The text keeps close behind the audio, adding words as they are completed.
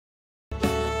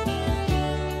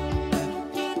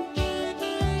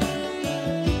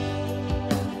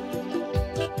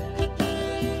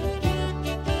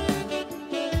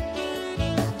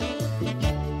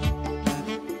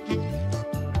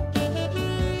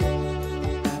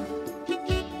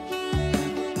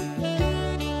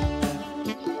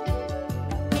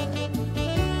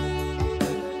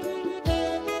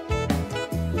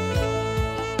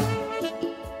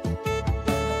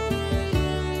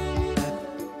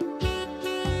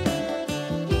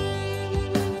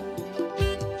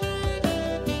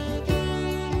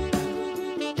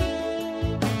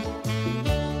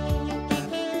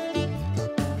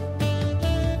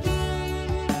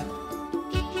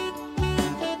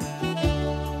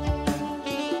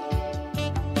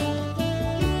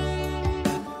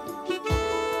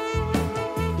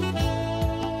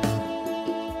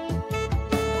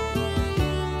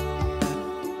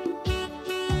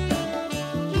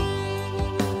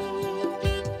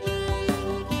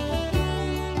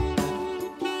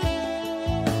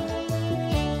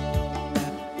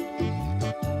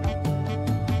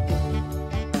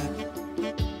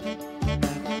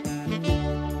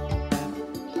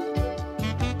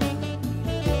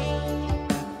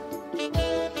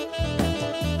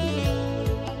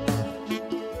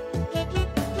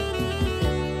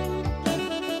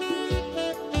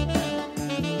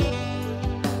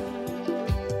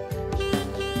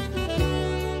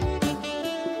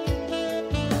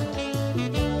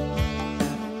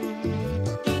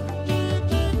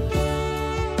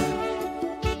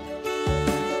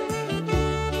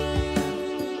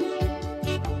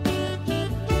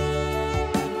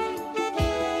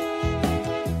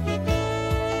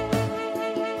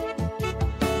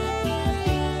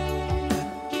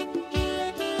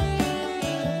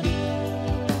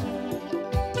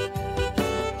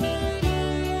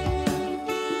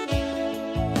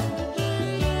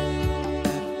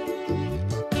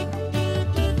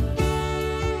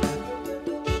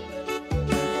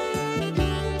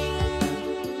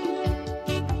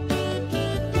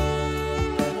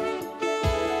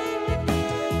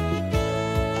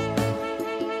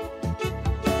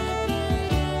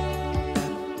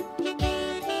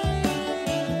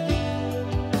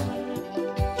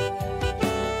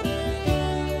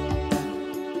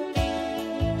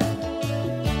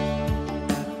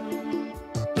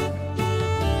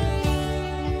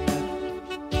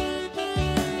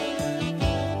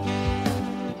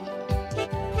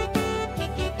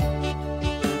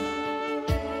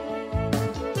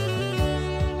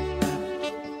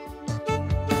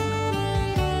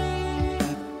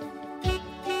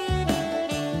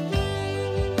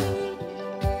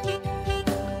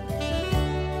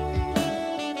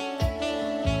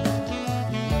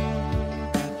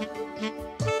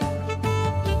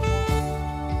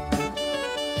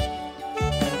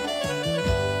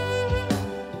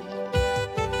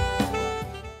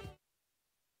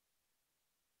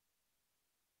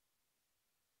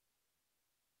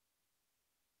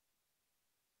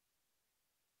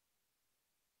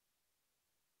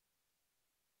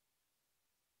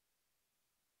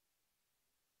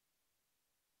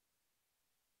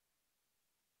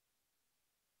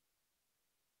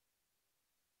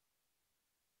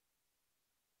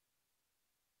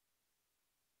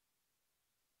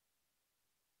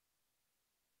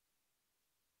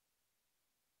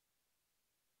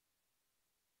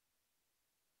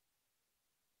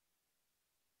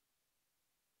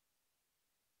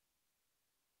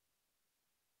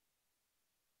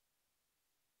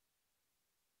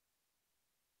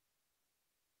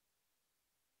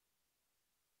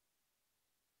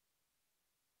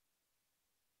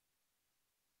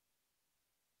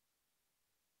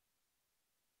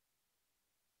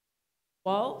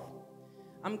12.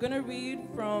 I'm going to read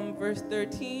from verse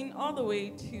 13 all the way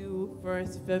to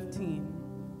verse 15.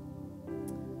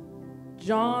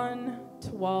 John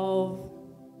 12,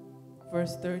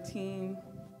 verse 13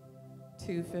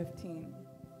 to 15.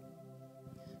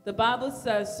 The Bible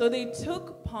says, "So they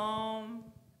took palm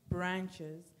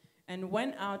branches and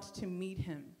went out to meet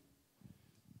him.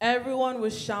 Everyone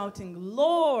was shouting,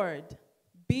 'Lord,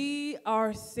 be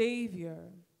our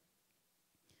Savior.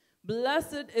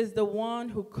 Blessed is the one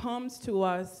who comes to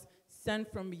us,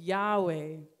 sent from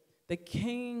Yahweh, the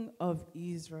King of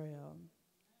Israel.'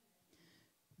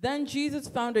 Then Jesus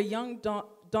found a young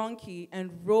donkey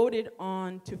and rode it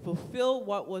on to fulfill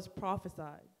what was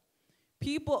prophesied.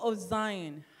 'People of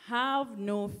Zion, have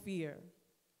no fear.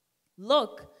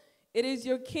 Look, it is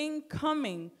your king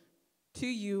coming to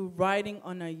you riding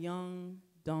on a young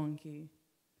donkey.'"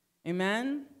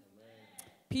 Amen?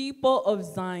 People of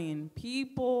Zion,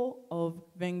 people of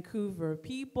Vancouver,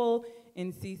 people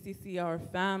in CCCR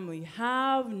family,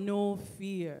 have no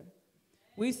fear.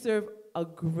 We serve a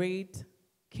great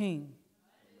King,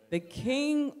 the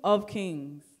King of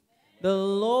Kings, the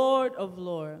Lord of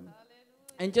Lords.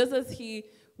 And just as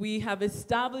we have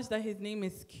established that his name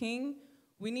is King,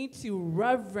 we need to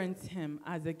reverence him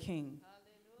as a king.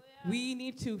 We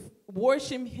need to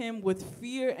worship him with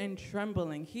fear and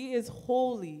trembling. He is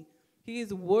holy. He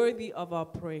is worthy of our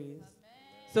praise.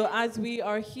 Amen. So as we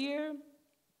are here,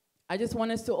 I just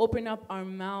want us to open up our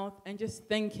mouth and just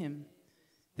thank him.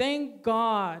 Thank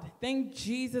God. Thank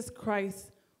Jesus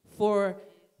Christ for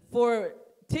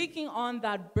taking on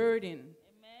that burden,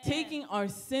 taking our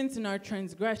sins and our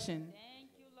transgression.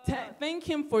 Thank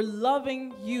him for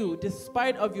loving you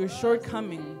despite of your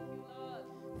shortcoming.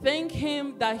 Thank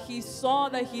him that he saw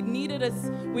that we needed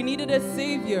a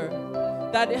Savior,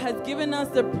 that it has given us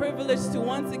the privilege to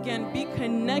once again be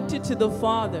connected to the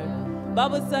Father. The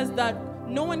Bible says that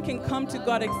no one can come to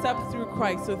God except through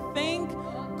Christ. So thank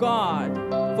God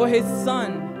for his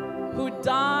Son who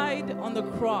died on the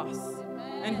cross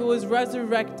and who was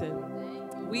resurrected.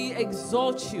 We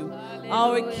exalt you,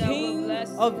 our King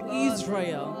of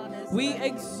Israel. We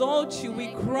exalt you. We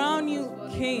crown you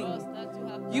King.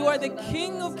 You are the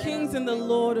King of Kings and the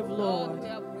Lord of Lords.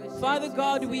 Father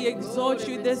God, we exalt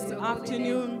you this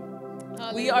afternoon.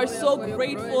 We are so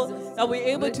grateful that we're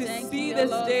able to see this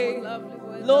day.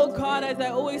 Lord God, as I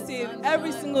always say,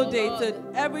 every single day,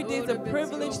 every day is a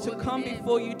privilege to come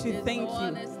before you to thank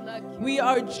you. We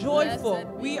are joyful.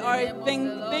 We are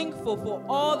thankful for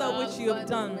all that which you have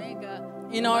done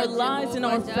in our lives, in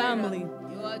our family.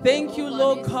 Thank you,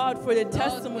 Lord God, for the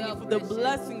testimony, for the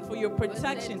blessing, for your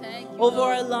protection over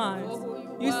our lives.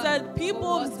 You said, people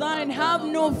of Zion, have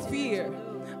no fear.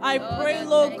 I pray,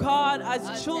 Lord God,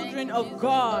 as children of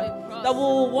God, that we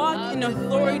will walk in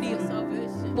authority,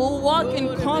 we'll walk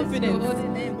in confidence,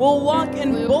 we'll walk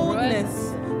in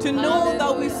boldness, to know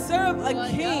that we serve a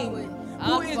King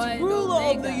who is ruler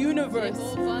of the universe.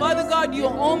 Father God, you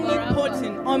are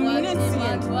omnipotent,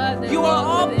 omniscient. You are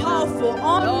all-powerful,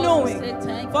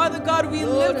 all-knowing. Father God, we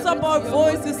lift up our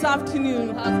voice this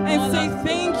afternoon and say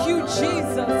thank you,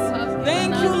 Jesus.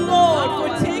 Thank you, Lord,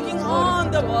 for taking on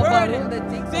the burden.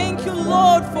 Thank you,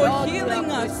 Lord, for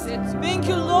healing us. Thank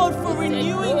you, Lord, for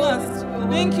renewing us.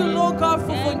 Thank you, Lord God,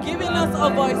 for forgiving us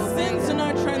of our sins and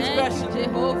our transgressions.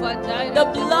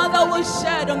 The blood that was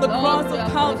shed on the cross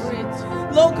of Calvary,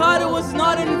 Lord God, it was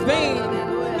not in vain.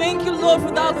 Thank you, Lord,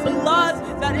 for that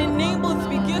blood that enables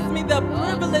me, gives me the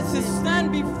privilege to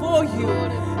stand before you.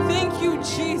 Thank you,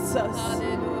 Jesus,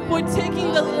 for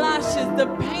taking the lashes, the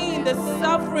pain, the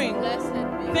suffering.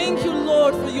 Thank you,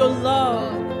 Lord, for your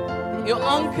love, your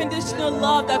unconditional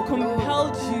love that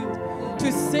compelled you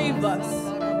to save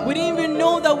us. We didn't even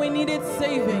know that we needed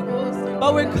saving,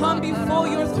 but we come before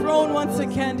your throne once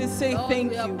again to say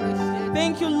thank you.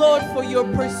 Thank you, Lord, for your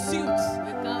pursuit.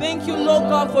 Thank you, Lord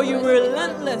God, for your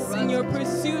relentless in your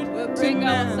pursuit to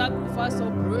man.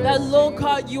 That, Lord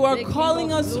God, you are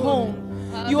calling us home.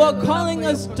 You are calling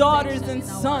us daughters and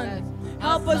sons.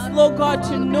 Help us, Lord God,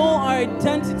 to know our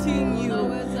identity in you.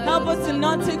 Help us to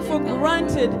not take for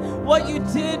granted what you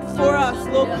did for us,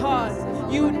 Lord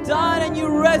God. You died and you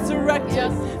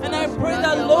resurrected. And I pray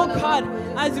that, Lord God,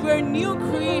 as we're new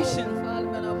creation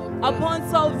upon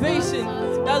salvation,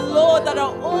 that, Lord, that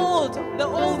the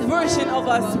old version of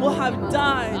us will have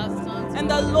died. And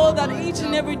that, Lord, that each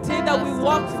and every day that we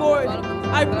walk forward,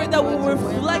 I pray that we will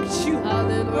reflect you.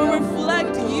 We'll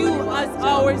reflect you as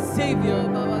our Savior.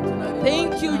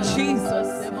 Thank you,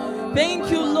 Jesus.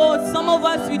 Thank you, Lord. Some of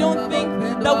us, we don't think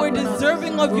that we're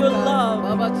deserving of your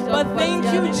love. But thank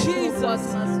you,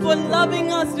 Jesus, for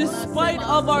loving us despite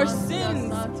of our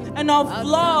sins and our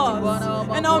flaws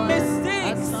and our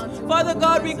mistakes. Father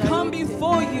God, we come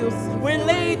before you. We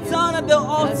lay down at the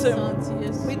altar.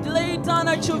 We lay down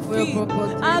at your feet,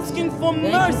 asking for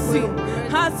mercy,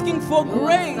 asking for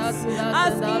grace,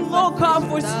 asking, Lord God,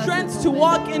 for strength to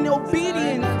walk in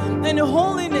obedience and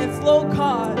holiness, Lord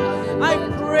God. I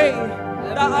pray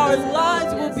that our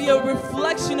lives will be a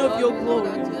reflection of your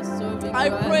glory. I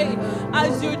pray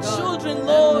as your children,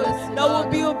 Lord, that will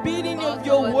be obedient of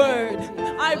your word.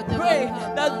 I pray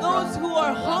that those who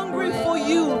are hungry for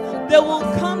you, they will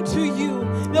come to you.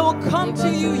 They will come to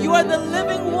you. You are the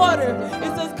living water.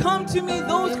 It says, come to me,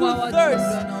 those who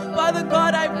thirst. Father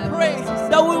God, I pray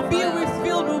that we'll be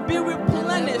refilled, we'll be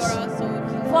replenished.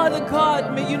 Father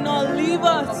God, may you not leave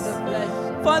us.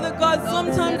 Father God,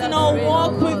 sometimes in our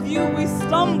walk with you, we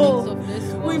stumble.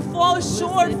 We fall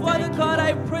short, Father God.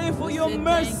 I pray for your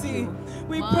mercy.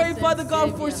 We pray, Father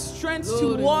God, for strength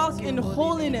to walk in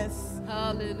holiness,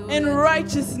 in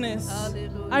righteousness.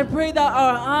 I pray that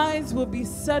our eyes will be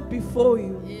set before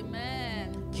you.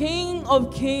 Amen. King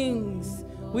of kings,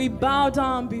 we bow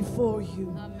down before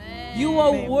you. You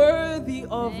are worthy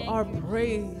of our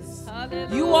praise.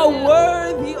 You are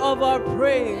worthy of our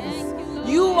praise.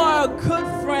 You are a good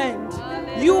friend.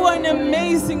 You are an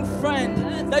amazing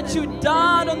friend, that you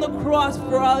died on the cross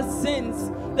for our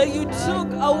sins, that you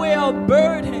took away our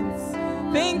burdens.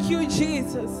 Thank you,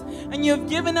 Jesus. And you've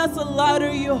given us a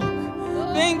lighter yoke.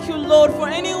 Thank you, Lord, for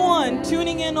anyone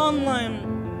tuning in online.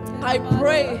 I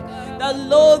pray that,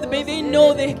 Lord, may they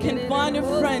know they can find a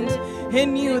friend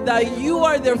in you, that you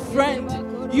are their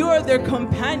friend. You are their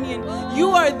companion. You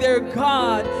are their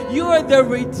God. You are their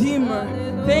Redeemer.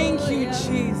 Thank you,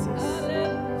 Jesus.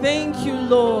 Thank you,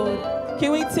 Lord.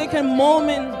 Can we take a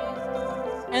moment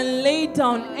and lay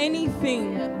down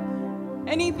anything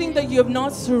that you have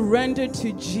not surrendered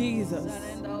to Jesus?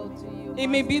 It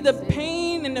may be the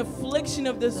pain and affliction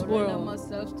of this world.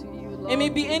 It may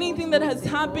be anything that has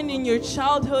happened in your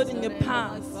childhood, in the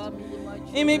past.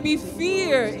 It may be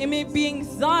fear. It may be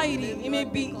anxiety. It may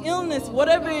be illness,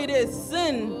 whatever it is,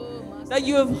 sin that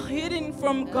you have hidden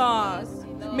from God.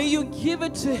 May you give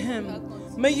it to Him.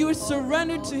 May you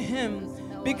surrender to Him,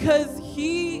 because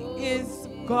He is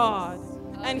God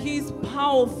and He's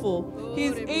powerful.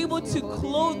 He's able to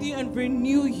clothe you and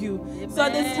renew you. So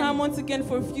at this time, once again,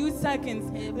 for a few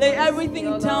seconds, lay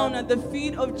everything down at the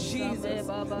feet of Jesus.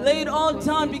 Lay it all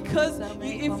down, because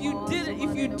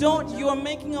if you don't, you are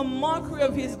making a mockery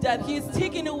of His death. He has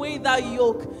taken away that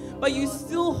yoke, but you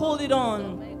still hold it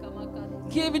on.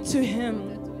 Give it to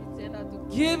Him.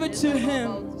 Give it to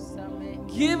Him.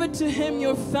 Give it to Him,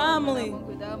 your family.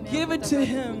 Give it to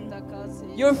Him.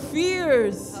 Your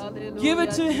fears, give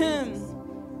it to Him.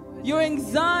 Your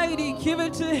anxiety, give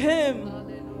it to Him.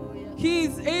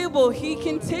 He's able. He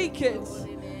can take it.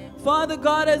 Father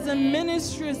God, as a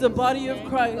ministry, as the body of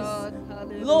Christ,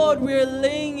 Lord, we're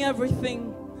laying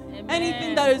everything,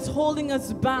 anything that is holding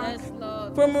us back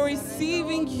from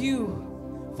receiving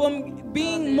you, from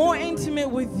being more intimate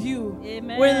with you.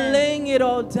 We're laying it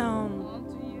all down.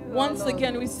 Once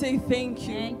again, we say thank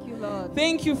you. Thank you, Lord.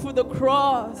 Thank you for the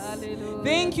cross. Hallelujah.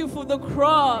 Thank you for the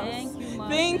cross.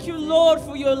 Thank you, Lord,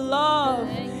 for your love.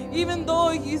 Thank you. Even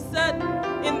though you said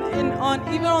even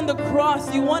on the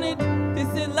cross, you wanted to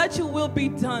say, let your will be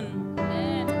done.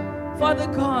 Amen. Father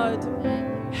God,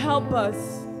 help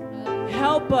us.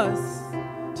 Help us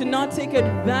to not take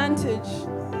advantage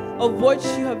of what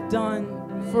you have done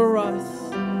for us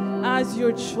as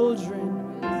your children.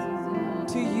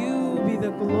 To you be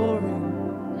the glory.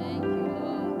 Thank you,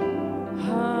 Lord.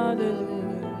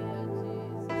 Hallelujah.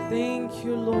 Thank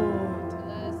you, Lord.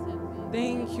 Blessed be.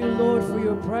 Thank you, Lord, for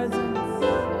your presence.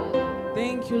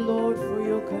 Thank you, Lord, for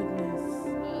your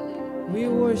goodness. We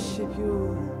worship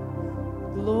you.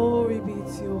 Glory be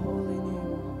to your holy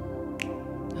name.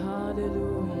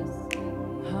 Hallelujah.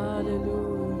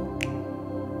 Hallelujah.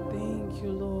 Thank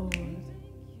you, Lord.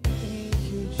 Thank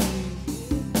you, Jesus.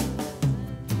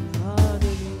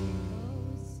 Hallelujah.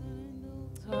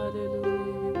 Hallelujah.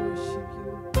 We worship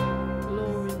you.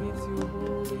 Glory be to your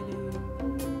holy name.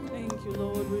 Thank you,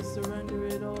 Lord. We surrender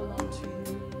it all unto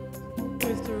you.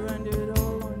 We surrender it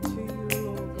all unto you,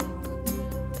 oh God.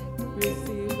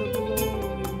 Receive the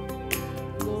glory.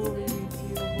 Glory be to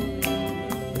your holy name.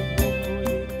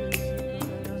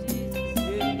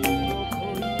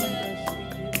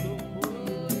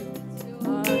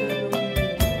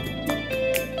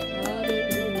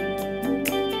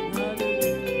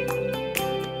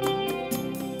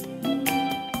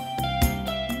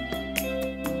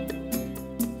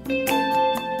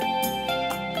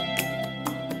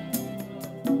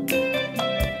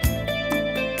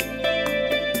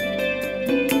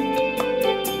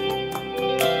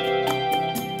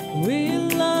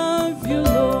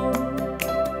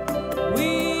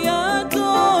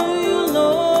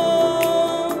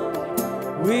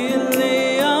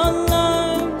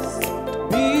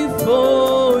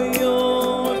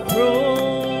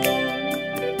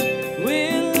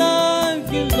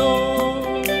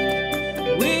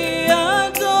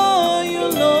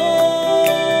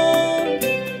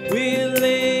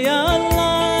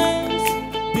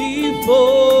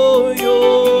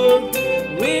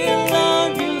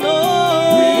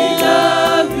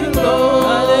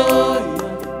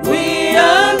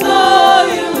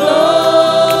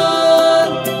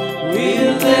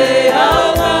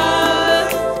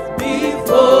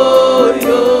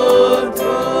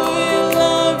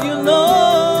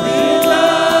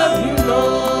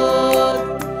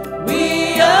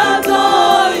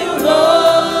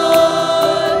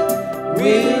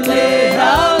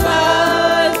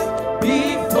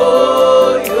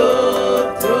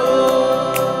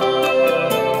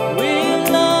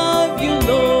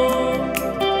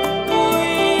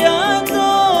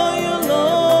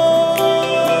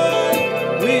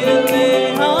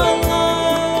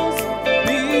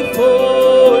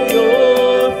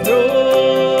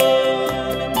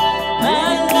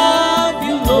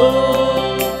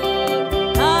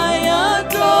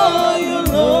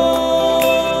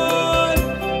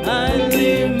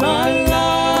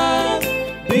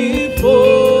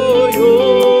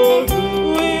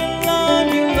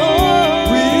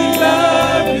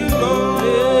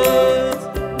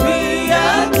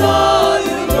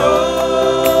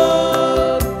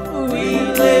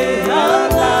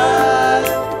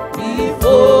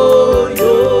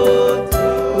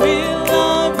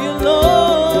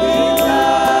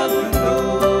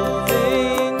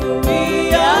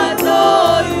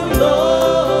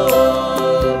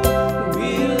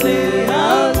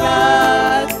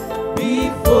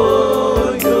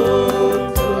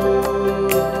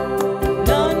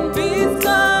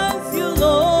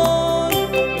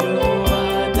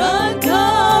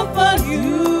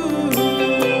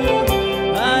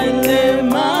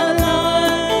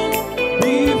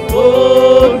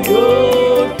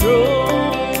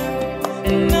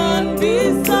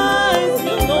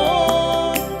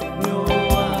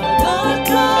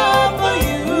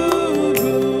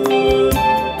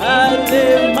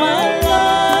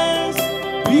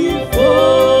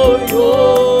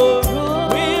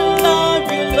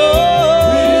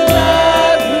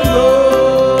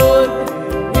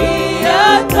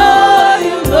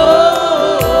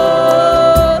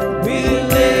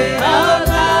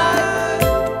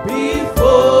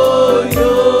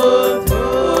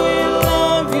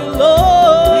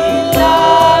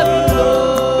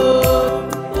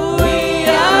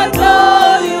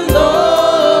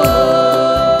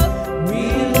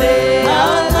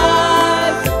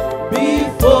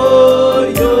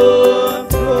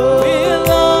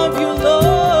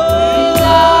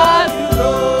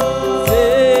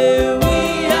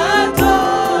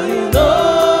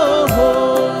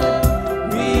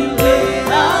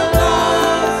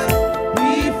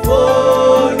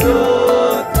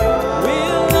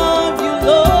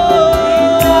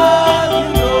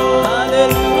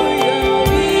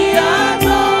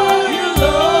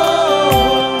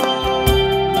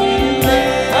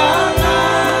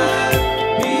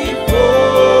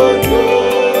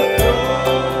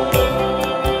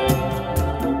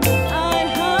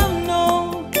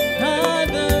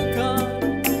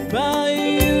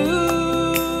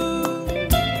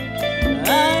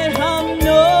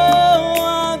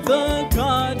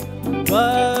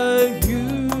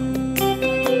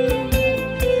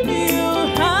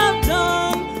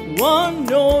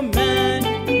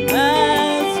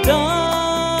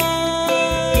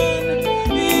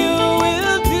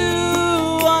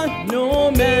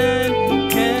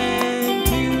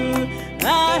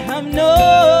 Oh,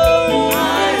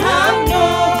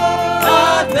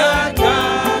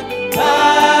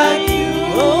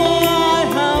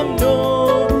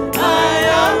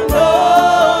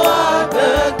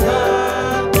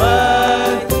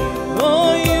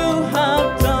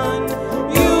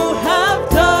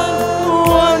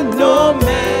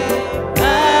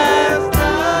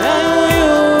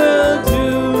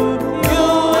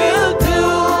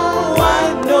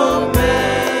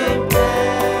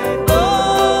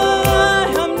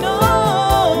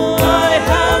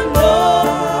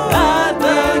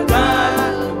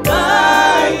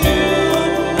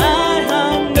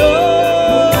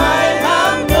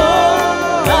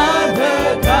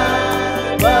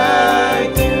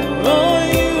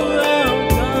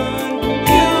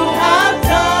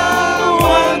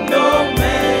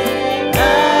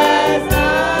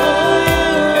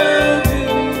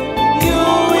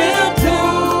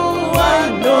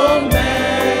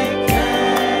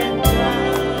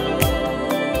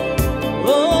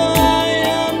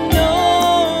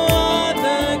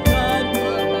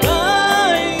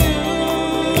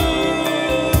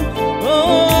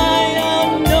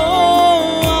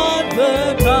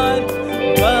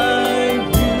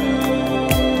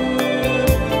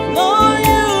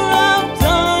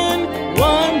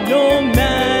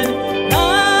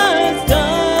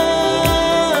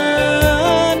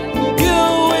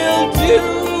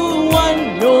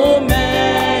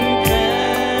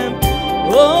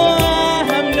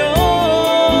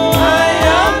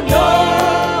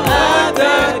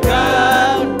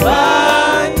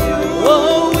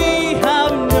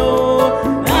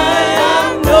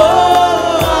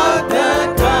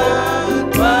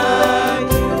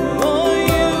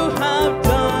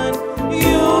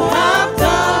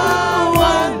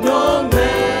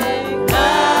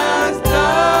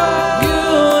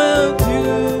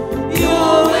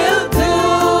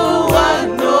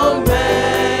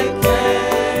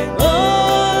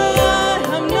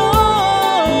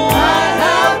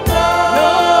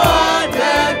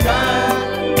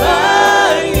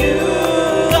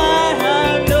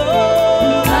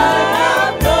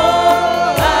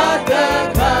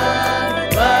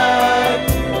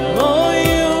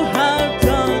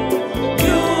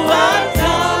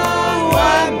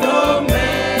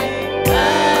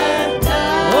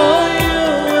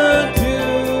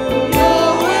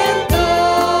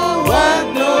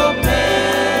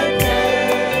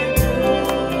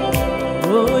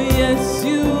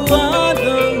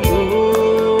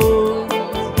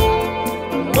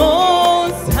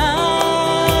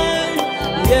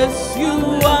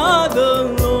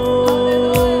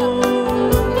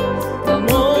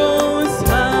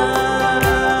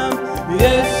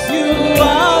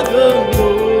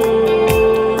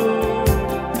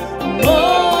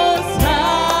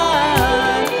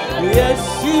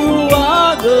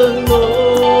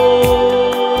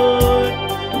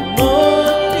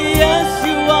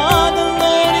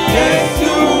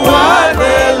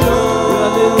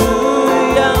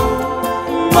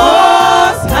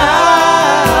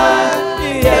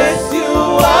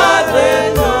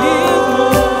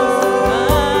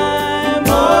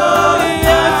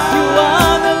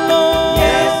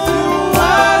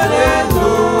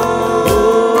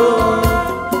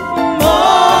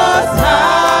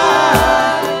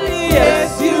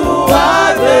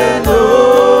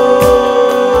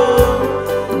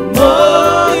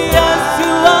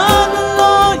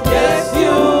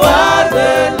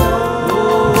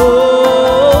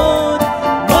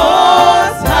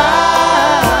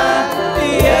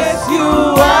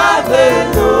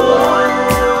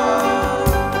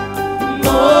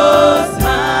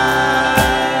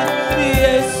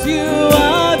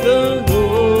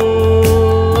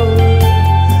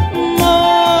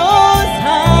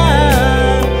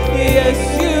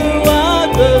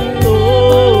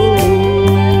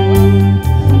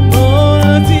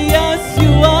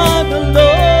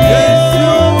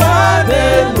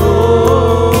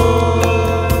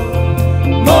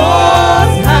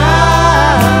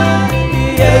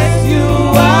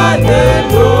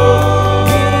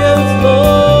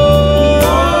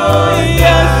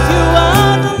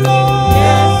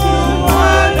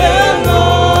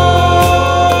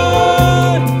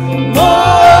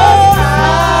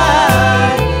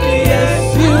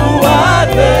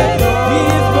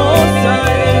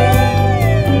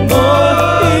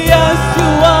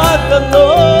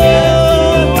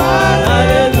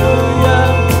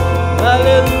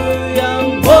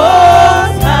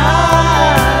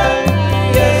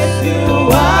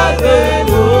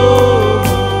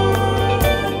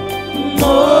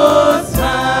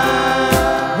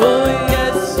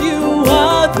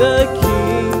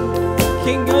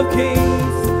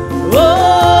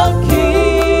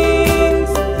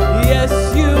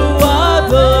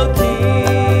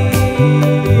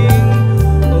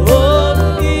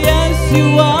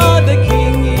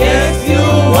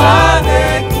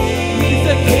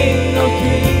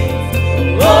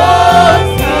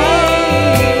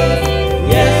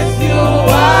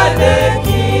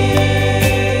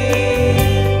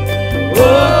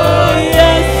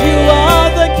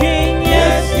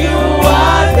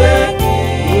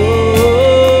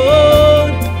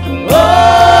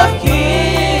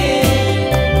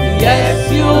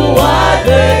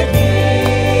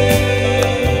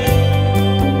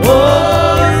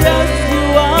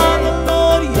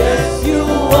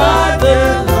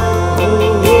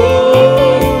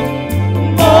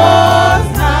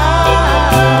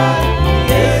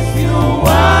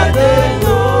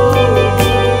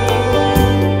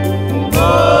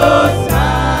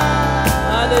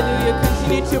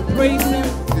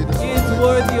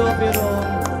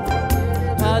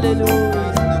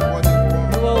 Hallelujah.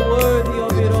 You are worthy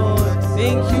of it all.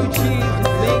 Thank you, Jesus.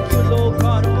 Thank you, Lord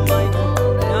God Almighty.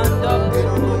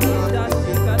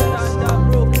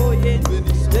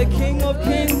 The King of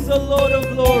Kings, the Lord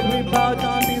of Lords, we bow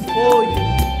down before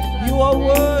you. You are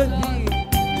worthy.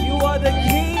 You are the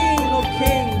King of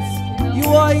Kings.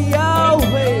 You are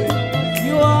Yahweh.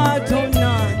 You are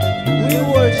Adonai. We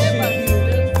worship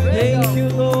you. Thank you,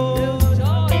 Lord.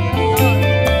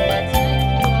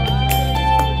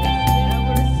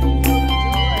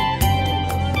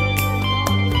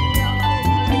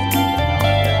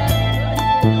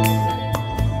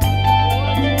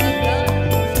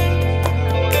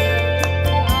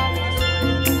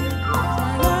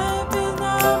 Life is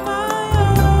not my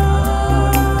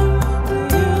own.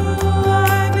 To you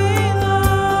I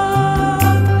belong.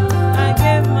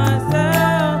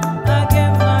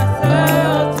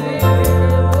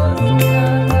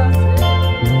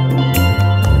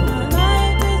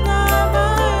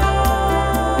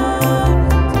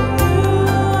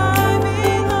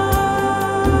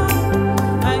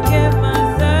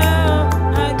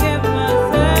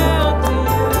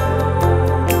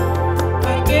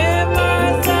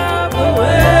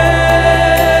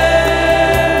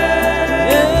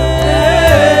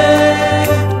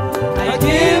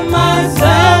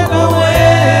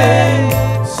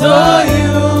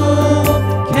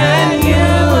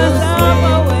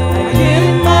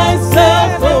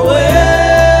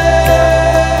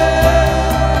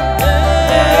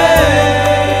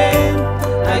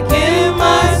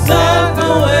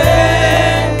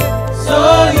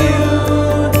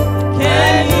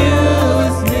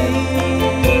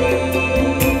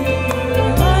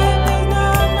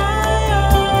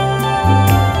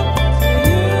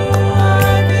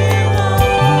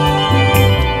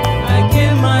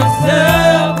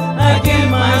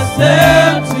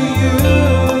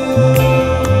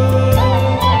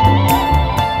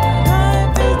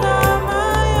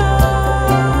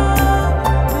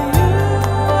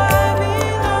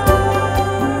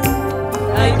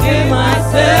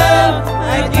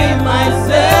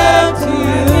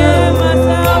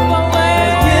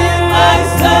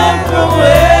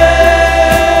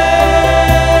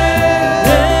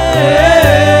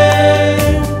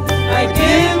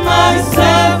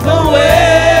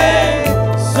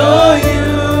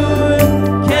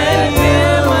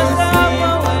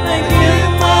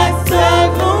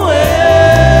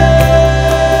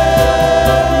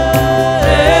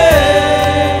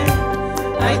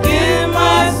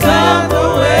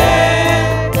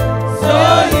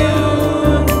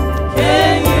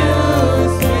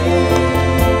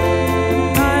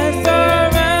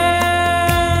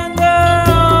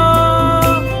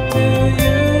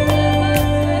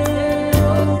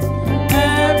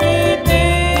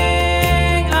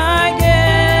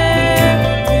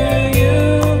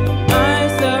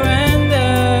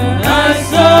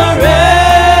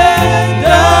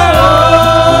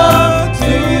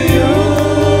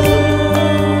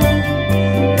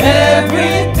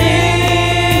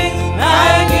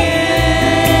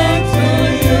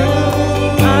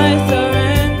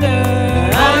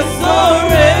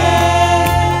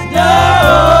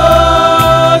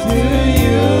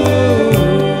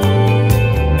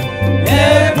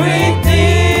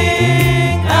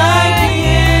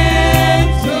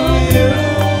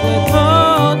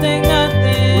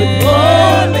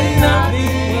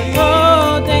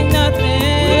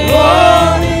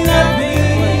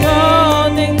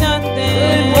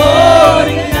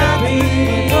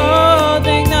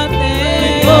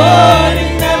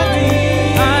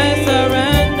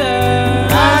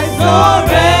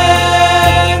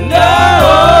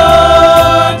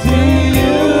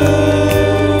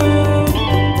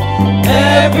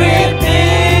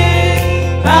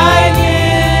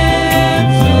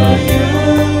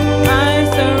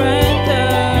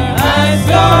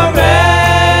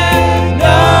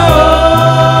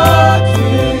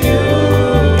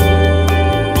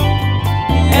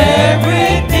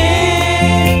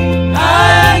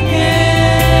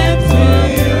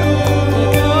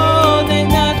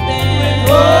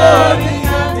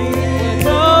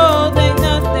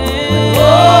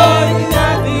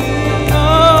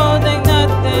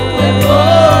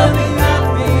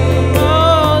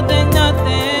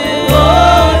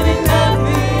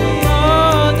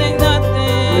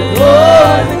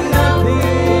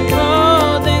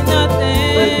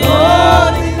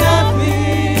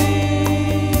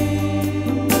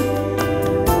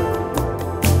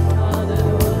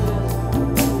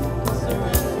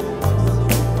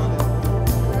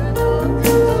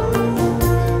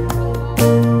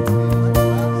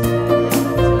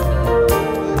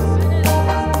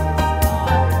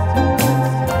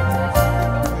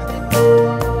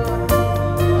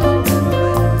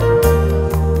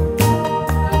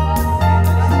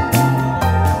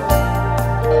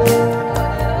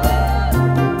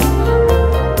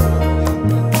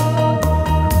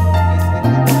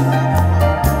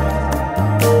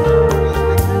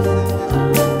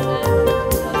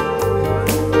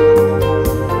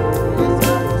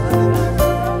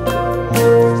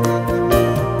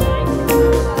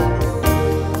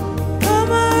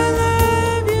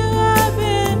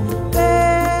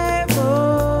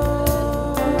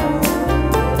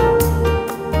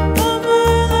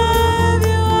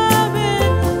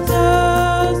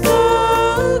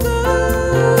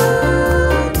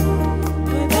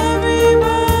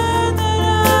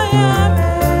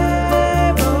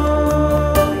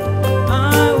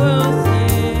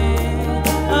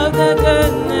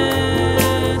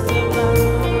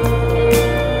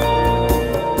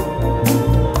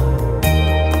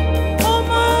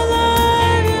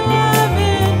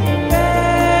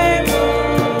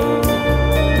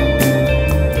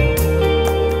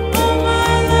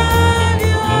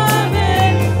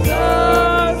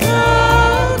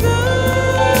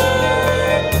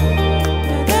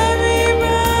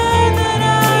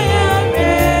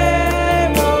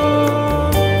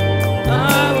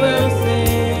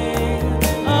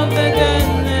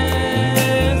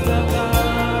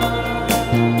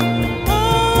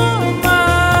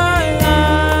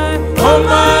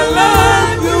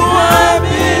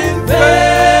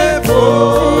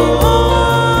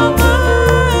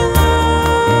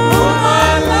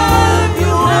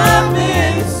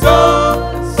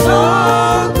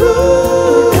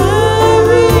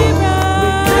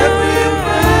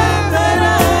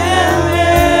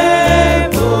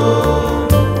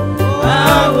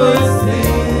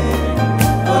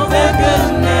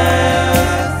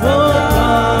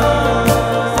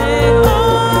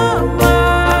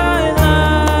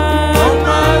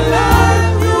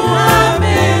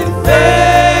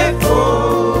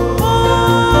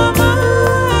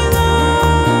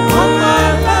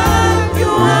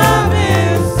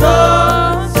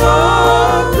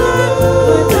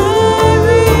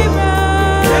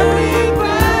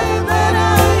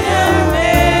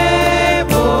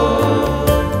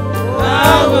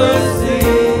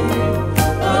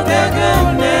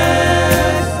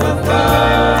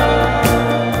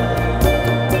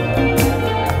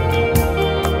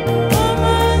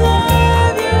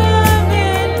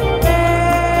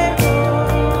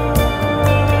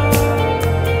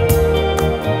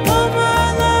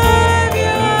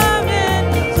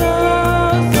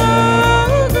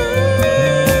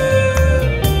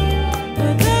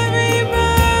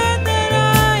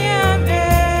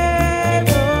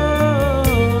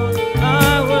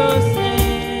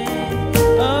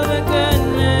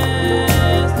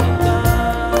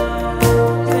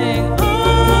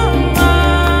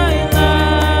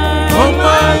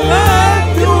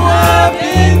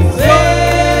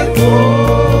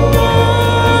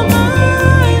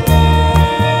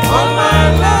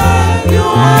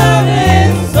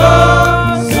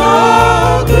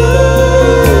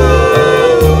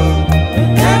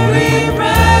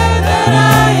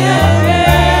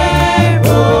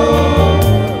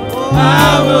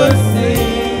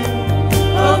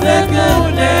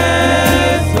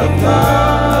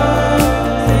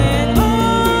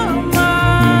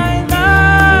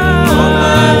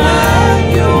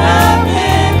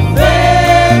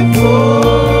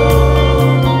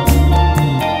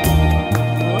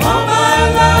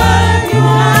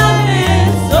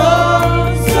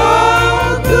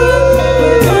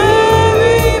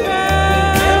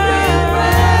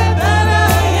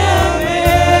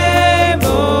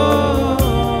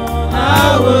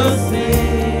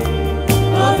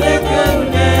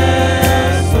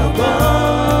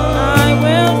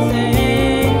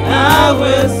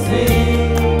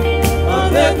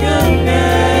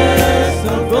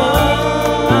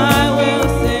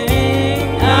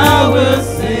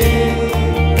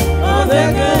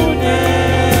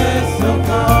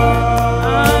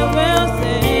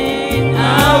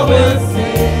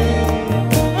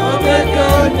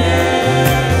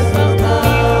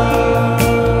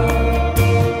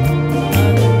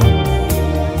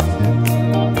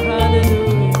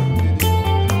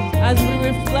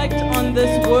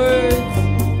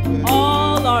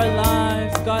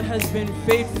 been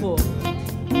faithful.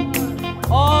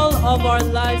 All of our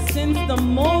lives, since the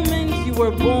moment you were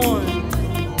born,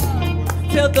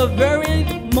 till the very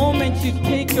moment you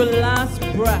take your last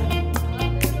breath,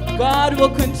 God will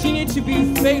continue to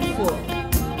be faithful.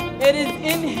 It is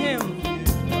in Him.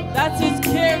 That's His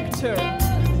character.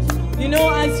 You know,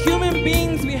 as human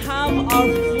beings, we have our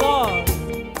flaws.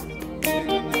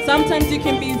 Sometimes you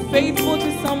can be faithful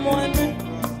to someone,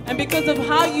 and because of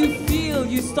how you feel,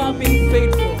 you stop being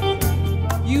faithful.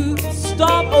 You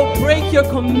stop or break your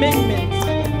commitment.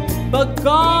 But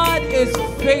God is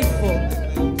faithful.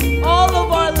 All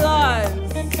of our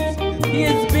lives, He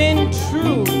has been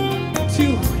true to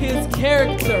His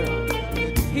character.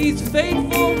 He's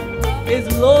faithful, He's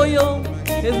loyal,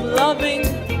 He's loving,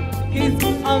 He's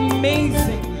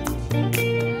amazing.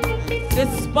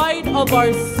 Despite of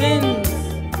our sins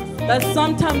that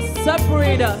sometimes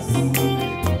separate us,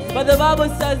 but the Bible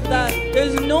says that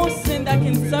there's no sin that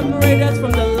can separate us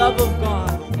from the love of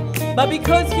God. But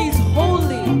because He's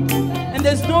holy and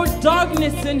there's no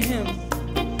darkness in Him,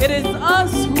 it is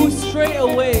us who stray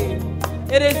away.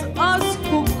 It is us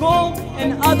who go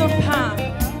in other paths.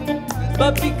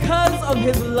 But because of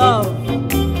His love,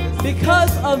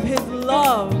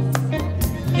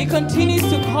 He continues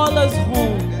to call us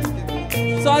home.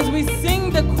 So as we sing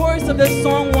the chorus of the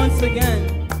song once again,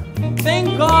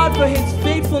 thank God for His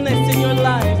faithfulness in your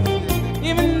life.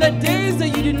 Even in the days that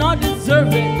you do not deserve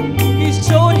it, He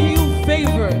showed you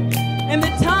favor. In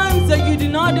the times that you do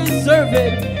not deserve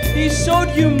it, He showed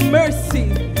you mercy.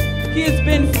 He has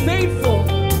been faithful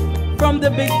from the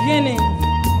beginning.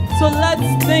 So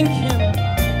let's thank Him.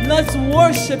 Let's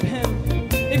worship Him.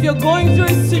 If you're going through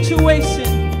a situation,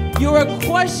 you are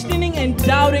questioning and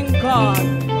doubting God,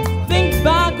 think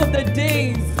back of the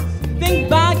days, think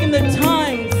back in the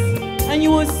times, and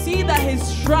you will see that His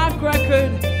track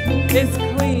record is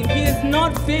clean. He has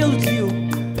not failed you.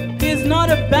 He has not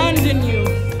abandoned you.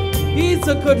 He's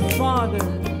a good Father.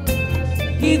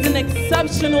 He's an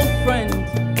exceptional friend.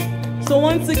 So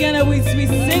once again, as we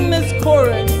sing this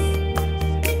chorus,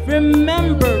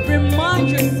 remember, remind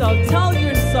yourself, tell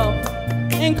yourself,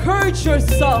 encourage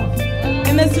yourself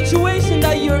in the situation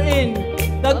that you're in,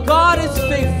 that God is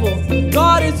faithful.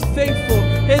 God is faithful.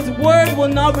 His word will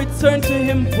not return to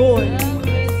Him void.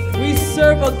 We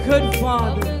serve a good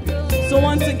Father. So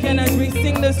once again, as we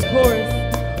sing this chorus,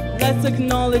 let's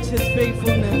acknowledge His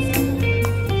faithfulness.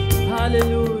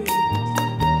 Hallelujah.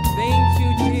 Thank you,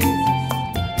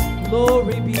 Jesus.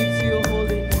 Glory be to your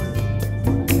holy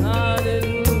name.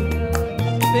 Hallelujah.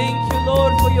 Thank you,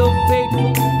 Lord, for your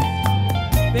faithfulness.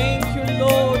 Thank you,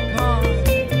 Lord God,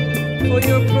 for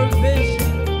your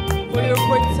provision, for your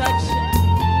protection,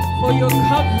 for your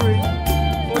covering,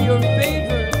 for your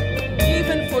favor,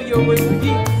 even for your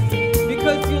rebuke,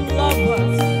 because you love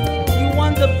us. You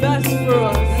want the best for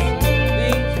us.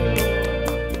 Thank you,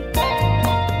 Lord.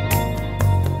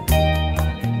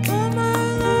 For my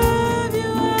love,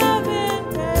 you have been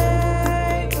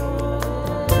faithful.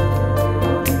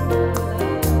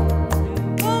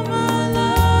 For my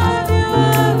love, you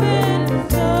have been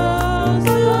so,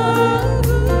 so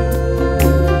good.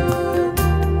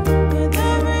 With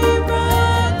every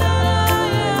breath that I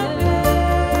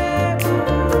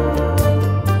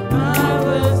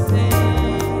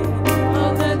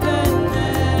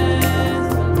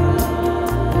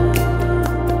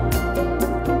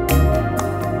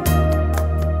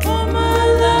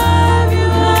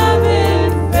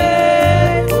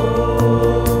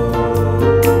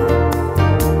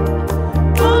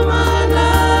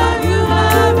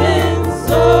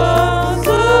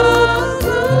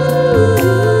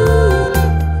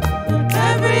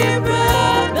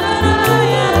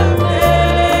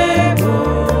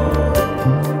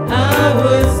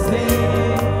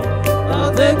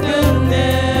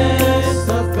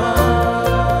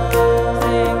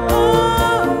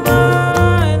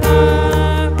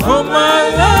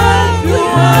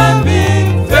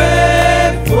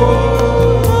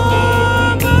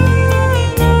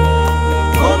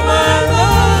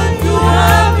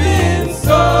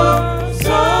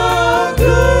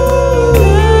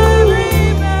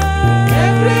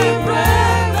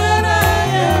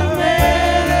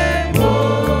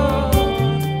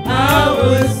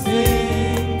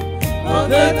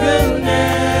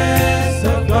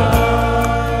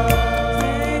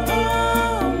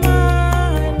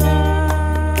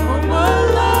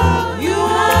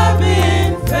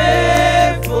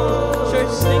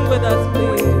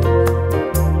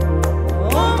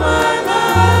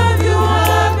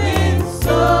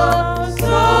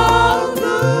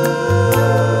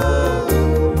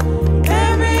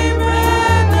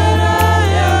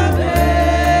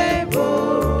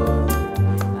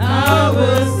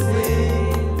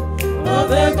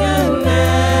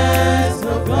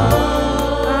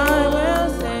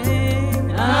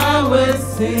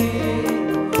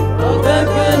sing of the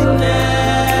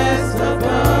goodness of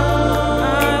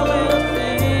God.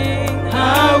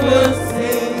 I will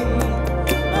sing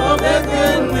of the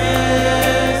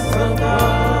goodness of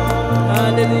God.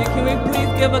 Hallelujah. Can we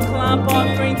please give a clap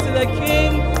offering to the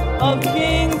King of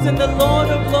Kings and the Lord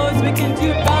of Lords? We can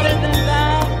do better than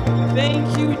that.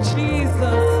 Thank you,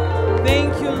 Jesus.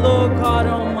 Thank you, Lord God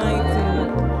Almighty.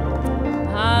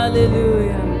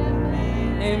 Hallelujah.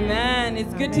 Amen.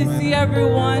 It's good to see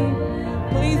everyone.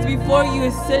 Please, before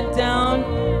you sit down,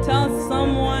 tell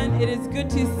someone it is good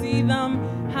to see them.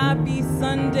 Happy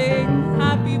Sunday.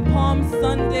 Happy Palm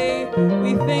Sunday.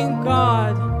 We thank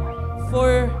God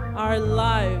for our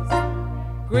lives.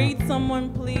 Greet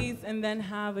someone, please, and then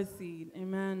have a seat.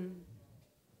 Amen.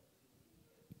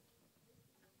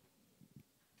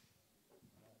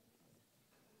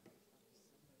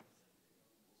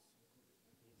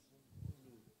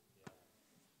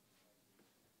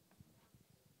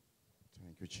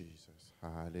 Thank you, Jesus.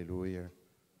 Hallelujah.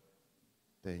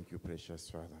 Thank you, precious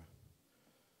Father.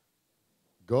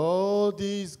 God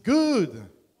is good.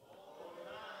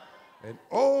 And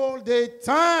all the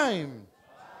time.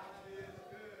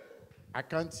 I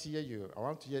can't hear you. I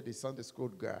want to hear the Sunday school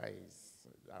guys.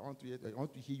 I want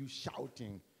to hear you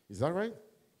shouting. Is that right?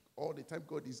 All the time,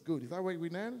 God is good. Is that right,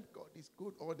 Winel? God is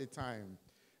good all the time.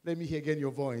 Let me hear again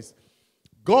your voice.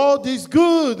 God is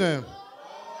good.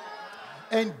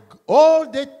 And all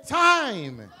the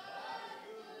time.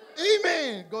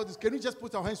 Amen. God is. Can we just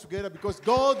put our hands together? Because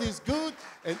God is good,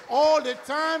 and all the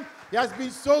time He has been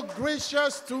so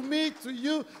gracious to me, to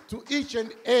you, to each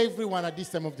and everyone at this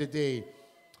time of the day.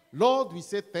 Lord, we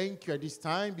say thank you at this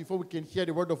time. Before we can hear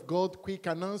the word of God, quick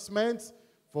announcements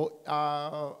for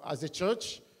as a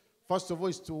church. First of all,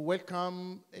 is to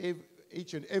welcome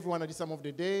each and everyone at this time of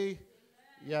the day.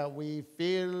 Yeah, we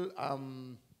feel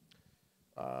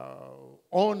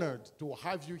honored to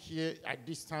have you here at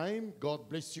this time. God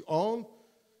bless you all.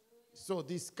 So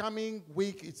this coming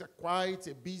week, it's quite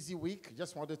a busy week.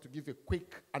 Just wanted to give a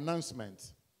quick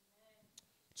announcement.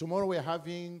 Tomorrow we're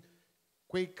having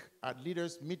quick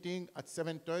leaders meeting at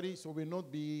 7:30. So we'll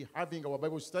not be having our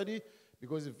Bible study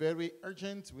because it's very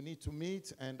urgent. We need to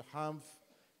meet and have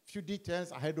few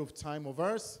details ahead of time of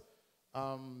us.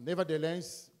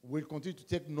 Nevertheless, we'll continue to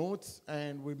take notes,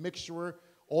 and we'll make sure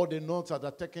all the notes that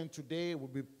are taken today will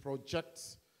be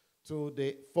projected to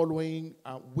the following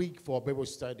week for Bible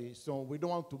study. So we don't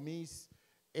want to miss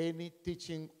any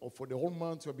teaching for the whole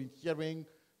month. We've been hearing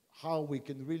how we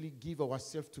can really give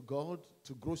ourselves to God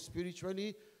to grow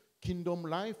spiritually. Kingdom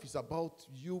life is about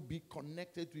you be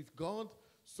connected with God.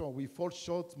 So we fall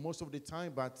short most of the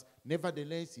time, but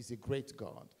nevertheless, He's a great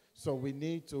God. So we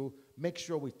need to make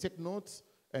sure we take notes,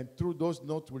 and through those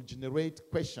notes, we'll generate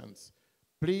questions.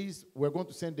 Please, we're going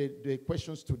to send the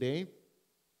questions today.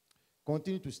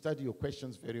 Continue to study your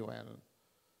questions very well.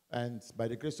 And by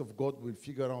the grace of God, we'll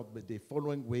figure out by the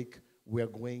following week, we are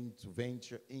going to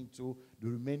venture into the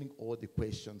remaining all the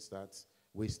questions that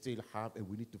we still have and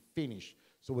we need to finish.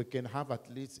 So we can have at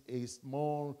least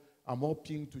I'm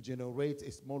hoping to generate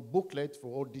a small booklet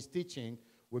for all this teaching.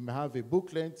 We may have a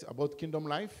booklet about kingdom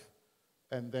life,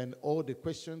 and then all the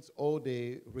questions, all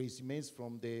the resumes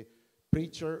from the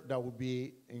preacher that will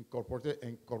be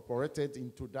incorporated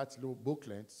into that little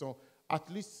booklet. So at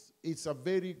least it's a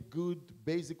very good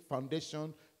basic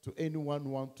foundation to anyone who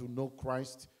wants to know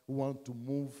Christ, who wants to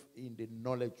move in the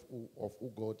knowledge of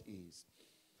who God is.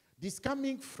 This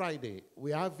coming Friday,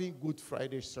 we're having Good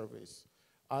Friday service.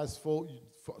 As for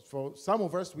some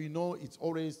of us, we know it's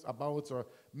always about a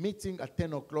meeting at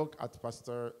 10 o'clock at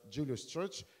Pastor Julius'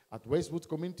 church, at Westwood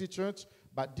Community Church.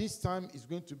 But this time it's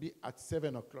going to be at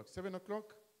 7 o'clock. 7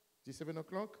 o'clock? Is it 7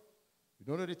 o'clock? You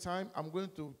don't know the time? I'm going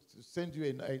to send you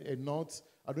a note.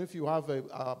 I don't know if you have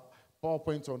a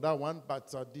PowerPoint on that one,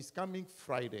 but this coming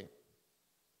Friday,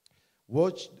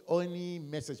 watch any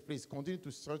message. Please continue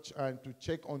to search and to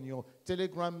check on your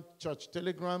Telegram, church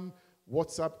Telegram,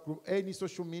 WhatsApp group, any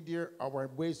social media, our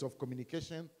ways of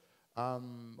communication.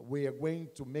 We are going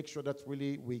to make sure that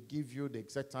really we give you the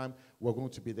exact time we're going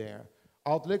to be there.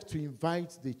 I would like to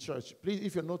invite the church. Please,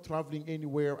 if you're not traveling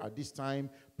anywhere at this time,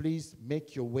 please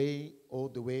make your way all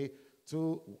the way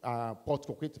to Port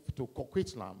Coquitlam, to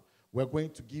Coquitlam. We're going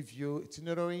to give you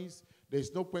itineraries.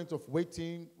 There's no point of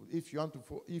waiting. If you want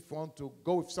to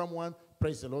go with someone,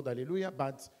 praise the Lord, hallelujah.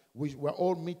 But we're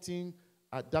all meeting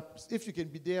at that. If you can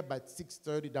be there by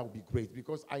 6:30, that would be great,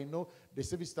 because I know the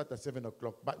service starts at 7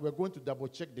 o'clock. But we're going to double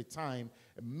check the time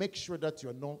and make sure that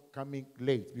you're not coming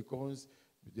late, because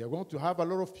they're going to have a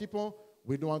lot of people.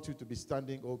 We don't want you to be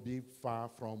standing or be far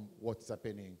from what's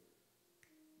happening.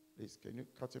 Please, can you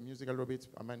cut the music a little bit,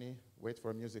 Amani? Wait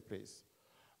for music, please.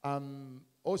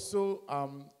 Also,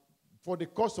 for the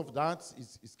course of that,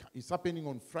 it's happening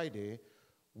on Friday.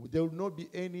 There will not be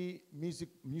any music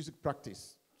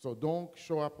practice. So don't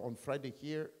show up on Friday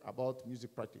here about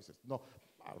music practices. No,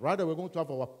 rather we're going to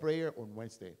have our prayer on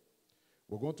Wednesday.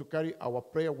 We're going to carry our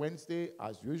prayer Wednesday.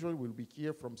 As usual, we'll be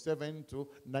here from 7 to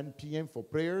 9 p.m. for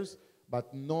prayers,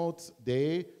 but not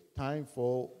the time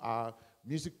for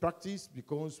music practice,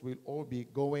 because we'll all be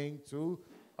going to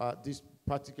this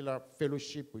particular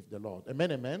fellowship with the Lord.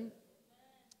 Amen, amen.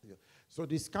 Yeah. So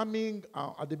this coming,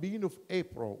 at the beginning of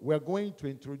April, we're going to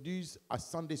introduce a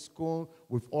Sunday school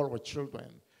with all our children.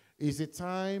 It's a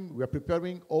time we're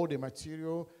preparing all the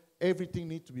material. Everything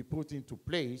needs to be put into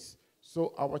place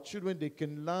so our children, they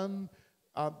can learn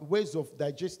ways of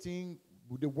digesting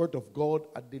the Word of God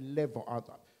at the level.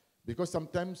 Because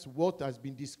sometimes what has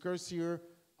been discussed here,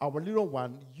 our little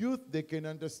one, youth, they can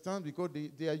understand because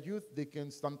they are youth, they can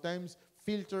sometimes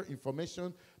filter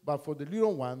information, but for the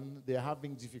little one, they're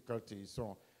having difficulties.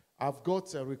 So I've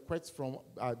got requests from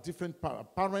different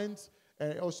parents,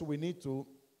 and also we need to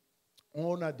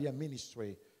honor their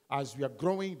ministry. As we are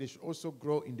growing, they should also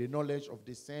grow in the knowledge of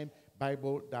the same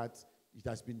Bible that it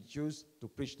has been used to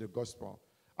preach the gospel.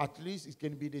 At least it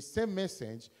can be the same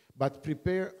message, but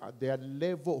prepare at their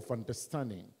level of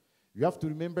understanding. You have to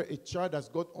remember a child has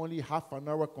got only half an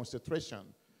hour concentration.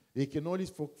 He can only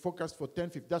focus for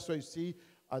 10-15. That's why you see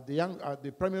at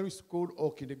the primary school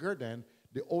or kindergarten,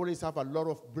 they always have a lot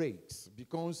of breaks,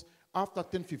 because after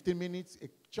 10-15 minutes, a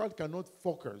child cannot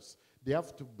focus. They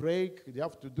have to break, they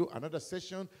have to do another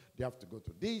session, they have to go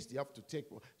to this, they have to take.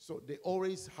 So they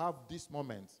always have this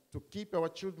moment. To keep our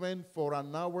children for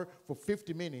an hour, for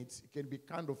 50 minutes, it can be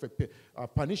kind of a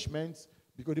punishment,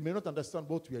 because they may not understand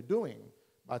what we are doing.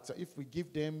 But if we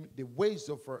give them the ways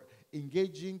of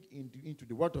engaging into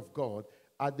the Word of God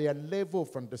at their level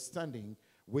of understanding,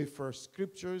 with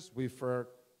scriptures, with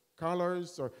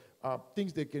colors, or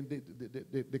things they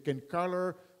can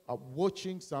color,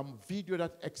 watching some video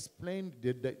that explain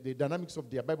the dynamics of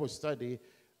their Bible study,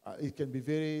 it can be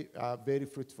very, very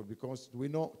fruitful, because we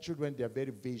know children, they are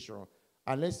very visual.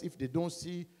 Unless if they don't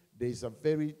see, there is a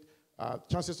very,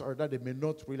 chances are that they may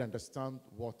not really understand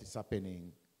what is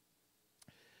happening.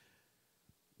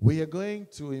 We are going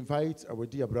to invite our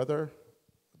dear brother,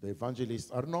 the evangelist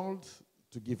Arnold,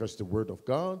 to give us the word of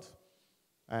God.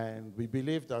 And we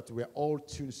believe that we are all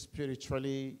tuned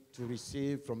spiritually to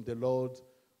receive from the Lord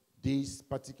this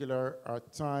particular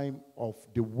time of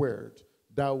the word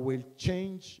that will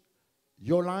change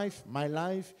your life, my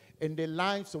life, and the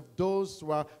lives of those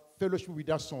who are fellowship with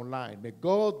us online. May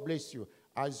God bless you.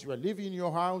 As you are leaving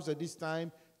your house at this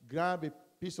time, grab a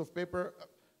piece of paper,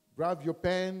 grab your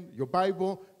pen, your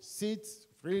Bible, sit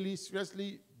really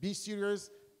seriously, be serious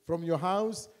from your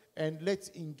house, and let's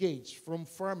engage. From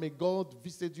far, may God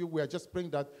visit you. We are just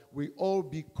praying that we all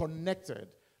be connected.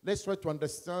 Let's try to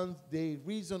understand the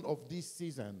reason of this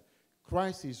season.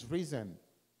 Christ is risen.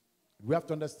 We have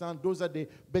to understand those are the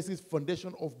basic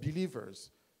foundation of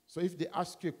believers. So if they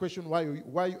ask you a question,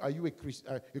 why are you a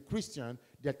Christian,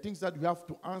 there are things that you have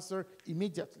to answer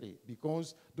immediately,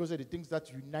 because those are the things that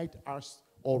unite us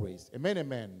always. Amen,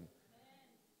 amen.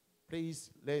 Please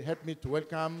help me to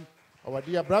welcome our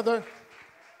dear brother,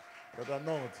 Brother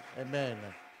Arnold. Amen.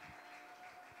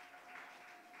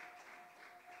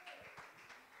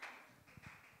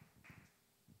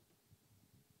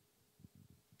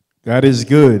 God is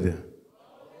good.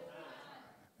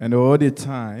 And all the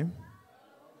time.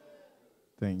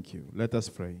 Thank you. Let us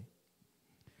pray.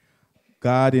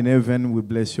 God in heaven, we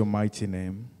bless your mighty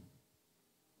name.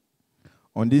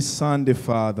 On this Sunday,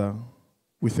 Father,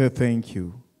 we say thank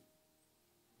you.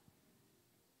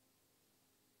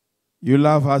 You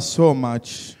love us so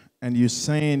much, and you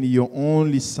sent your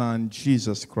only Son,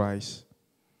 Jesus Christ,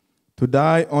 to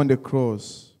die on the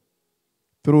cross.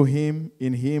 Through him,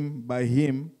 in him, by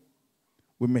him,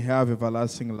 we may have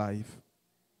everlasting life.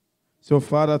 So,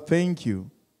 Father, thank you,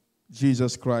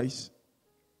 Jesus Christ,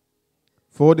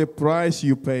 for the price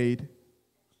you paid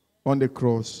on the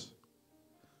cross.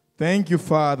 Thank you,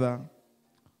 Father,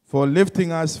 for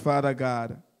lifting us, Father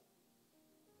God,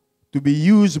 to be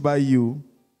used by you,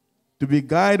 to be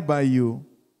guided by you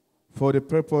for the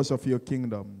purpose of your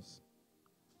kingdoms.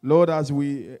 Lord, as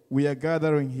we are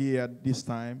gathering here at this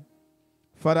time,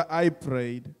 Father, I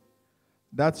prayed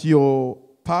that your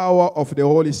power of the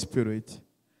Holy Spirit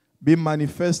be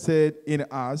manifested in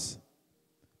us,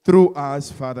 through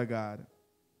us, Father God.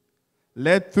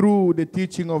 Let through the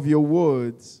teaching of your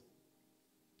words,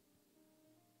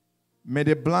 may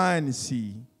the blind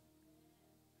see,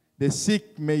 the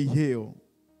sick may heal,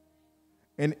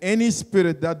 and any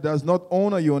spirit that does not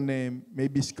honor your name may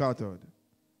be scattered.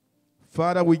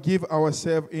 Father, we give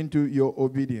ourselves into your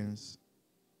obedience.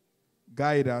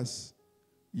 Guide us,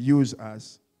 use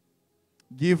us.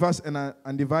 Give us an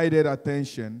undivided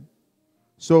attention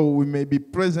so we may be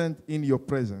present in your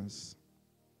presence.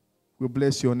 We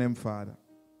bless your name, Father.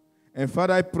 And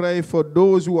Father, I pray for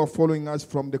those who are following us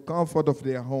from the comfort of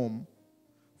their home.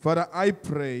 Father, I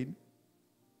pray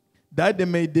that they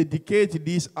may dedicate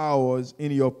these hours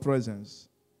in your presence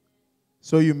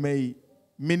so you may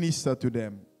minister to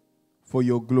them for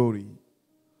your glory.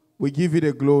 We give you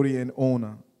the glory and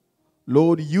honor.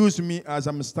 Lord, use me as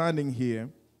I'm standing here.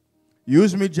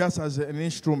 Use me just as an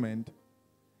instrument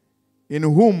in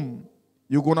whom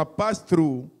you're going to pass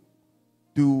through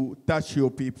to touch your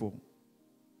people.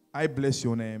 I bless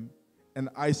your name and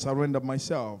I surrender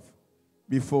myself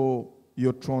before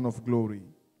your throne of glory.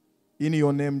 In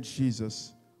your name,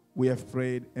 Jesus, we have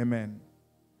prayed. Amen.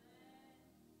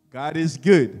 God is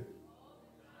good.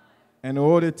 And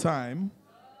all the time,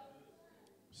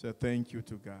 say thank you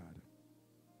to God.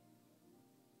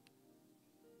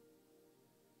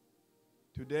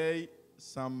 Today,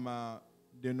 some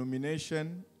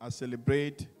denomination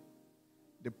celebrate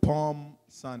the Palm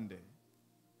Sunday.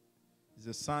 It's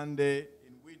a Sunday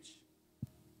in which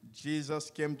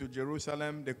Jesus came to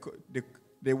Jerusalem.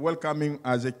 They welcome him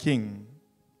as a king.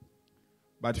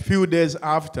 But few days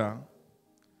after,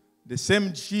 the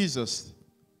same Jesus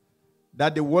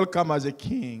that they welcome as a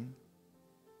king,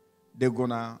 they're going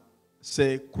to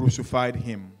say crucified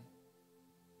him.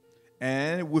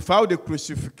 And without the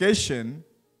crucifixion,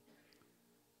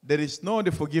 there is no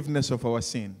the forgiveness of our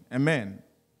sin. Amen.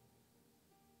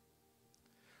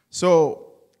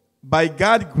 So, by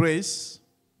God's grace,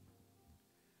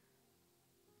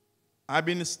 I've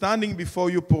been standing before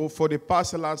you for the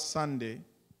past last Sunday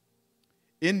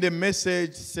in the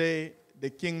message, say, the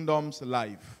kingdom's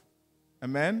life.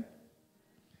 Amen.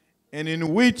 And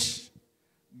in which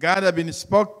God has been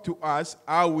spoke to us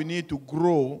how we need to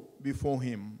grow before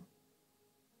him.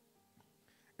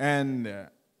 And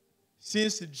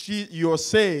since you're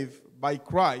saved by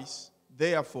Christ,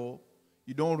 therefore,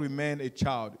 you don't remain a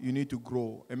child. You need to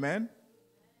grow. Amen?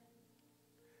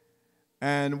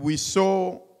 And we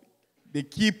saw the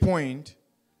key point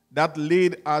that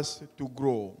led us to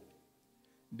grow.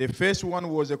 The first one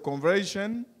was a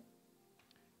conversion.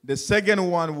 The second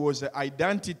one was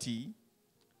identity.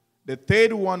 The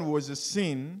third one was a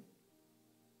sin.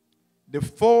 The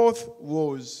fourth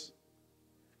was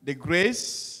the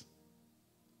grace.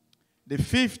 The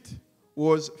fifth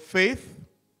was faith.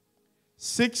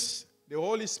 Sixth, the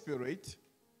Holy Spirit.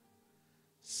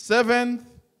 Seventh,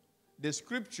 the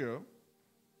scripture.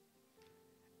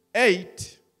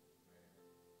 Eight,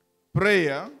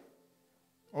 prayer.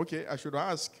 Okay, I should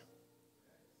ask.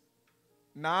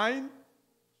 9,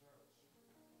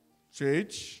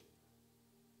 church.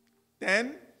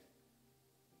 10,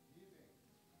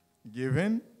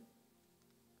 giving.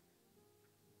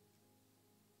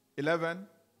 11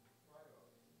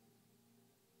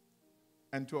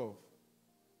 and 12.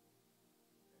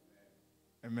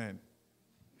 Amen.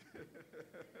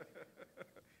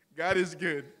 God is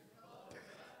good.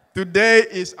 Today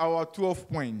is our 12th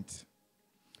point.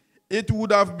 It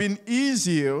would have been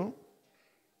easier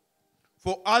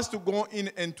for us to go in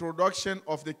introduction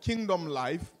of the kingdom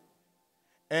life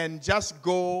and just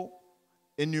go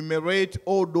enumerate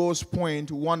all those points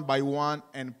one by one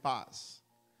and pass.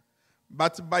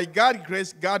 But by God's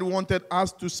grace, God wanted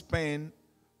us to spend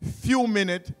few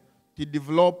minutes to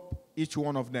develop each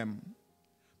one of them.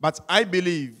 But I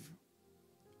believe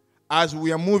as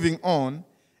we are moving on,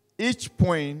 each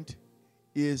point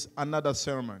is another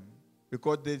sermon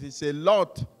because there is a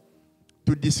lot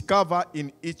to discover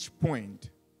in each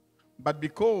point. But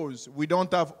because we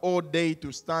don't have all day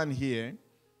to stand here,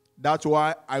 that's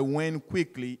why I went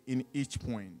quickly in each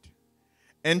point.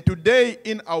 And today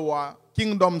in our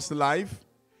kingdom's life,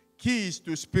 keys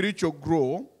to spiritual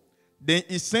growth, the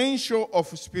essential of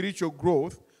spiritual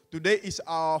growth, today is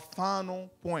our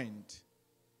final point.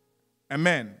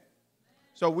 Amen.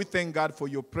 So we thank God for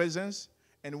your presence,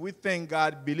 and we thank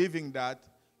God believing that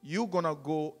you're going to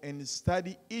go and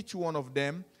study each one of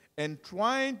them and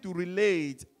trying to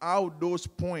relate how those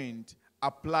points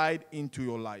applied into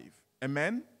your life.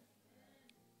 Amen?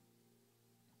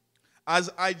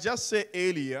 As I just said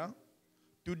earlier,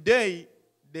 today,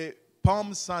 the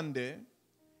Palm Sunday,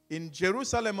 in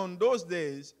Jerusalem on those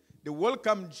days, they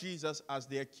welcomed Jesus as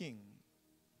their king.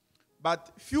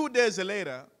 But few days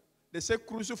later, they said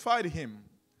crucified him.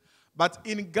 But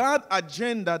in God's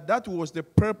agenda, that was the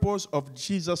purpose of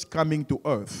Jesus coming to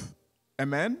earth.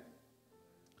 Amen?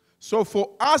 So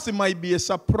for us, it might be a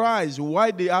surprise why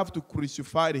they have to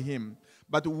crucify him.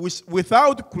 But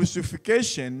without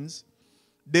crucifixions,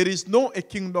 there is no a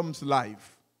kingdom's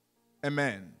life.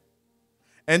 Amen.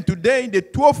 And today, the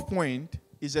 12th point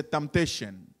is a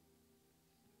temptation.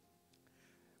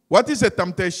 What is a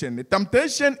temptation? A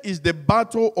temptation is the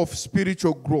battle of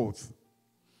spiritual growth.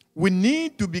 We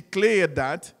need to be clear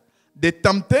that the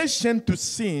temptation to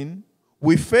sin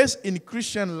we face in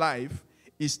Christian life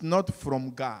is not from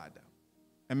God.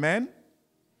 Amen?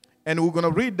 And we're going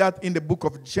to read that in the book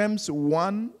of James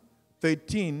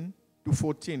 1:13 to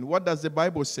 14. What does the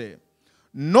Bible say?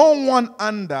 No one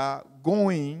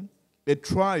undergoing a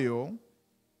trial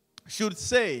should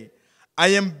say, I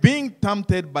am being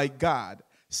tempted by God,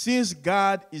 since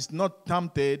God is not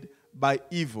tempted by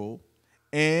evil,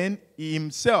 and he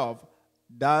himself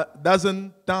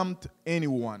doesn't tempt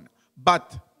anyone.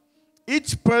 But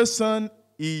each person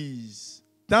is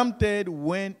tempted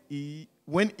when he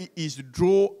is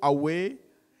drawn away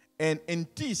and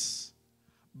enticed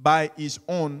by his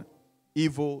own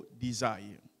evil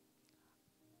desire.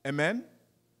 Amen?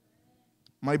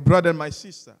 My brother and my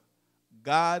sister,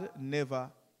 God never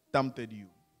tempted you.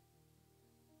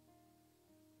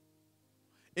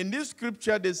 In this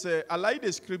scripture, I like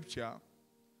the scripture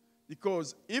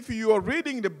because if you are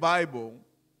reading the Bible,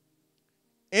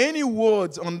 any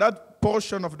words on that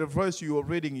portion of the verse you are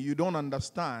reading you don't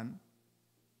understand,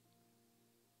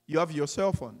 you have your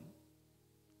cell phone.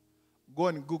 Go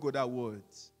and Google that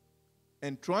words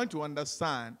and try to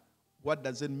understand what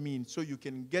does it mean so you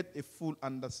can get a full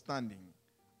understanding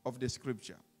of the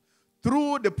scripture.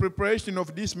 Through the preparation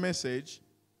of this message,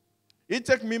 it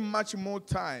took me much more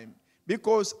time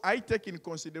because I take in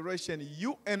consideration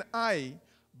you and I,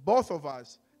 both of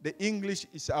us, the English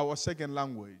is our second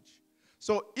language.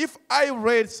 So if I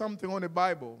read something on the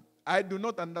Bible I do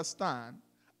not understand,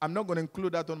 I'm not going to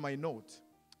include that on my note.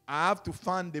 I have to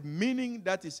find the meaning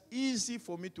that is easy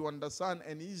for me to understand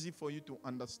and easy for you to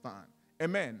understand.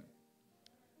 Amen.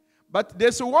 But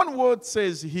there's one word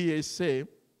says here, say,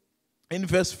 in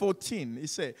verse 14, it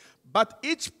says, but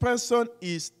each person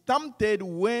is tempted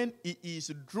when he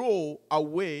is drawn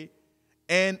away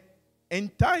and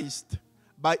enticed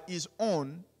by his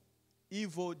own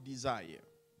evil desire.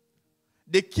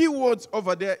 The key words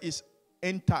over there is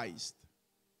enticed.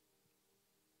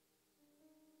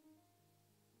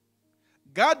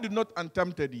 God did not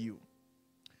tempt you.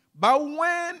 But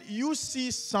when you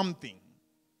see something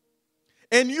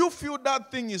and you feel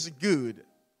that thing is good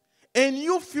and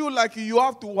you feel like you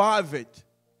have to have it,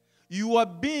 you are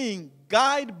being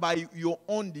guided by your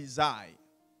own desire.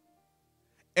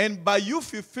 And by you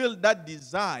fulfill that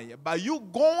desire, by you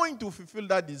going to fulfill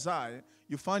that desire,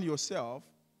 you find yourself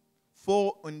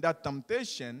fall in that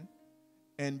temptation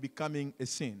and becoming a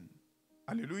sin.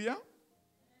 Hallelujah.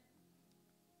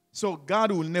 So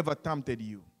God will never tempt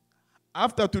you.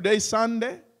 After today's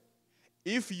Sunday,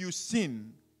 if you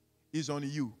sin, it's on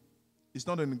you. It's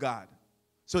not on God.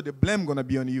 So the blame is going to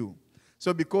be on you.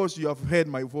 So because you have heard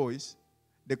my voice,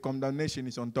 the condemnation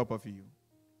is on top of you.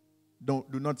 Do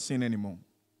not sin anymore.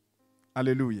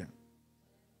 Hallelujah.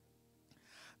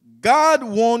 God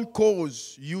won't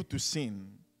cause you to sin.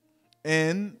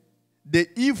 And the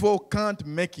evil can't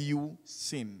make you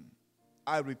sin.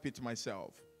 I repeat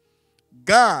myself.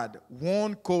 God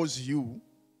won't cause you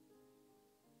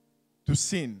to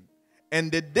sin.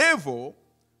 And the devil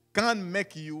can't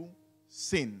make you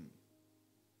sin.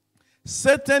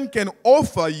 Satan can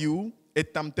offer you a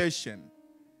temptation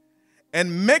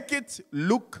and make it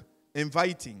look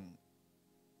inviting.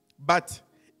 But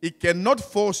it cannot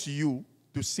force you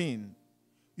to sin.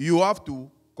 You have to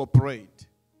cooperate.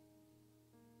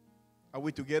 Are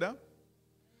we together?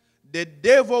 The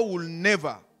devil will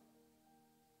never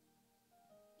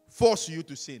force you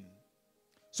to sin.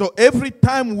 So every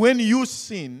time when you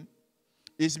sin,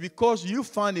 it's because you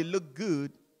find it look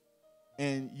good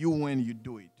and when you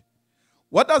do it.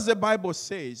 What does the Bible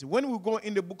say? When we go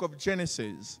in the book of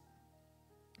Genesis,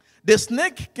 the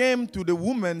snake came to the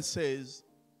woman and says,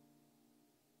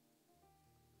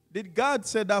 did God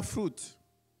say that fruit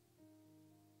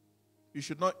you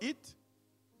should not eat?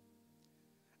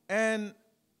 And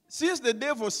since the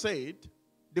devil said,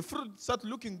 the fruit started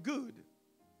looking good.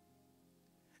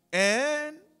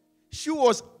 And she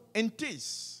was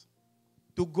enticed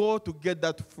to go to get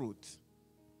that fruit.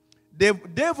 The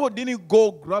devil didn't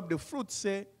go grab the fruit,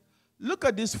 say, look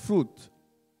at this fruit.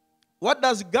 What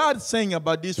does God saying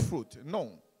about this fruit?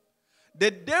 No.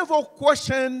 The devil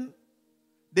questioned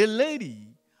the lady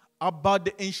about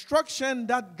the instruction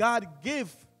that God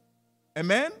gave.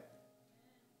 Amen?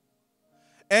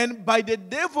 And by the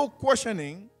devil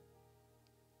questioning,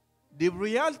 the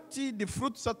reality, the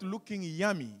fruit started looking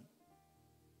yummy.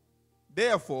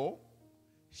 Therefore,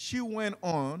 she went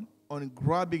on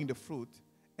grabbing the fruit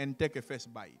and take a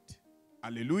first bite.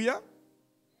 Hallelujah.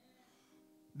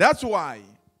 That's why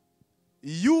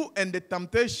you and the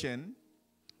temptation,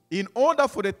 in order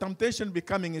for the temptation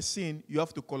becoming a sin, you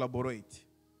have to collaborate.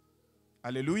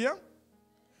 Hallelujah.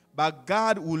 But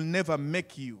God will never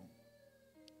make you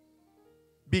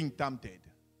being tempted.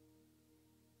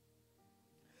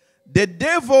 The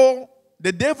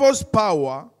devil's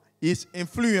power is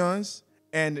influence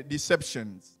and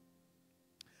deceptions,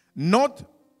 not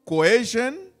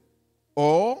coercion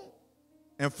or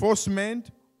enforcement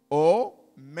or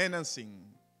menacing.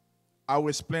 I will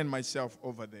explain myself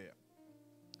over there.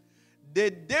 The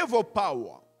devil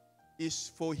power is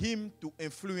for him to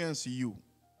influence you.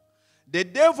 The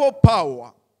devil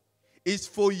power is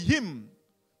for him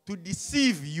to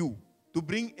deceive you, to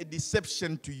bring a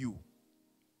deception to you.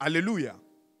 Hallelujah.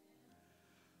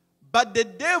 But the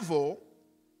devil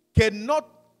cannot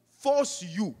force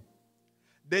you.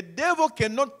 The devil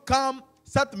cannot come,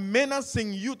 start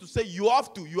menacing you to say, you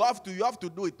have to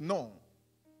do it. No.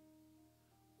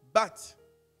 But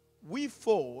we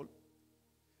fall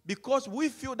because we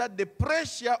feel that the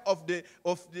pressure of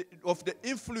the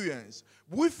influence,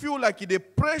 we feel like the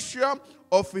pressure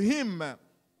of him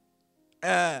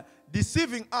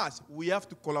deceiving us, we have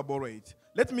to collaborate.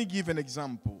 Let me give an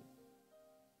example.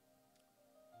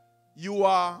 You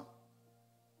are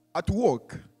at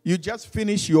work. You just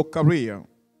finished your career.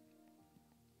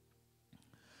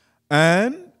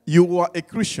 And you are a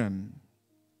Christian.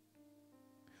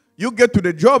 You get to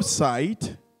the job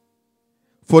site.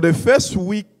 For the first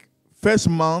week, first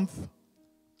month,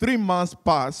 3 months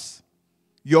pass.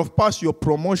 You have passed your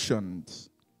promotions.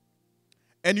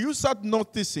 And you start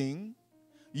noticing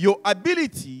your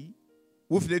ability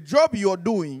with the job you're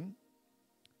doing,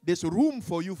 there's room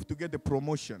for you to get the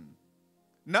promotion.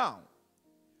 Now,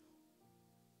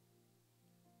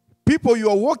 people you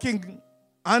are working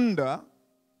under,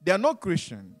 they are not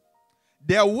Christian.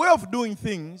 Their way of doing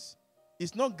things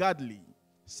is not godly,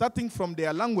 starting from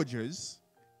their languages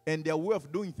and their way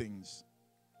of doing things.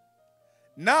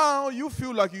 Now you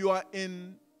feel like you are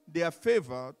in their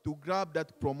favor to grab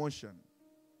that promotion.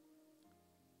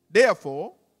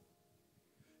 Therefore,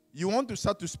 you want to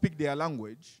start to speak their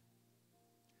language.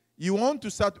 You want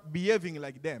to start behaving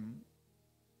like them.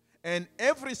 And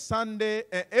every Sunday,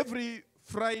 every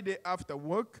Friday after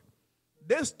work,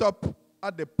 they stop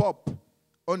at the pub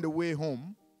on the way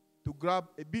home to grab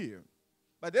a beer.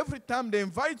 But every time they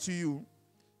invite you,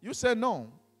 you say, no,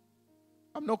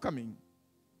 I'm not coming.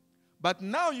 But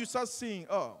now you start seeing,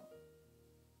 oh,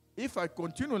 if I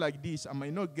continue like this, I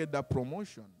might not get that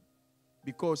promotion.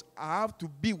 Because I have to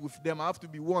be with them. I have to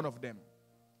be one of them.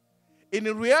 In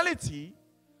reality,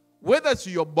 whether it's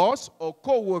your boss or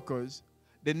co-workers,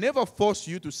 they never force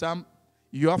you to some,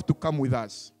 you have to come with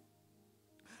us.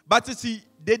 But you see,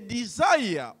 the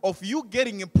desire of you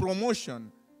getting a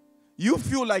promotion, you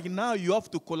feel like now you have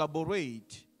to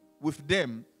collaborate with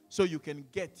them so you can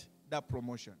get that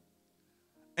promotion.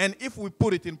 And if we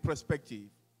put it in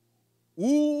perspective,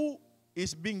 who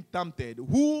is being tempted?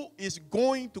 Who is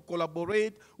going to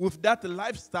collaborate with that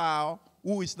lifestyle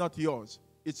who is not yours?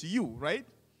 It's you, right?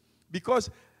 Because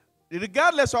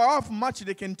regardless of how much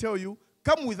they can tell you,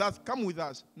 come with us, come with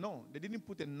us. No, they didn't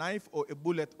put a knife or a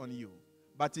bullet on you.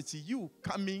 But it's you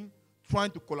coming,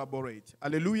 trying to collaborate.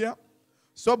 Hallelujah.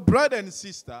 So, brother and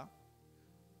sister,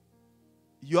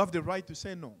 you have the right to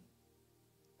say no.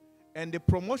 And the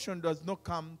promotion does not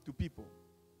come to people.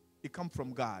 It comes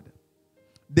from God.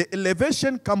 The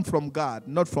elevation comes from God,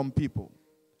 not from people.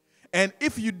 And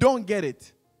if you don't get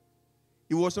it,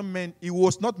 it was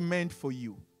not meant for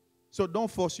you. So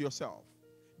don't force yourself.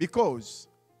 Because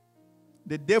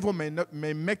the devil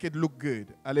may make it look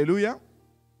good. Hallelujah.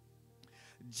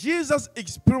 Jesus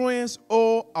experienced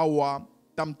all our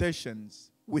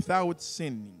temptations without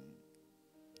sinning.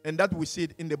 And that we see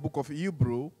it in the book of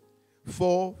Hebrews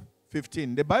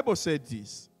 4:15. The Bible said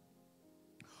this.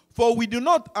 For we do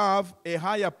not have a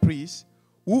higher priest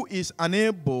who is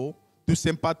unable to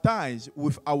sympathize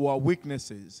with our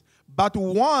weaknesses, but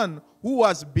one who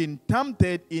has been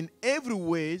tempted in every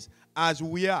way as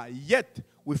we are, yet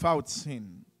without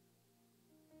sin.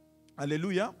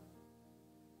 Hallelujah.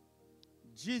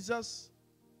 Jesus,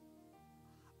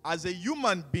 as a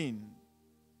human being,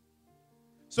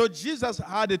 so Jesus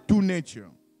had a two nature.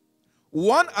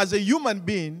 One, as a human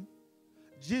being,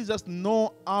 Jesus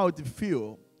knows how to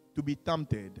feel to be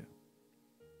tempted.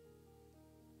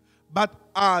 But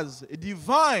as a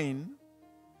divine,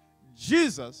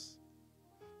 Jesus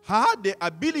had the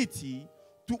ability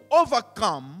to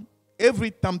overcome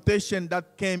every temptation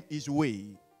that came his way.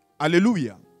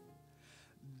 Hallelujah.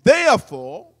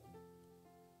 Therefore,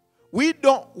 we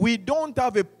don't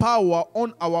have a power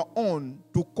on our own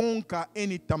to conquer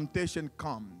any temptation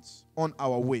comes on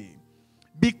our way.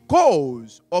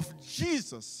 Because of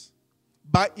Jesus,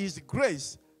 by his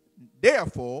grace,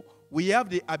 therefore, we have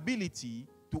the ability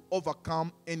to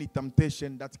overcome any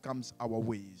temptation that comes our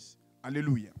ways.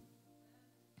 Hallelujah.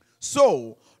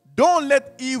 So, don't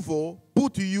let evil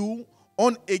put you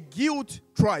on a guilt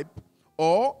trip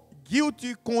or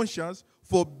guilty conscience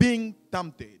for being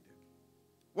tempted.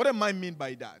 What do I mean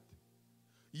by that?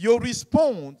 Your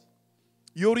response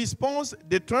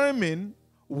determines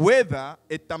whether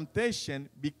a temptation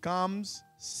becomes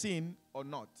sin or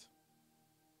not.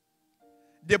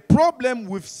 The problem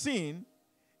with sin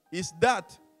is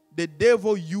that the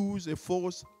devil uses a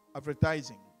false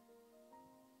advertising.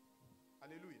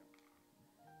 Hallelujah.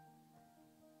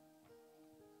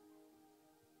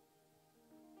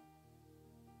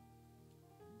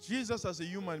 Jesus as a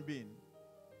human being.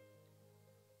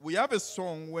 We have a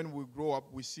song when we grow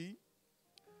up, we see,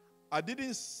 I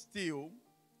didn't steal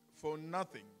for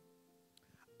nothing.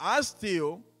 I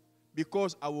steal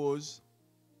because I was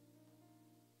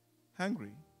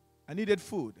hungry. I needed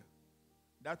food.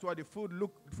 That's why the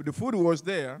food was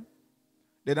there.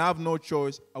 Then I have no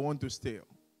choice. I want to steal.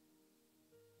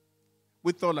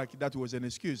 We thought like that was an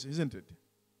excuse, isn't it?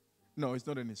 No, it's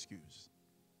not an excuse.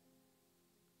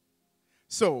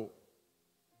 So,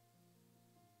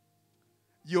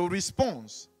 your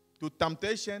response to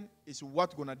temptation is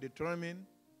what's going to determine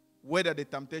whether the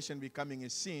temptation becoming a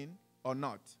sin or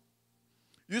not.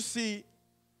 You see,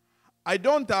 I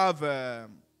don't have a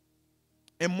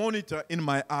monitor in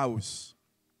my house.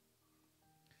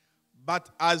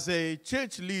 But as a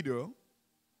church leader,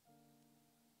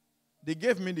 they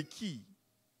gave me the key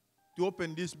to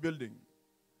open this building.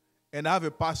 And I have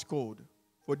a passcode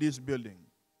for this building.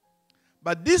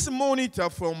 But this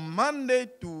monitor from Monday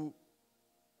to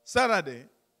Saturday,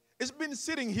 it's been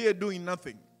sitting here doing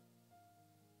nothing.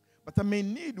 But I may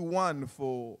need one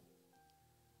for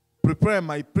preparing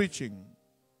my preaching.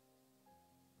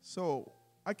 So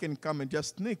I can come and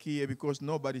just sneak here because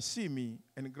nobody see me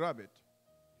and grab it.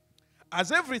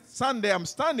 As every Sunday I'm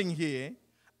standing here,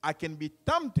 I can be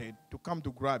tempted to come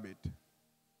to grab it.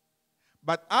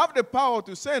 But I have the power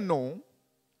to say no,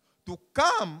 to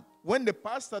come when the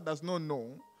pastor does not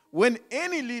know, when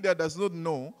any leader does not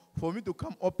know, for me to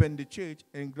come open the church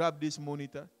and grab this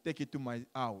monitor, take it to my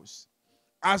house.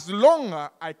 As long as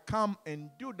I come and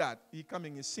do that,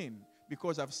 becoming a sin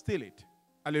because I've stolen it.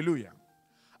 Hallelujah.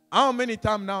 How many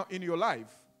times now in your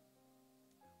life,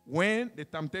 when the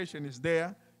temptation is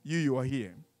there, you are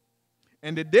here.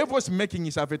 And the devil's making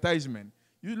his advertisement.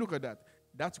 You look at that.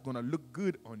 That's going to look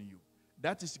good on you.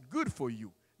 That is good for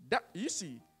you. That, you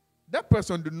see, that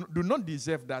person do not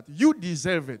deserve that. You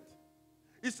deserve it.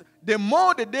 It's the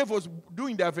more the devil's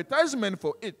doing the advertisement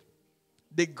for it,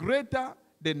 the greater,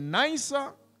 the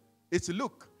nicer its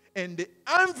look. And the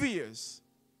envious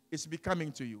is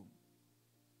becoming to you.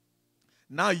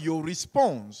 Now your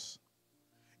response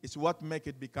is what makes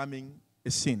it becoming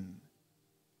a sin.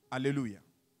 Hallelujah.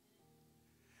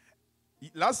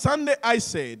 Last Sunday I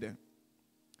said,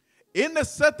 in a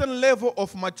certain level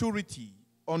of maturity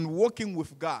on working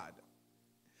with God,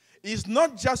 it's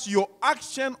not just your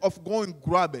action of going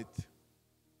grab it.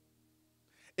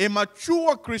 A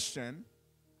mature Christian,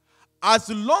 as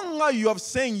long as you are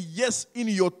saying yes in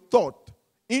your thought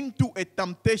into a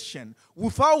temptation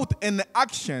without any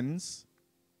actions,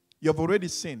 you have already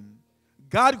sinned.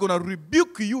 God is going to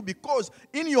rebuke you because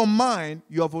in your mind,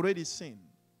 you have already sinned.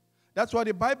 That's why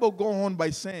the Bible goes on by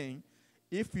saying,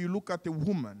 if you look at a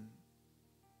woman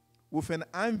with an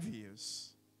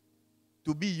envious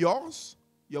to be yours,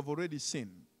 you have already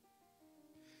sinned.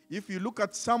 If you look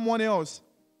at someone else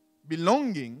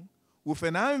belonging with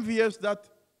an envious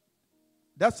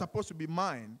that's supposed to be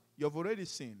mine, you have already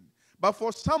sinned. But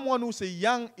for someone who's a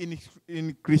young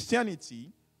in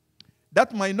Christianity,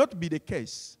 that might not be the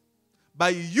case. By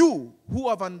you who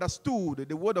have understood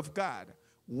the word of God,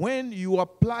 when you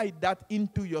apply that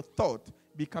into your thought,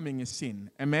 becoming a sin.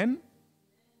 Amen?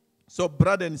 So,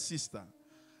 brother and sister,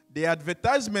 the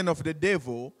advertisement of the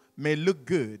devil may look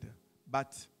good,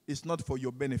 but it's not for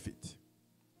your benefit.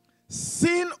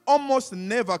 Sin almost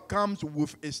never comes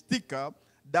with a sticker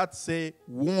that says,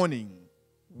 warning,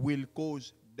 will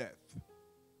cause death.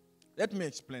 Let me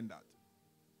explain that.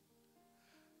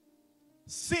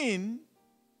 Sin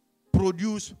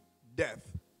produces death.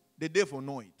 The devil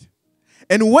knows it.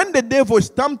 And when the devil is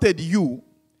tempted you,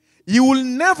 he will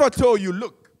never tell you,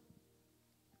 look,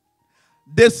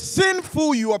 the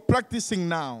sinful you are practicing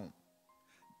now,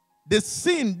 the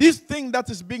sin, this thing that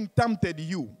is being tempted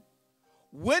you,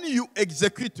 when you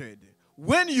execute it,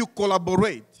 when you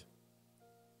collaborate,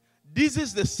 this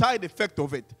is the side effect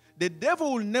of it. The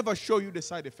devil will never show you the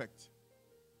side effect.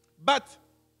 But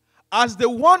as the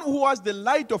one who has the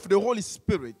light of the Holy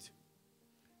Spirit,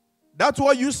 that's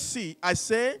what you see. I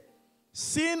say,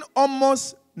 sin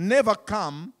almost never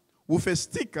come with a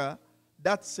sticker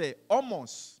that say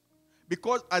almost.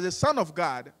 Because as a son of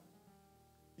God,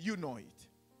 you know it.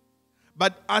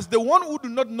 But as the one who do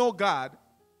not know God,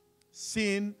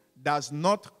 sin does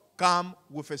not come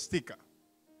with a sticker.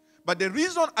 But the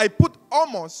reason I put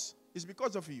almost is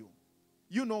because of you.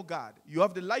 You know God. You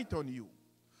have the light on you.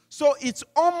 So it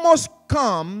almost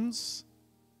comes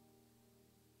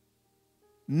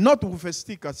not with a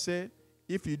sticker say,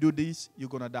 if you do this, you're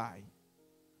going to die.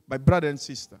 My brother and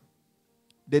sister,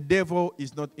 the devil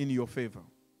is not in your favor.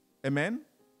 Amen?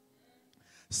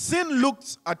 Sin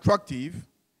looks attractive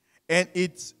and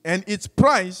its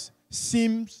price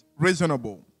seems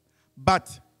reasonable.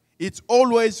 But it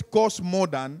always costs more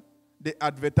than the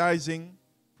advertising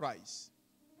price.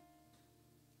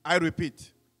 I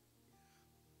repeat,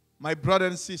 my brother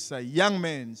and sister, young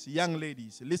men, young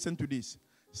ladies, listen to this.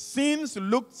 Sin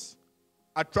looks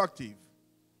attractive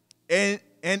and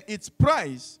its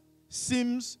price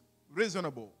seems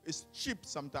reasonable. It's cheap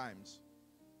sometimes.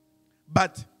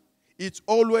 But it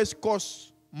always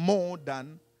costs more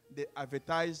than the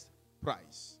advertised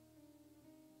price.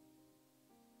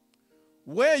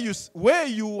 Where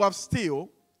you have still,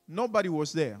 nobody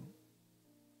was there.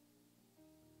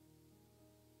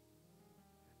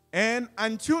 And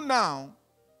until now,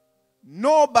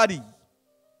 nobody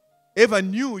ever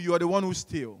knew you are the one who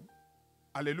steal.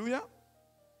 Hallelujah.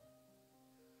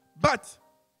 But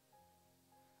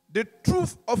the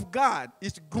truth of God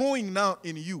is growing now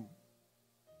in you.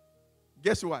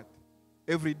 Guess what?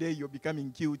 Every day you're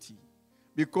becoming guilty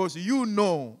because you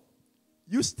know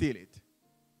you steal it.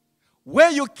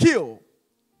 Where you kill,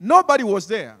 nobody was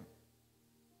there.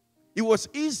 It was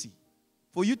easy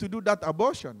for you to do that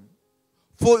abortion.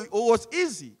 It was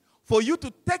easy for you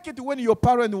to take it when your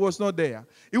parent was not there.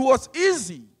 It was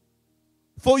easy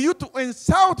for you to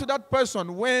insult that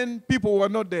person when people were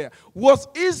not there. It was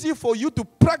easy for you to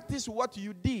practice what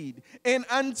you did. And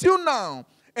until now,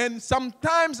 and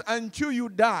sometimes until you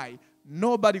die,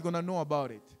 nobody gonna know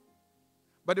about it.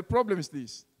 But the problem is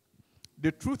this.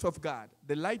 The truth of God,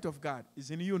 the light of God is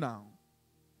in you now.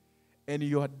 And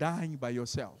you are dying by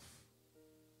yourself.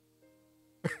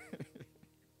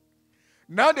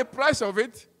 Now the price of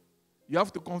it, you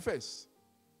have to confess.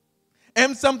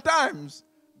 And sometimes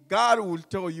God will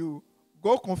tell you,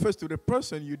 go confess to the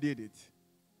person you did it.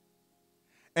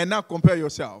 And now compare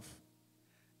yourself.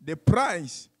 The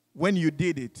price when you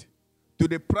did it to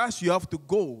the price you have to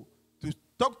go to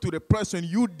talk to the person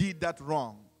you did that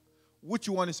wrong. Which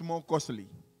one is more costly?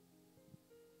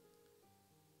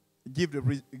 Give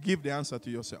the answer to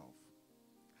yourself.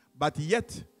 But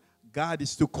yet, God is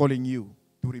still calling you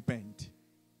to repent.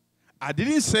 I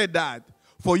didn't say that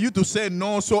for you to say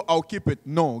no, so I'll keep it.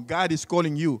 No, God is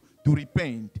calling you to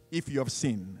repent if you have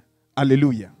sinned.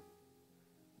 Hallelujah.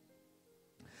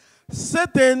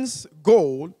 Satan's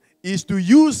goal is to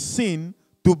use sin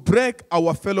to break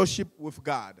our fellowship with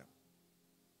God.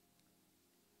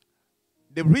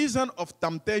 The reason of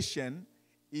temptation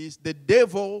is the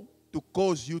devil to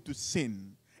cause you to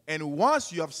sin. And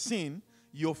once you have sinned,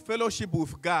 your fellowship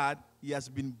with God has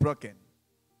been broken.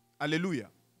 Hallelujah.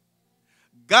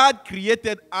 God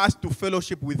created us to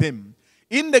fellowship with Him.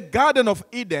 In the Garden of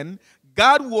Eden,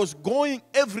 God was going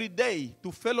every day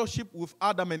to fellowship with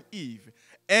Adam and Eve.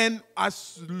 And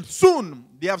as soon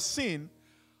they have sinned,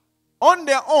 on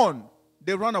their own,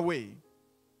 they run away.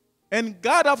 And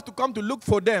God have to come to look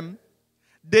for them.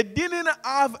 They didn't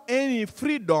have any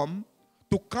freedom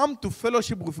to come to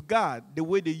fellowship with God the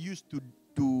way they used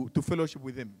to fellowship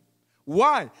with Him.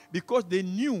 Why? Because they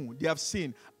knew they have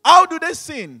sinned. How do they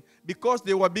sin? Because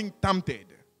they were being tempted.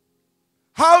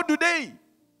 How do they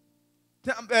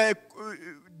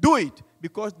do it?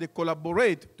 Because they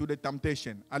collaborate to the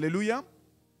temptation. Hallelujah.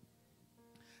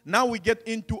 Now we get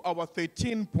into our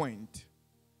 13th point.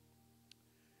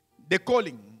 The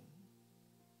calling.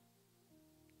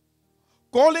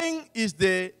 Calling is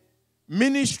the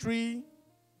ministry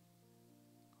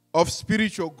of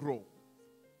spiritual growth.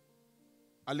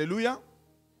 Hallelujah.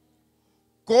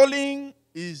 Calling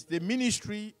is the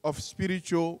ministry of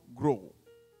spiritual growth.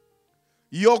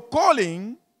 Your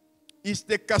calling is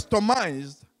the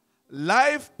customized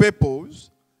life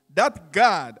purpose that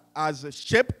God has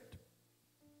shaped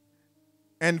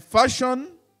and fashioned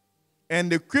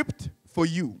and equipped for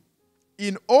you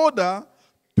in order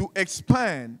to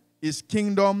expand his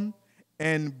kingdom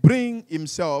and bring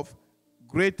himself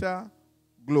greater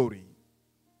glory.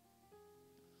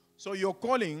 So your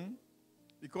calling,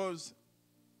 because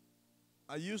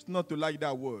I used not to like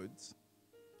that words,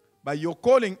 but your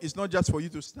calling is not just for you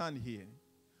to stand here.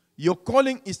 Your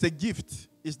calling is a gift,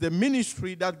 is the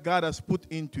ministry that God has put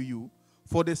into you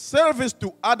for the service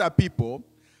to other people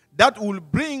that will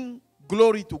bring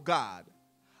glory to God.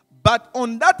 But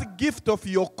on that gift of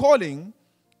your calling,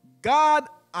 God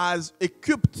has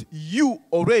equipped you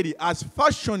already, has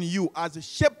fashioned you, has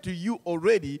shaped you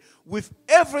already with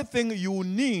everything you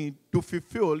need to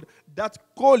fulfill that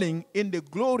calling in the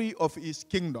glory of his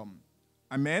kingdom.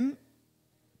 Amen?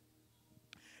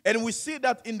 And we see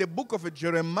that in the book of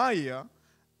Jeremiah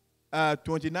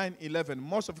 29:11.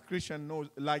 Most of Christians knows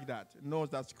like that, knows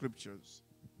that scriptures.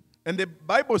 And the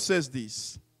Bible says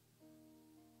this.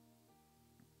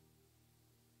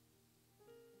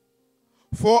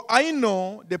 For I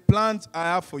know the plans I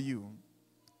have for you.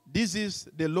 This is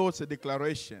the Lord's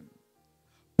declaration.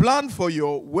 Plan for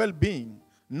your well-being,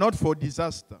 not for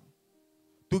disaster.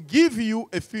 To give you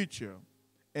a future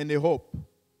and a hope.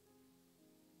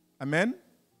 Amen?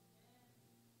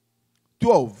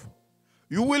 12.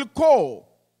 You will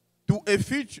call to a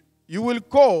future. You will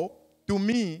call to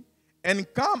me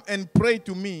and come and pray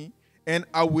to me, and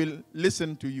I will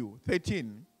listen to you.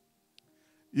 13.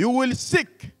 You will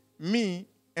seek me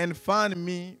and find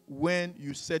me when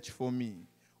you search for me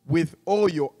with all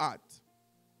your heart.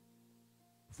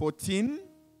 14.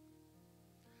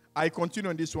 I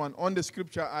continue on this one. On the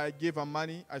scripture, I gave her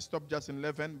money. I stopped just in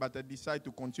 11, but I decided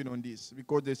to continue on this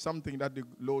because there's something that the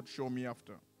Lord showed me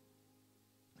after.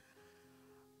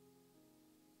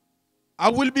 I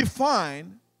will be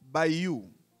fine by you.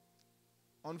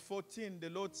 On 14, the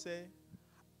Lord said,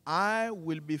 I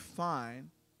will be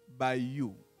fine by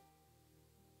you.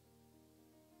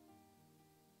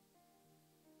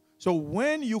 So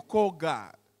when you call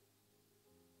God,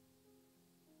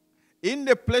 in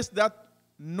the place that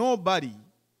nobody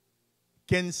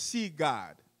can see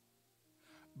God,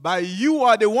 but you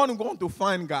are the one going to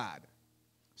find God.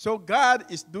 So God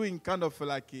is doing kind of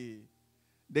like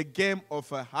the game of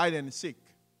hide and seek.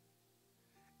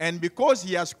 And because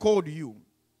he has called you,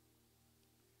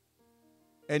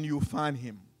 and you find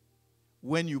him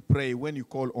when you pray, when you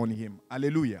call on him.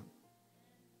 Hallelujah.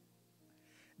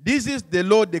 This is the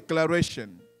Lord's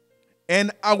declaration.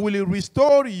 And I will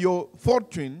restore your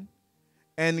fortune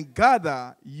and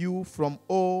gather you from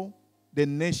all the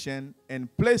nations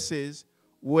and places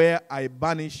where I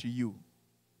banish you.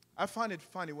 I found it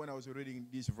funny when I was reading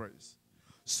this verse.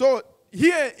 So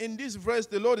here in this verse,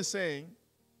 the Lord is saying,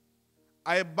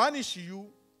 I banish you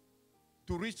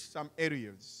to reach some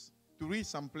areas, to reach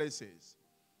some places.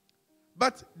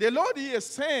 But the Lord here is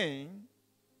saying,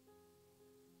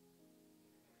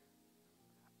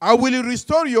 I will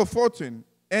restore your fortune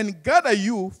and gather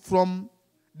you from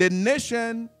the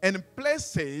nation and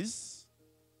places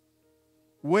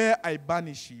where I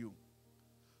banish you.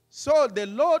 So the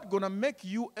Lord gonna make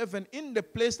you even in the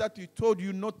place that He told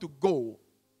you not to go.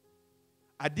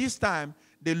 At this time,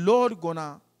 the Lord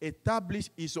gonna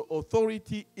establish His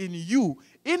authority in you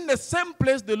in the same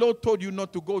place the Lord told you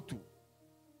not to go to.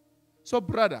 So,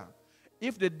 brother,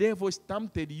 if the devil has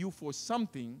tempted you for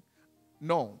something,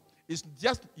 no, it's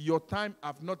just your time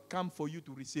have not come for you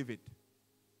to receive it.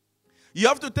 You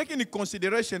have to take into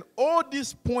consideration all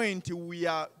these points we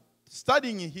are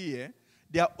studying here.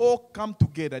 They are all come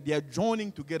together. They are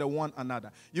joining together one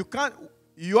another.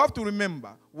 You have to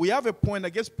remember, we have a point, I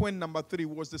guess point number 3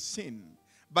 was the sin.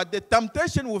 But the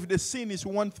temptation with the sin is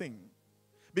one thing.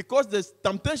 Because the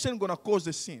temptation is going to cause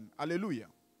the sin. Hallelujah.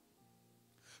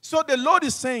 So the Lord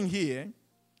is saying here,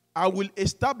 I will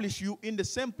establish you in the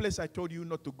same place I told you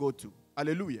not to go to.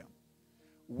 Hallelujah.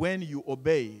 When you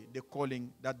obey the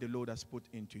calling that the Lord has put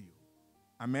into you.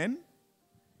 Amen.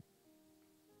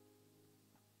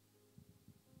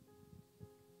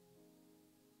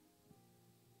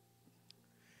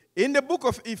 In the book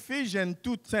of Ephesians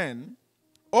 2:10,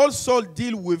 also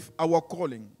deal with our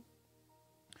calling,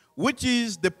 which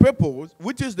is the purpose,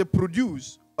 which is the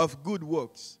produce of good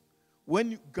works.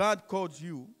 When God calls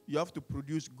you, you have to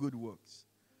produce good works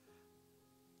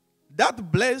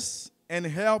that bless and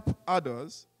help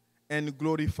others and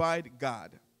glorified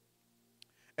God.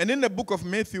 And in the book of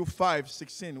Matthew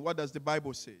 5:16, what does the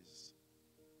Bible say?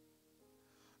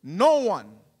 No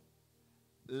one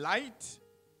light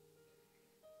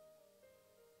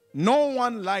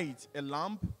a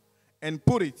lamp and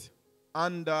put it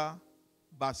under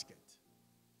basket.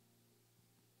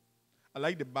 I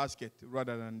like the basket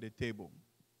rather than the table.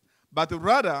 But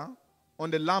rather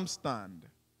on the lampstand,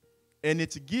 and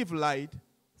it give light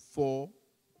for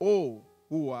all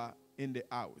who are in the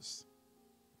house.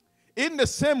 In the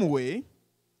same way,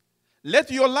 let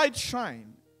your light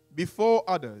shine before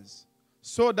others,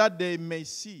 so that they may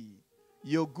see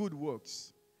your good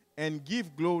works and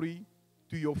give glory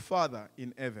to your Father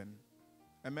in heaven.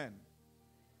 Amen.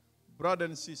 Brother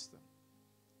and sister,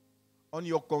 on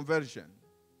your conversion,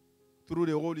 through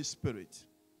the Holy Spirit,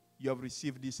 you have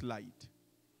received this light.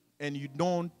 And you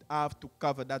don't have to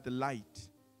cover that light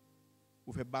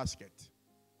with a basket.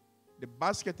 The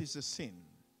basket is a sin.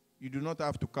 You do not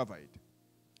have to cover it.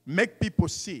 Make people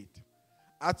see it.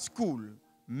 At school,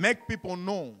 make people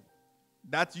know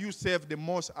that you serve the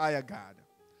Most High God.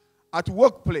 At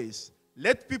workplace,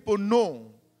 let people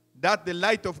know that the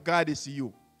light of God is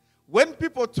you. When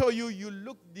people tell you you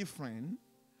look different,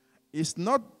 it's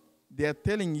not they're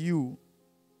telling you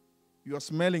you're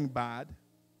smelling bad.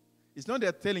 It's not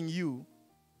they're telling you,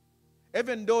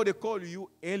 even though they call you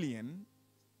alien,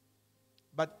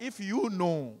 but if you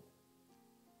know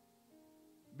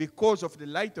because of the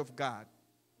light of God,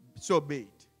 so be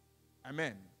it.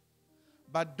 Amen.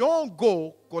 But don't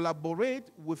go collaborate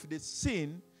with the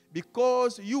sin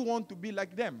because you want to be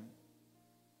like them.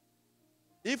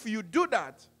 If you do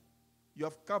that, you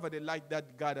have covered the light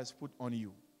that God has put on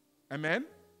you. Amen.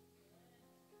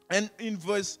 And in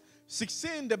verse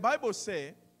 16, the Bible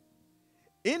says,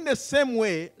 in the same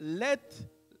way, let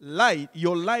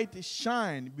your light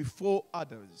shine before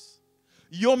others.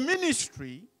 Your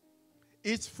ministry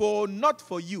is not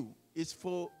for you. It's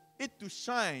for it to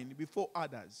shine before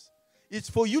others. It's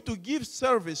for you to give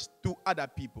service to other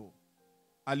people.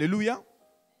 Hallelujah.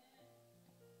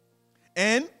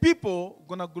 And people are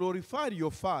going to glorify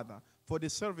your Father for the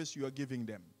service you are giving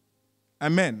them.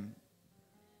 Amen.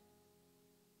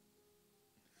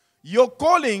 Your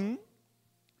calling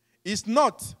is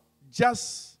not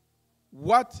just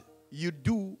what you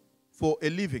do for a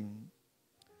living,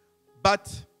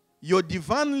 but your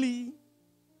divinely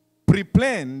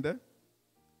pre-planned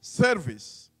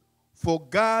service for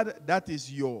God that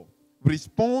is your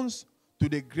response to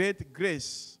the great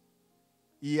grace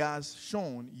He has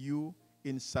shown you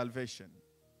in salvation.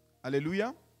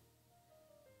 Hallelujah.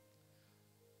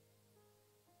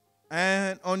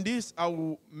 And on this, I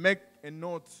will make a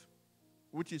note,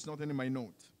 which is not in my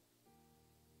note.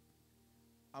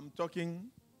 I'm talking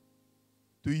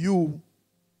to you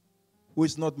who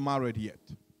is not married yet.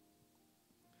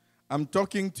 I'm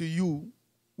talking to you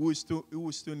who is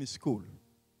still in school.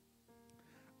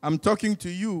 I'm talking to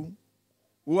you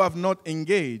who have not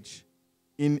engaged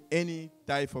in any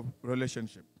type of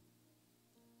relationship.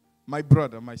 My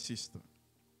brother, my sister.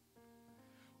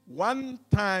 One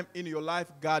time in your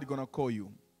life, God is going to call you.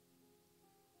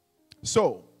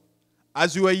 So,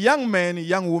 as you're a young man, a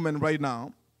young woman right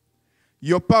now,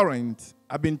 your parents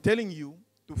have been telling you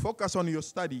to focus on your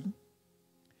study.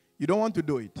 You don't want to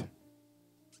do it.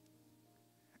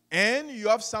 And you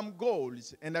have some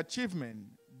goals and achievements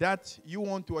that you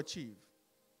want to achieve.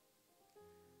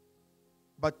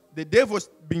 But the devil's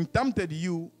been tempted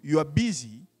you. You are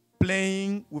busy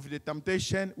playing with the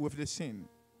temptation, with the sin.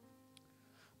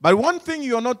 But one thing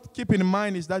you're not keeping in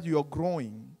mind is that you're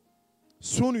growing.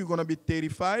 Soon you're going to be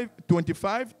 25,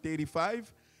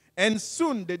 35. And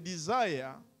soon the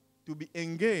desire to be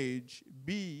engaged,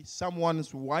 be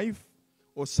someone's wife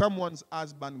or someone's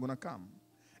husband going to come.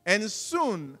 And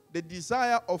soon the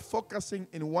desire of focusing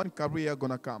in one career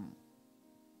going to come.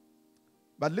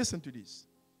 But listen to this.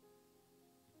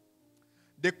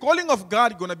 The calling of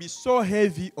God is going to be so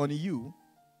heavy on you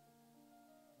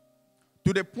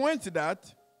to the point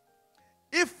that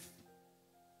if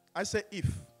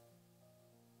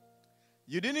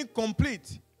you didn't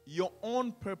complete your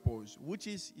own purpose, which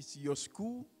is your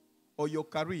school or your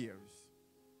careers,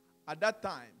 at that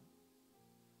time,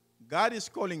 God is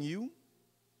calling you,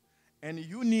 and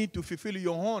you need to fulfill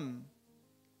your own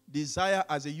desire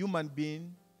as a human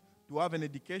being to have an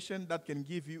education that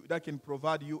can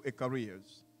provide you a career.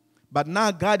 But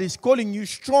now God is calling you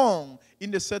strong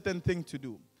in a certain thing to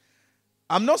do.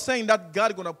 I'm not saying that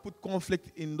God is going to put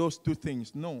conflict in those two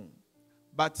things. No.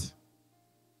 But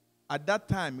at that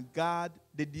time,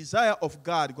 the desire of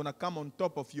God is going to come on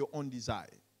top of your own desire.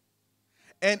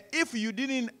 And if you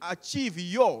didn't achieve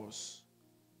yours,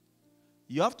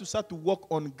 you have to start to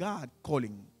work on God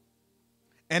calling.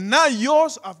 And now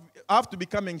yours have to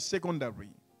becoming secondary.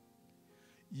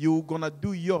 You're going to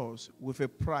do yours with a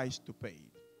price to pay.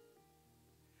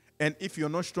 And if you're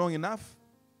not strong enough,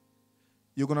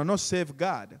 you're going to not serve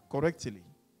God correctly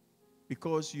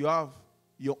because you have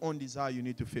your own desire you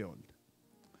need to fill.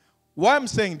 Why I'm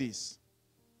saying this?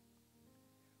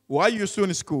 While you're still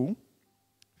in school,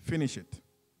 finish it.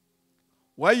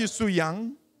 While you're still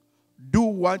young,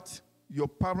 what your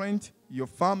parent, your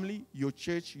family, your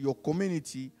church, your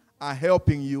community are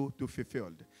helping you to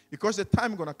fulfill. Because the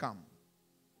time is going to come.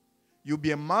 You'll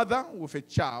be a mother with a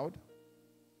child.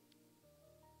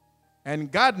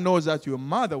 And God knows that you're a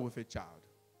mother with a child.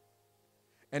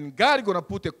 And God is going to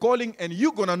put a calling, and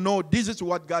you're going to know this is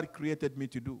what God created me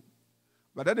to do.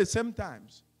 But at the same time,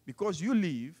 because you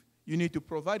live, you need to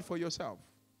provide for yourself.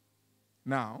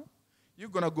 Now, you're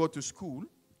going to go to school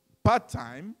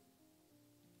part-time.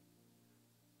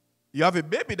 You have a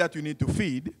baby that you need to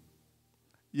feed.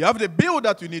 You have the bill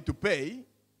that you need to pay.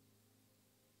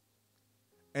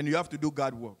 And you have to do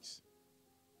God works.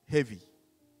 Heavy.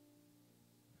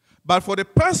 But for the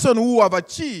person who have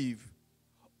achieved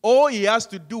all he has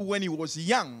to do when he was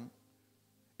young,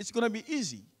 it's going to be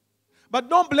easy. But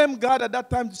don't blame God at that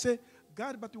time to say,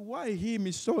 God, but why him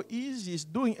is so easy? He's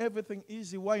doing everything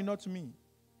easy. Why not me?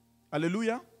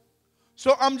 Hallelujah.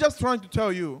 So I'm just trying to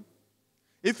tell you,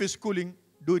 if it's schooling,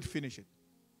 do it, finish it.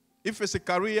 If it's a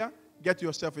career, get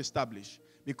yourself established.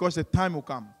 Because the time will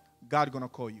come, God is going to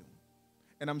call you.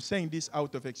 And I'm saying this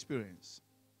out of experience.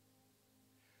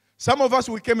 Some of us,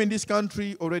 we came in this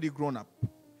country already grown up.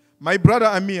 My brother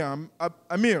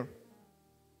Amir,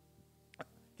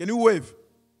 can you wave?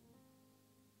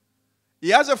 He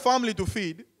has a family to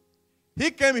feed. He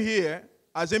came here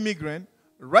as an immigrant.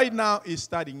 Right now, he's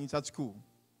studying. He's at school.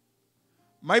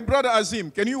 My brother Azim,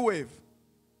 can you wave?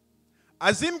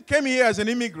 Azim came here as an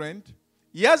immigrant.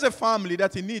 He has a family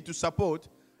that he needs to support.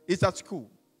 He's at school.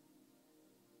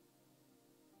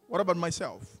 What about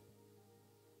myself?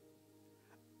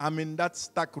 I'm in that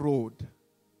stuck road.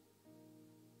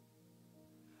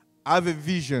 I have a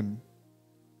vision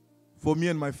for me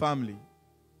and my family.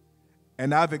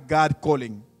 And I have a God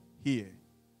calling here.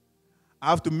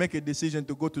 I have to make a decision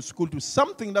to go to school to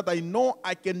something that I know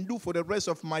I can do for the rest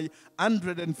of my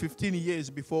 115 years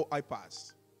before I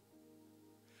pass.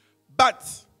 But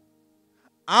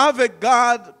I have a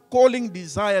God calling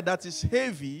desire that is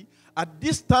heavy. At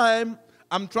this time,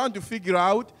 I'm trying to figure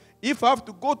out if I have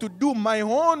to go to do my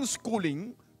own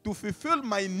schooling to fulfill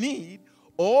my need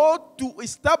or to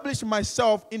establish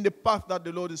myself in the path that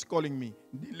the Lord is calling me.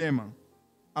 Dilemma.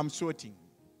 I'm sweating.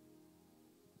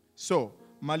 So,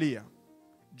 Malia,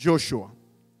 Joshua,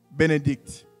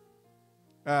 Benedict,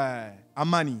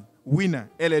 Amani, Winner,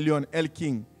 El Elyon, El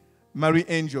King, Marie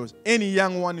Angels, any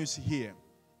young one who's here,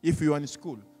 if you are in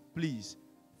school, please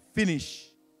finish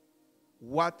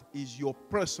what is your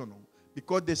personal.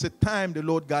 Because there's a time the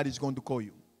Lord God is going to call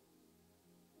you.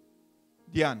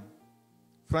 Diane,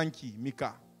 Frankie,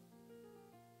 Mika,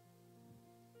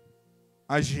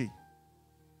 Ajay.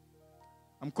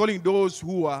 I'm calling those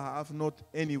who have not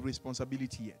any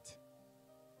responsibility yet.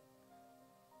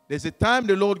 There's a time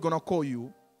the Lord going to call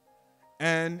you,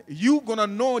 and you're going to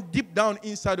know deep down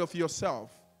inside of yourself,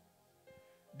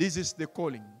 this is the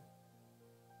calling.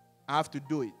 I have to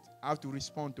do it. I have to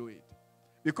respond to it.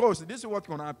 Because this is what's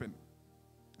going to happen.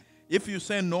 If you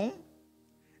say no,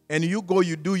 and you go,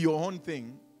 you do your own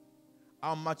thing,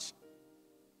 how much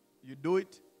you do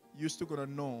it, you're still going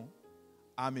to know,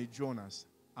 I'm a Jonas.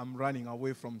 I'm running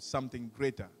away from something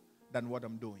greater than what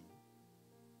I'm doing.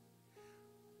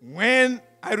 When,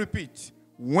 I repeat,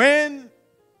 when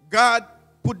God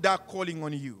put that calling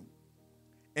on you,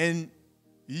 and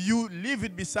you leave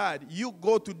it beside, you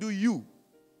go to do you,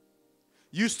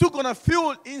 you're still going to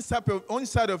feel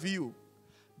inside of you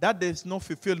that there's no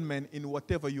fulfillment in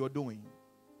whatever you're doing.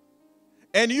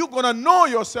 And you're going to know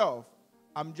yourself,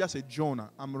 I'm just a Jonah.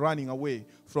 I'm running away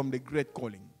from the great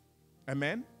calling.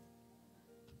 Amen?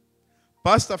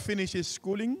 Pastor finishes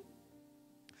schooling.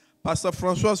 Pastor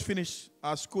Francois finished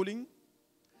schooling.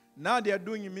 Now they are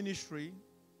doing a ministry,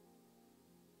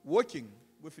 working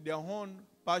with their own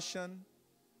passion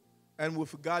and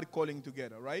with God calling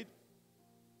together, right?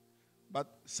 But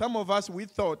some of us, we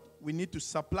thought we need to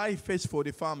supply first for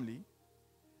the family.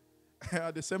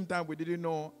 At the same time, we didn't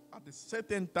know at a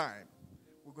certain time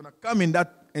we're going to come in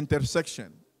that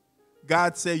intersection.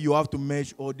 God said you have to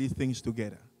measure all these things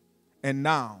together. And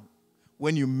now,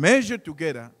 when you measure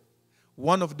together,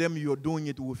 one of them you're doing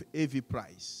it with heavy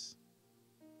price.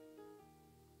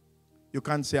 You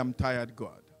can't say, I'm tired,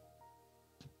 God.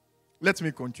 Let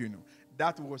me continue.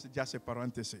 That was just a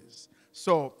parenthesis.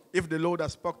 So, if the Lord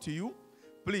has spoke to you,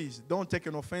 please don't take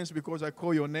an offense because I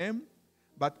call your name,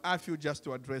 but I feel just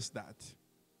to address that.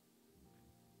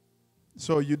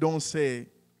 So you don't say,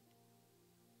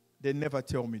 they never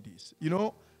tell me this. You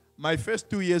know, my first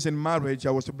 2 years in marriage,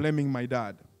 I was blaming my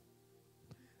dad.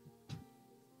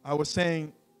 I was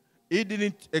saying, he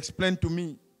didn't explain to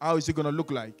me how is it going to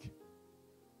look like.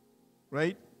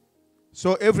 Right?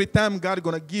 So every time God is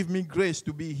going to give me grace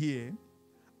to be here,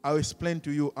 I'll explain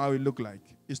to you how it look like.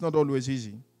 It's not always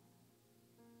easy.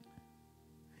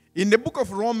 In the book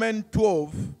of Romans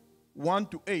 12, 1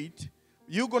 to 8,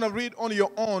 you're going to read on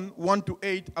your own 1 to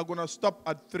 8. I'm going to stop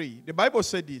at 3. The Bible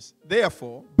said this.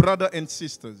 Therefore, brothers and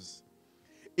sisters,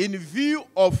 in view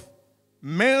of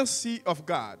mercy of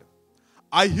God,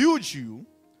 I urge you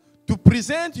to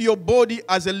present your body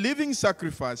as a living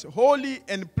sacrifice, holy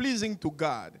and pleasing to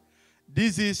God.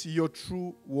 This is your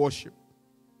true worship.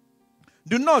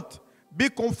 Do not be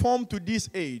conformed to this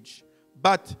age,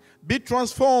 but be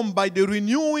transformed by the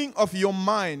renewing of your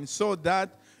mind, so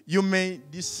that you may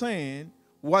discern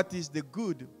what is the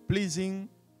good, pleasing,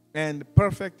 and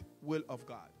perfect will of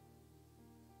God.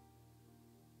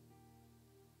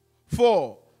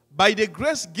 For by the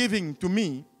grace given to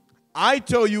me, I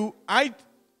tell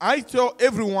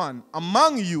everyone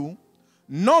among you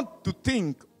not to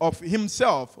think of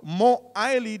himself more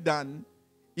highly than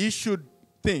he should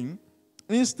think.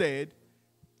 Instead,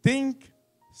 think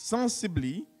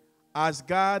sensibly as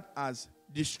God has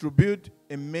distributed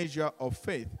a measure of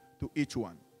faith to each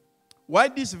one. Why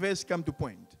this verse come to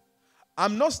point?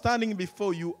 I'm not standing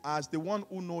before you as the one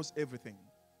who knows everything.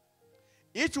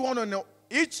 Each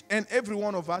and every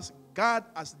one of us, God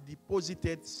has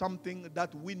deposited something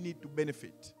that we need to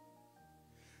benefit.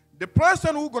 The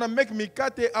person who's going to make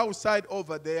mikate outside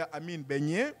over there,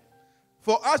 beignet,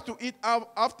 for us to eat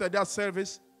out after that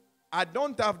service, I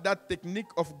don't have that technique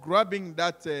of grabbing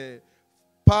that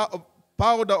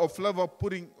powder or flavor,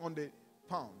 putting on the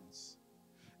pounds.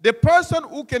 The person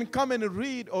who can come and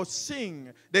read or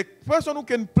sing, the person who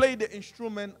can play the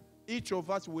instrument, each of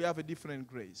us, we have a different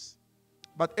grace.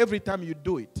 But every time you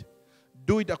do it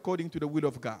according to the will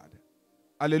of God.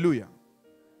 Hallelujah.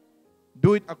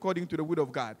 Do it according to the will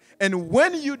of God. And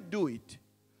when you do it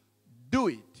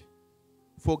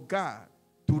for God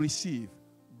to receive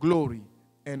glory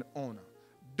and honor.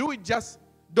 Don't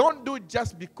do it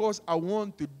just because I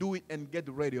want to do it and get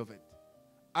ready of it.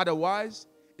 Otherwise,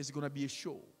 it's going to be a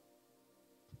show.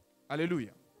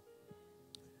 Hallelujah.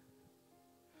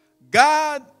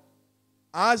 God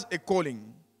has a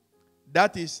calling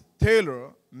that is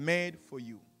tailor-made for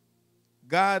you.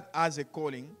 God has a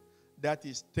calling that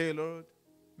is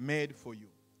tailor-made for you.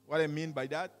 What I mean by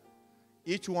that,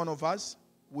 each one of us,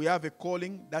 we have a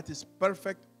calling that is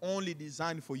perfect, only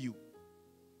designed for you.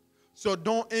 So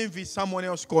don't envy someone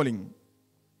else's calling.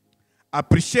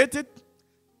 Appreciate it,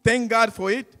 thank God for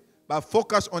it, but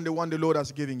focus on the one the Lord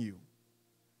has given you.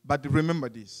 But remember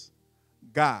this,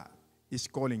 God is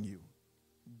calling you.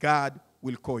 God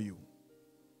will call you.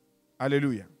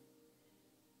 Hallelujah.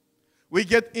 We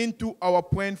get into our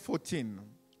point 14,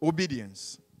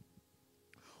 obedience.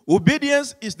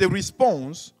 Obedience is the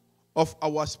response of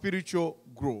our spiritual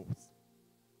growth.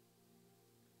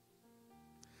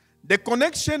 The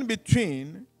connection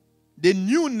between the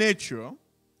new nature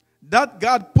that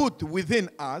God put within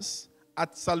us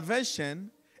at salvation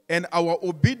and our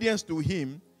obedience to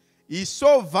Him is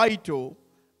so vital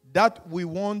that we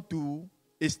want to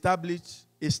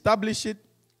establish it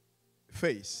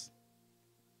first.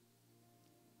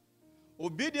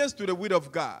 Obedience to the will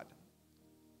of God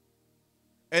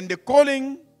and the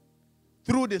calling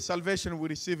through the salvation we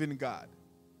receive in God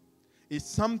is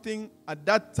something at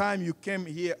that time you came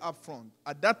here up front.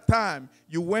 At that time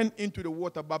you went into the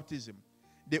water baptism.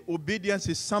 The obedience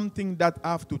is something that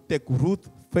have to take root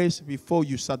first before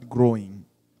you start growing.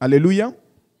 Hallelujah.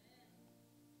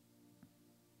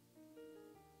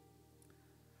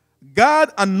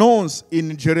 God announced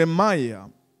in Jeremiah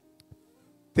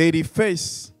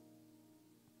 31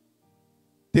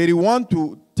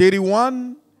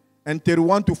 and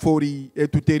 31 to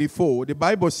 34, the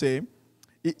Bible says,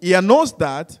 He announced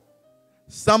that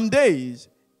some days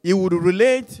He would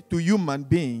relate to human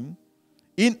being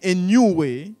in a new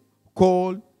way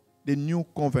called the New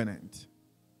Covenant.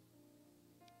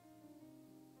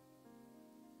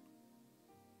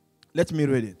 Let me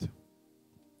read it.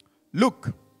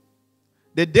 Look,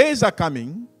 the days are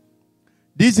coming.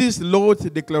 This is Lord's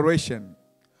declaration.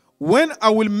 When I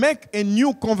will make a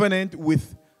new covenant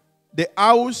with the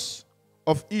house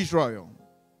of Israel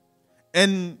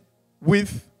and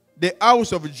with the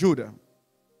house of Judah.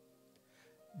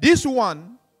 This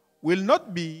one will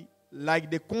not be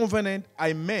like the covenant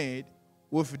I made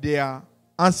with their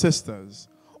ancestors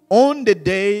on the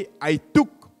day I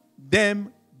took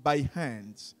them by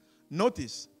hands.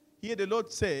 Notice, here the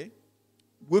Lord say,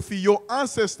 with your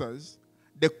ancestors,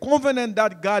 the covenant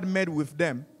that God made with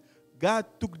them, God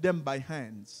took them by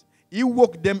hands. He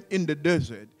walked them in the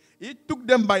desert. He took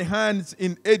them by hands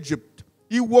in Egypt.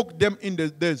 He walked them in the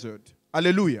desert.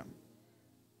 Hallelujah.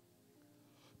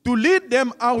 To lead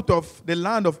them out of the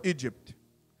land of Egypt.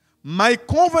 My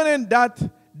covenant that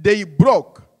they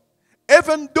broke,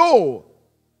 even though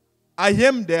I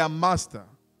am their master.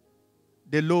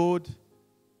 The Lord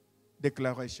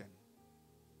declaration.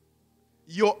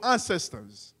 Your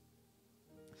ancestors,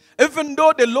 even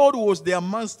though the Lord was their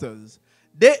masters,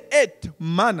 they ate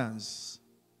mannas.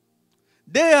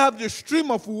 They have the stream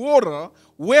of water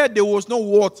where there was no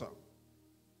water.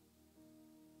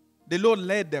 The Lord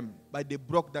led them, but they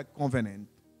broke that covenant.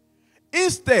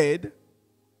 Instead,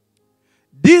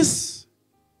 this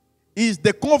is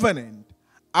the covenant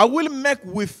I will make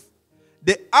with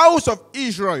the house of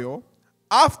Israel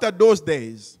after those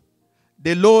days.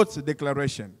 The Lord's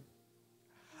declaration.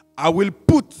 I will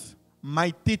put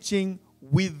my teaching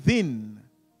within.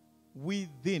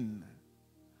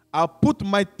 I'll put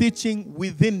my teaching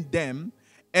within them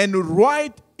and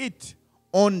write it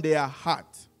on their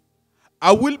heart.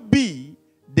 I will be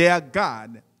their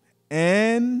God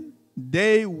and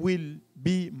they will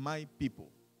be my people.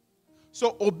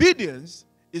 So obedience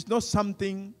is not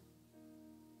something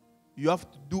you have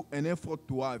to do an effort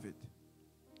to have it.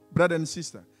 Brother and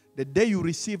sister, the day you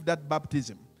receive that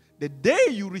baptism, the day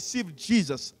you receive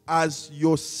Jesus as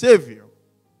your Savior,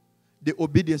 the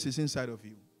obedience is inside of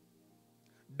you.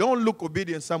 Don't look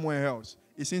obedience somewhere else.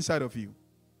 It's inside of you.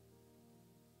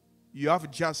 You have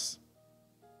just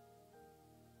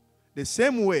the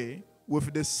same way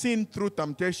with the sin through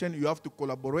temptation, you have to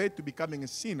collaborate to becoming a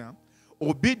sinner.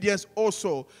 Obedience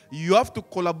also, you have to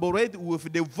collaborate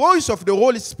with the voice of the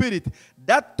Holy Spirit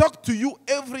that talks to you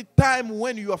every time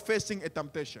when you are facing a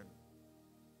temptation.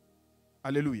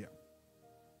 Hallelujah.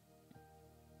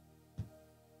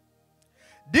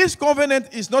 This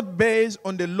covenant is not based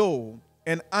on the law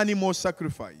and animal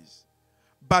sacrifice,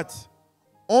 but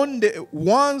on the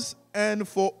once and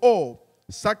for all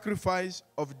sacrifice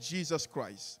of Jesus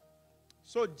Christ.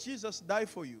 So Jesus died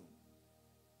for you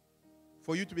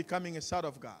to becoming a son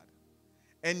of God.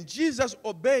 And Jesus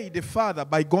obeyed the Father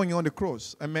by going on the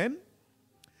cross. Amen?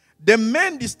 The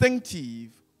main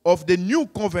distinctive of the new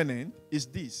covenant is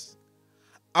this.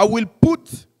 I will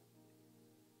put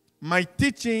my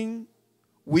teaching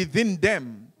within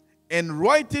them and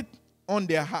write it on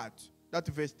their heart. That's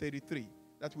verse 33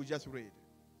 that we just read.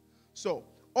 So,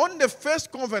 on the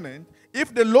first covenant,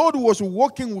 if the Lord was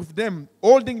walking with them,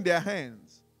 holding their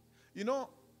hands, you know,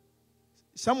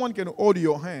 someone can hold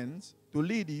your hands to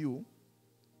lead you.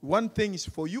 One thing is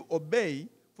for you obey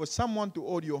for someone to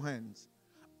hold your hands.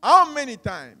 How many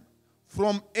times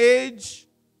from age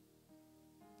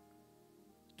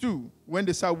 2, when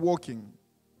they start walking,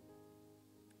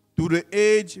 to the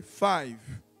age 5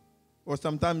 or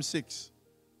sometimes 6,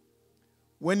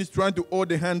 when he's trying to hold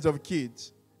the hands of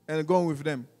kids and going with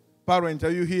them? Parents,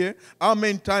 are you here? How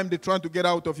many times they're trying to get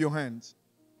out of your hands?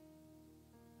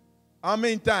 How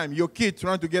many times your kids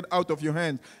trying to get out of your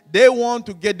hands? They want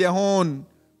to get their own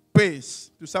pace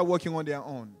to start working on their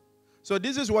own. So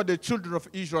this is what the children of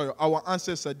Israel, our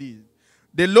ancestors, did.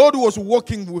 The Lord was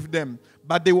working with them,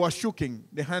 but they were shaking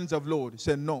the hands of the Lord.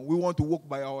 Said, no, we want to walk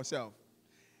by ourselves.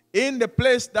 In the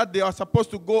place that they are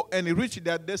supposed to go and reach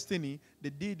their destiny, they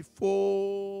did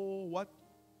for what?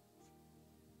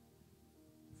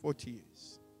 40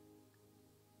 years.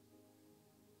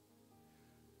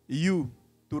 You,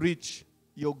 to reach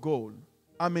your goal,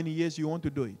 how many years you want to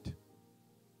do it?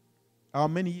 How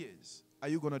many years are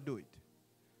you going to do it?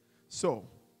 So,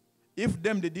 if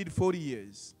them they did 40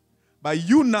 years, but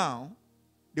you now,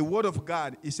 the word of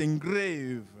God is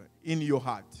engraved in your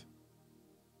heart.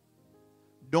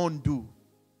 Don't do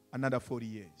another 40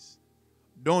 years.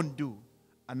 Don't do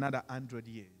another 100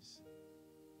 years.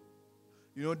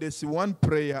 You know, there's one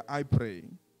prayer I pray.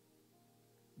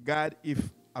 God,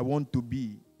 if I want to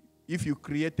be, if you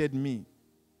created me,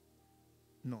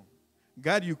 no.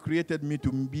 God, you created me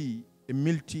to be a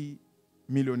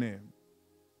multi-millionaire.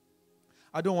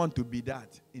 I don't want to be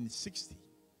that in 60.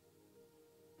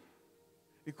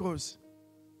 Because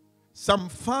some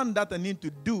fun that I need to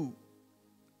do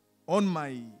on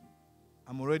my,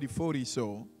 I'm already 40,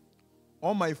 so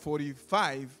on my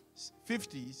 45,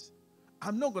 50s,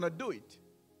 I'm not going to do it.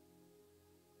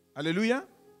 Hallelujah.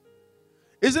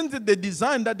 Isn't it the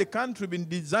design that the country been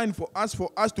designed for us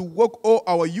to work all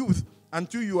our youth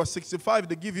until you are 65,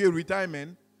 they give you a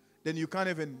retirement, then you can't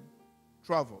even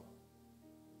travel.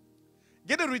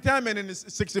 Get a retirement in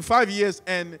 65 years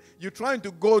and you're trying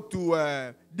to go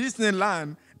to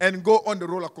Disneyland and go on the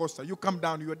roller coaster. You come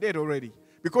down, you're dead already.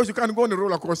 Because you can't go on the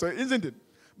roller coaster, isn't it?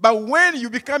 But when you're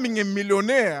becoming a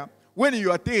millionaire, when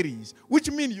you are 30s, which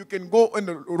means you can go on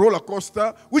the roller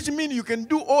coaster, which means you can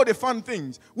do all the fun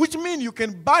things, which means you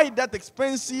can buy that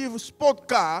expensive sport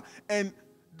car and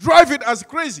drive it as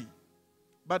crazy.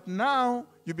 But now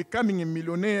you're becoming a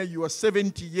millionaire. You are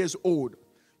 70 years old.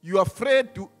 You are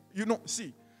afraid to,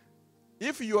 see,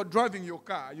 if you are driving your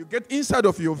car, you get inside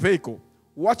of your vehicle,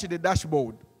 watch the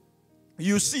dashboard.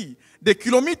 You see, the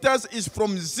kilometers is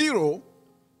from 0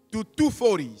 to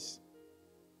 240s.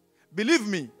 Believe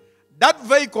me, that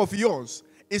vehicle of yours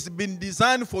is been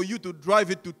designed for you to drive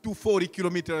it to 240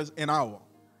 kilometers an hour.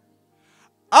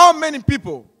 How many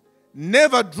people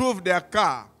never drove their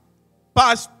car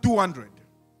past 200?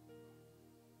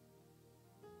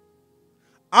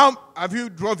 Have you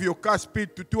drove your car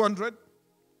speed to 200?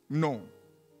 No.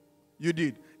 You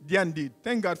did. Diane did.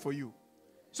 Thank God for you.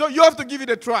 So you have to give it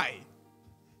a try.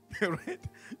 Right?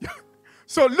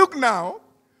 So look now.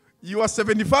 You are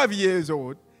 75 years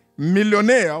old,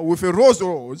 millionaire with a Rolls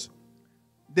Royce.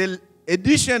 The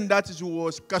edition that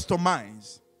was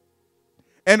customized.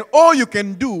 And all you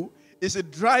can do is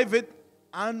drive it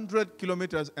 100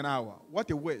 kilometers an hour. What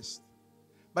a waste.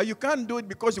 But you can't do it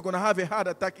because you're going to have a heart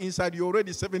attack inside. You're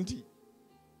already 70.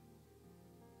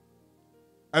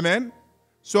 Amen?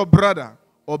 So, brother,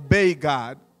 obey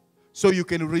God so you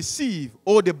can receive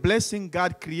all the blessing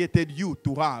God created you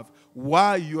to have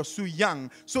while you're so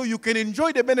young, so you can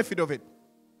enjoy the benefit of it.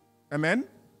 Amen?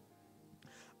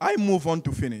 I move on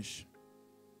to finish.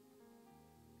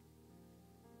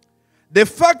 The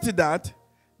fact that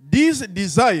these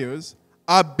desires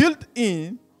are built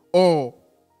in or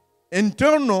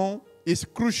internal is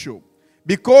crucial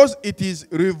because it is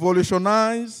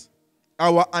revolutionized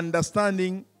our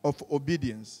understanding of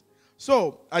obedience.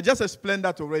 So, I just explained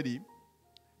that already.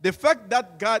 The fact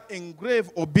that God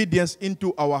engraved obedience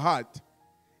into our heart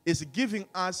is giving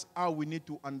us how we need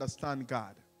to understand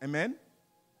God. Amen?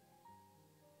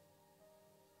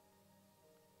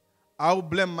 I'll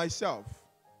blame myself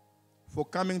for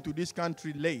coming to this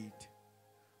country late.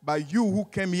 But you who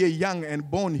came here young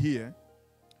and born here,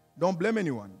 don't blame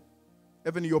anyone.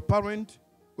 Even your parent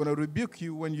going to rebuke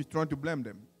you when you're trying to blame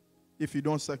them if you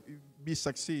don't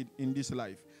succeed in this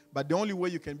life. But the only way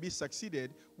you can be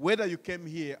succeeded, whether you came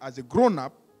here as a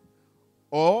grown-up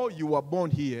or you were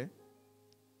born here,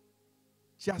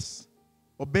 just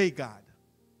obey God.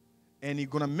 And He's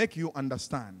going to make you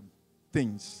understand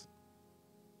things.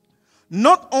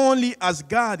 Not only as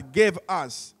God gave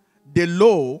us the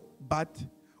law, but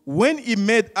when He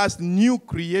made us new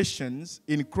creations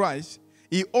in Christ,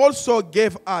 He also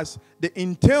gave us the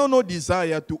internal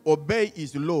desire to obey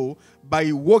His law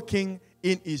by walking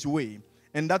in His way.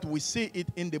 And that we see it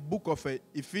in the book of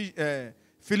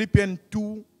Philippians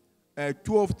 2,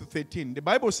 12 to 13. The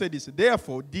Bible said this,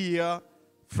 therefore, dear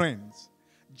friends,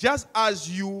 just as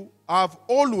you have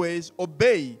always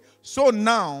obeyed, so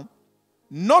now,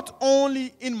 not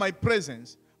only in my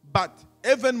presence, but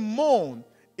even more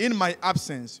in my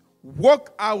absence,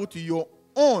 work out your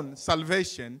own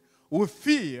salvation with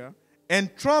fear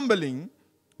and trembling,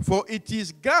 for it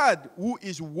is God who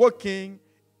is working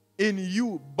in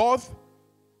you both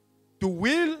to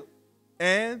will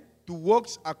and to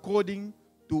works according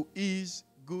to His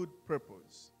good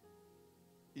purpose.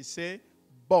 He said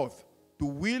both to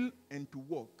will and to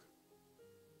work.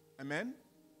 Amen?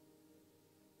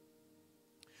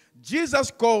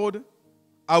 Jesus called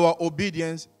our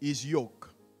obedience His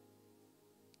yoke,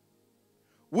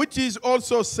 which is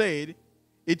also said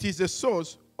it is the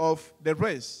source of the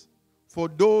rest for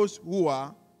those who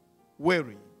are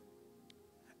weary.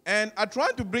 And I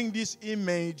try to bring this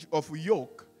image of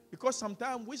yoke because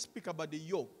sometimes we speak about the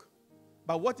yoke.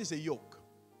 But what is a yoke?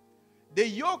 The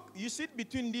yoke, you sit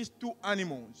between these two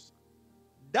animals.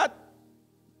 That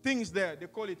thing's there, they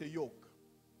call it a yoke.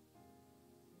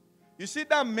 You see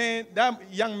that man, that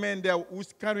young man there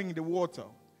who's carrying the water.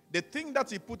 The thing that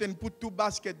he put two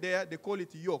baskets there, they call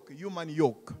it yoke, human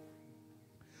yoke.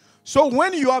 So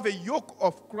when you have a yoke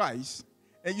of Christ,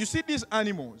 and you see these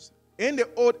animals, in the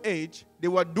old age, they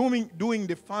were doing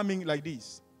the farming like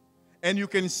this. And you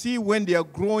can see when they are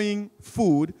growing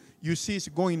food, you see it's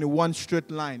going in one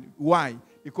straight line. Why?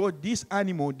 Because this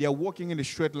animal, they are walking in a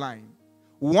straight line.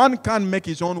 One can't make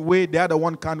his own way, the other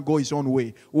one can't go his own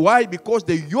way. Why? Because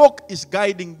the yoke is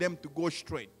guiding them to go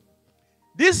straight.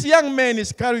 This young man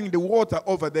is carrying the water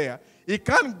over there. He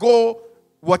can't go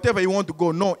whatever he wants to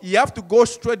go. No, he has to go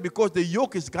straight because the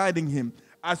yoke is guiding him.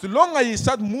 As long as he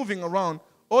starts moving around,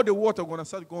 all the water is going to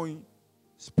start going,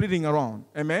 splitting around.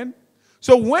 Amen?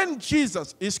 So when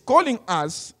Jesus is calling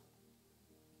us,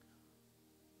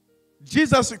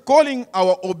 Jesus calling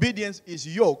our obedience is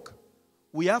yoke,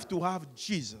 we have to have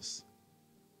Jesus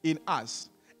in us.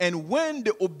 And when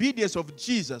the obedience of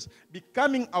Jesus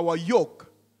becoming our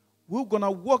yoke, we're going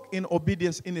to walk in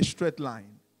obedience in a straight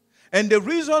line. And the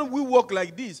reason we walk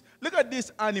like this, look at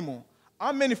this animal.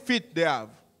 How many feet they have?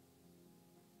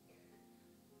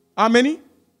 How many?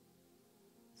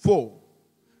 4.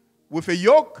 With a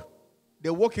yoke, they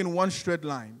walk in one straight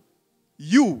line.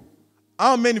 You,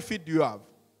 how many feet do you have?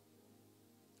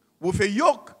 With a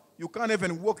yoke, you can't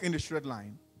even walk in the straight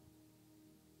line.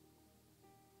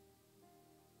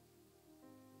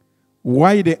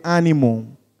 Why the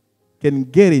animal can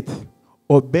get it,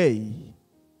 obey,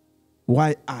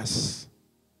 why us,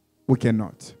 we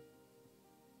cannot?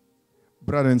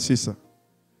 Brother and sister,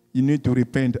 you need to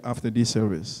repent after this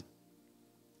service.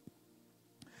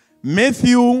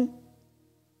 Matthew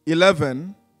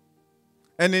 11,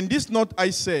 and in this note I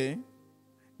say,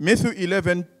 Matthew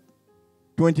 11,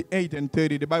 28 and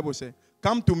 30, the Bible says,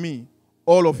 come to me,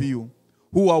 all of you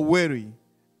who are weary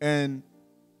and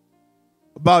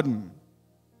burdened,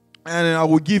 and I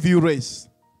will give you rest.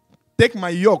 Take my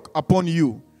yoke upon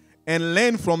you and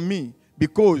learn from me,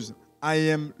 because I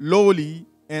am lowly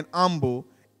and humble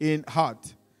in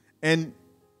heart, and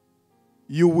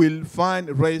you will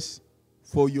find rest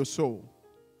for your soul.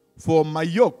 For my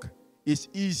yoke is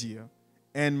easier,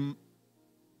 and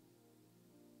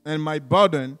my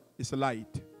burden is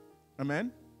light.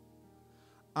 Amen?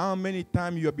 How many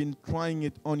times you have been trying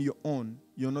it on your own,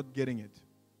 you're not getting it?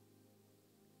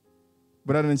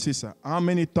 Brother and sister, how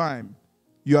many times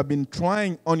you have been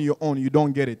trying on your own, you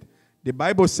don't get it? The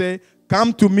Bible says,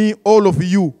 come to me, all of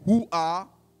you who are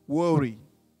worried.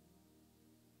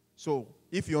 So,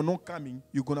 if you're not coming,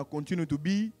 you're going to continue to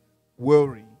be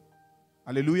worried.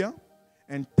 Hallelujah.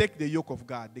 And take the yoke of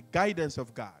God, the guidance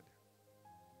of God.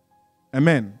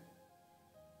 Amen.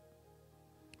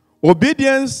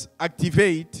 Obedience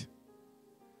activates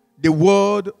the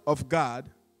word of God,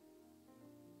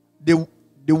 the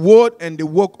word and the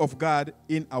work of God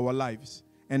in our lives.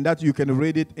 And that you can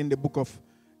read it in the book of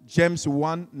James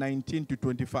 1, 19 to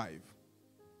 25.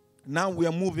 Now we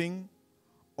are moving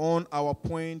on our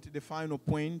point, the final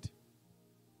point,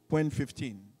 point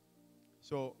 15.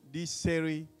 So this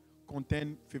series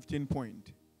contains 15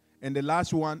 points. And the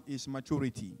last one is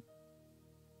maturity.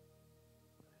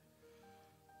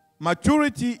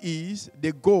 Maturity is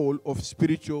the goal of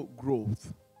spiritual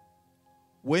growth.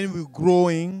 When we're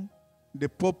growing, the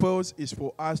purpose is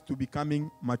for us to becoming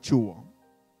mature.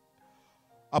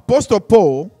 Apostle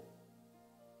Paul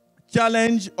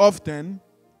challenged often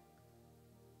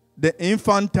the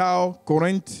infantile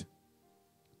Corinth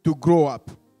to grow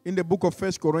up. In the book of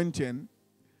 1 Corinthians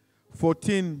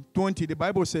 14:20, the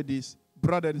Bible said this,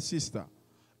 brother and sister,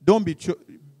 don't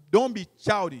be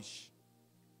childish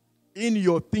in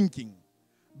your thinking,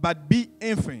 but be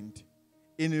infant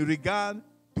in regard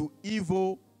to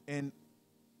evil, and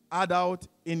adult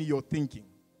in your thinking.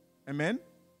 Amen?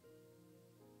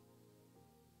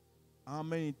 How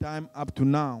many times up to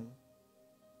now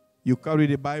you carry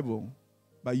the Bible,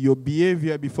 but your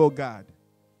behavior before God,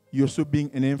 you're still being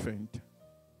an infant?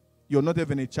 You're not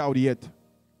even a child yet.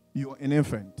 You're an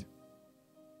infant.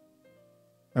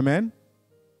 Amen?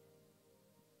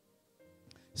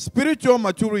 Spiritual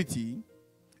maturity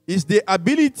is the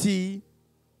ability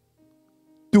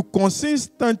to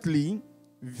consistently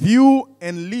view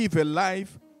and live a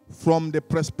life from the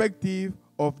perspective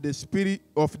of the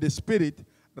spirit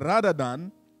rather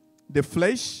than the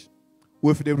flesh,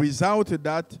 with the result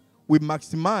that we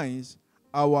maximize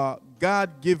our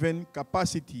God-given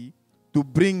capacity to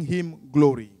bring him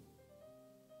glory.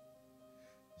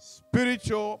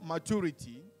 Spiritual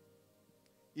maturity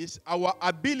is our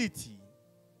ability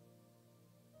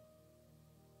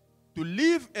to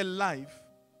live a life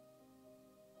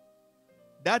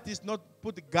that is not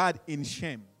put God in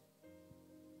shame.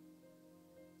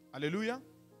 Hallelujah.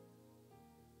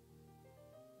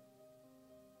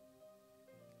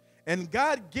 And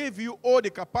God gave you all the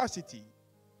capacity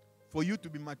for you to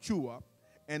be mature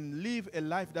and live a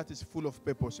life that is full of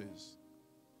purposes.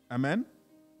 Amen.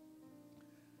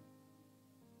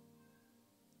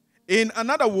 In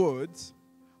other words,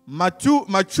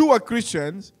 mature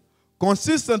Christians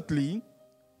consistently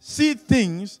see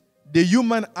things the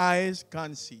human eyes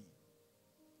can't see.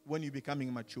 When you're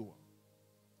becoming mature,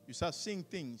 you start seeing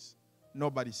things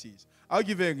nobody sees. I'll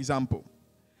give you an example.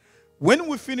 When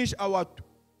we finish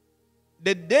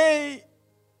the day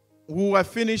we will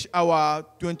finish our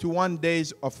 21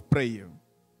 days of prayer,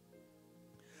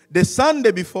 the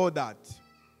Sunday before that,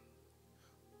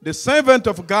 the servant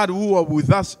of God who was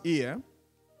with us here,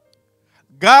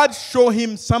 God showed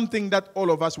him something that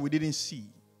all of us we didn't see.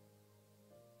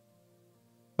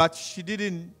 But she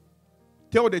didn't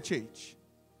tell the church.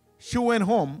 She went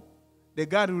home. The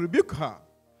God rebuked her.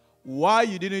 Why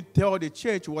you didn't tell the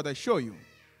church what I showed you?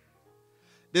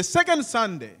 The second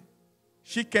Sunday,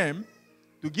 she came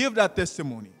to give that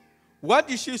testimony. What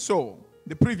did she saw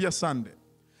the previous Sunday?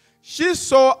 She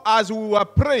saw as we were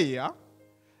praying,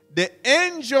 the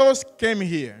angels came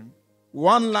here.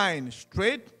 One line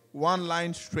straight, one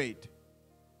line straight.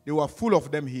 They were full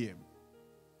of them here.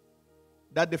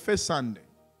 That's the first Sunday.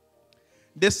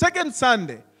 The second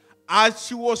Sunday, as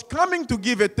she was coming to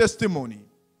give a testimony,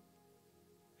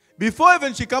 before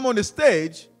even she come on the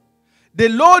stage, the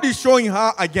Lord is showing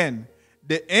her again.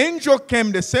 The angel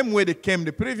came the same way they came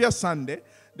the previous Sunday.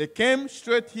 They came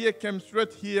straight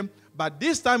here, but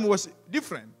this time was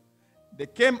different. They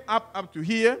came up to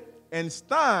here and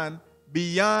stand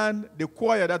beyond the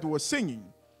choir that was singing.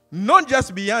 Not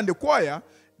just beyond the choir,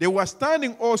 they were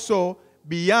standing also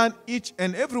beyond each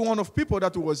and every one of people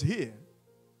that was here.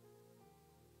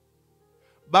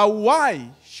 But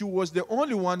why she was the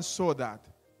only one saw that?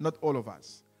 Not all of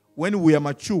us. When we are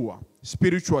mature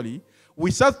spiritually, we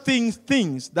saw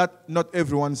things that not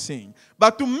everyone's seeing.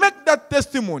 But to make that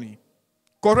testimony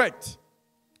correct,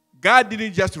 God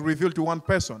didn't just reveal to one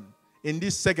person in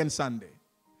this second Sunday.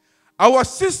 Our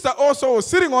sister also was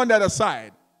sitting on the other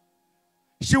side.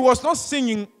 She was not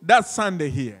singing that Sunday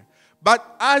here.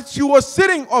 But as she was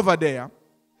sitting over there,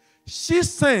 she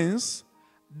sensed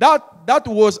that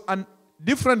was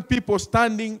different people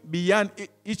standing beyond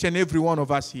each and every one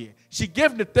of us here. She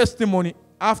gave the testimony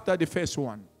after the first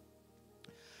one.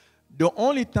 The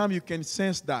only time you can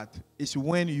sense that is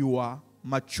when you are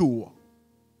mature.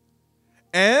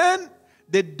 And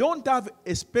they don't have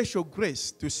a special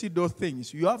grace to see those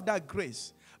things. You have that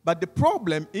grace. But the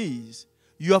problem is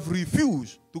you have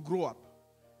refused to grow up.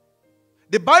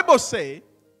 The Bible says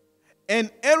an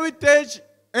heritage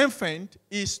infant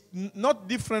is not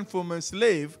different from a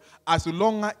slave as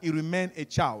long as he remains a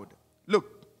child.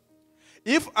 Look,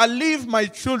 if I leave my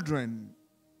children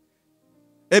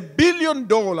 $1 billion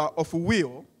of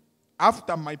will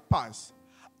after my pass,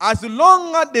 as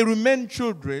long as they remain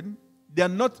children, they are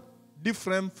not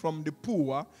different from the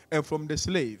poor and from the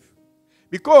slave.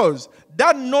 Because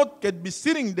that note can be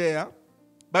sitting there,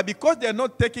 but because they are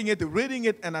not taking it, reading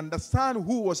it, and understand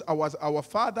who was our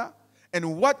father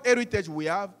and what heritage we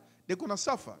have, they're going to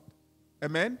suffer.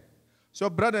 Amen? So,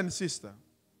 brother and sister,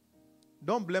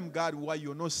 don't blame God why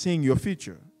you're not seeing your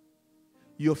future.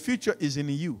 Your future is in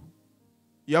you.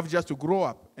 You have just to grow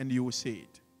up and you will see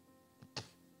it.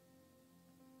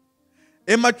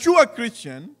 A mature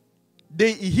Christian,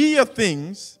 they hear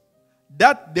things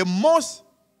that the most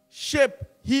sharp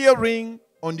hearing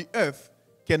on the earth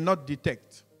cannot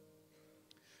detect.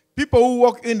 People who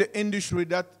work in the industry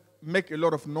that make a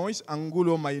lot of noise,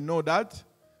 Angulo might know that,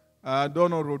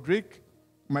 Donald Roderick,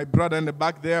 my brother in the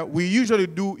back there, we usually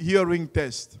do hearing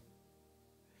test.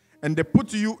 And they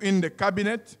put you in the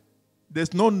cabinet.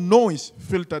 There's no noise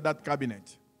filter that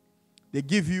cabinet. They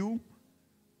give you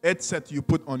headset you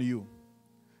put on you.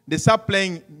 They start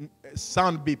playing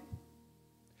sound beep.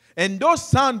 And those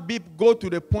sound beep go to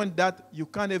the point that you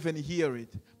can't even hear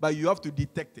it, but you have to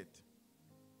detect it.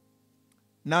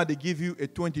 Now they give you a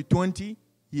 20/20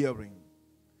 hearing.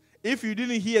 If you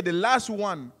didn't hear the last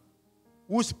one,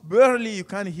 which barely you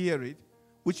can't hear it,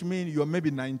 which means you're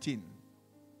maybe 19%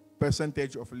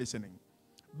 of listening.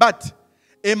 But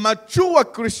a mature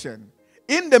Christian,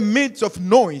 in the midst of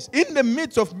noise, in the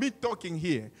midst of me talking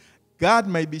here, God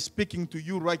may be speaking to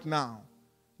you right now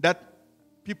that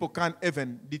people can't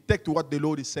even detect what the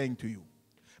Lord is saying to you.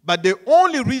 But the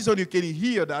only reason you can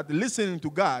hear that, listening to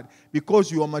God,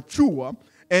 because you are mature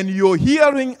and your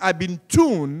hearing has been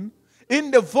tuned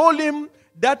in the volume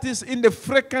that is in the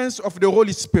frequency of the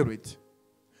Holy Spirit.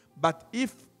 But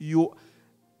if you,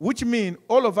 which means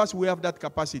all of us, we have that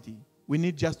capacity. We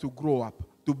need just to grow up,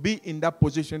 to be in that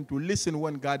position to listen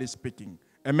when God is speaking.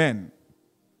 Amen.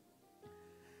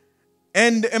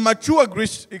 And a mature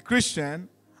Christian,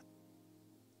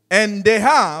 and they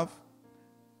have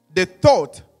the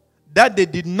thought that they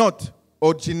did not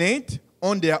originate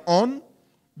on their own,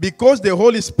 because the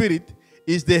Holy Spirit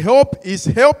is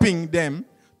helping them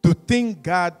to think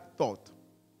God thought.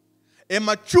 A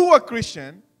mature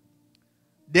Christian,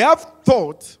 they have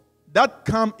thoughts that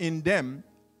come in them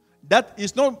that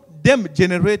is not them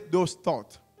generate those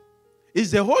thoughts.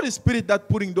 It's the Holy Spirit that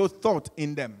putting those thoughts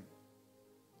in them.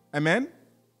 Amen?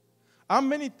 How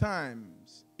many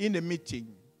times in a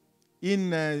meeting,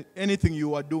 in anything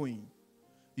you are doing,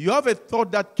 you have a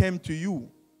thought that came to you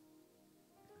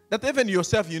that even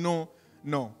yourself, you know,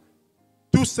 no,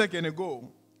 2 seconds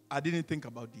ago, I didn't think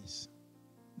about this.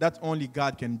 That only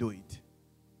God can do it.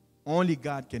 Only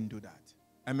God can do that.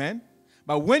 Amen?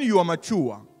 But when you are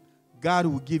mature, God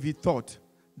will give you thought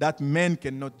that man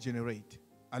cannot generate.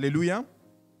 Hallelujah?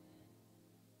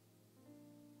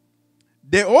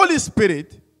 The Holy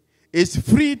Spirit is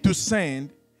free to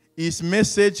send his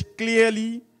message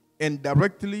clearly and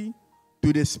directly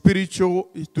to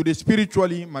the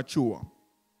spiritually mature.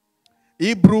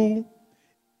 Hebrew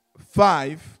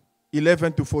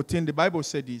 5:11-14, the Bible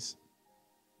said this.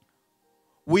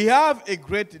 We have a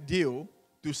great deal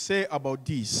to say about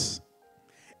this,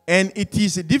 and it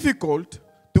is difficult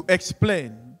to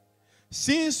explain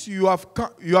since you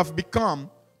have become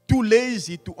too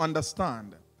lazy to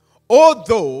understand.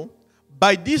 Although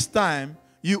by this time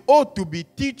you ought to be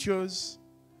teachers,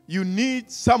 you need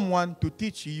someone to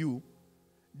teach you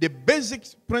the basic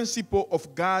principle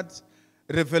of God's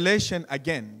revelation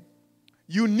again.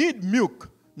 You need milk,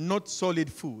 not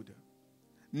solid food.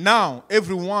 Now,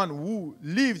 everyone who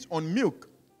lives on milk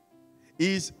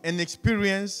is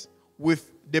inexperienced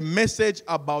with the message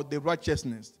about the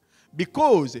righteousness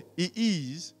because he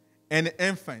is an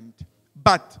infant.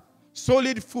 But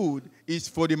solid food is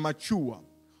for the mature,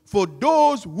 for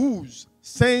those whose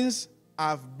senses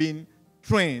have been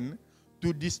trained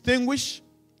to distinguish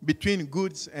between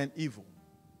goods and evil.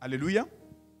 Hallelujah.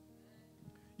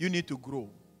 You need to grow.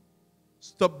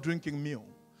 Stop drinking milk.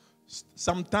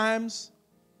 Sometimes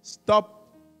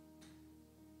stop.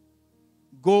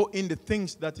 Go in the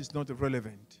things that is not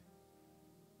relevant.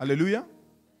 Hallelujah.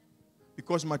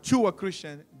 Because mature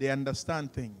Christians, they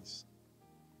understand things.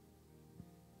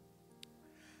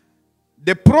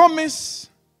 The promise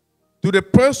to the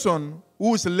person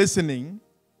who is listening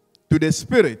to the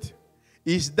Spirit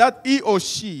is that he or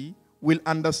she will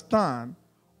understand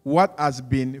what has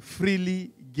been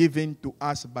freely given to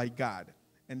us by God.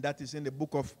 And that is in the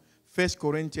book of 1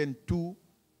 Corinthians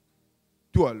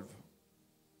 2:12.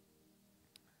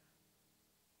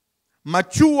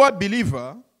 Mature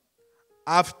believers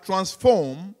have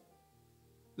transformed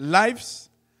lives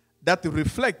that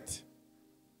reflect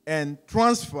and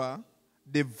transfer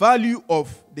the value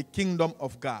of the kingdom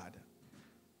of God.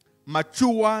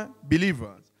 Mature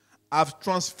believers have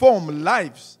transformed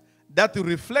lives that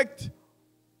reflect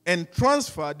and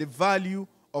transfer the value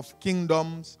of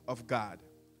kingdoms of God.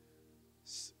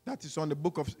 That is on the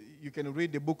book of, you can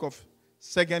read the book of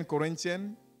 2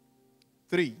 Corinthians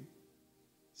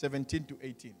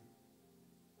 3:17-18.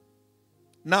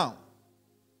 Now,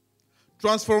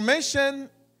 transformation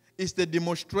is the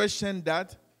demonstration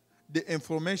that the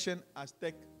information has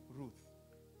taken root.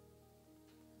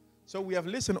 So we have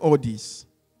listened all this.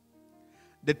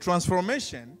 The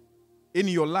transformation in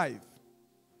your life,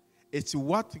 it's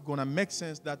what gonna make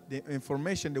sense that the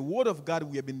information, the word of God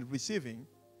we have been receiving,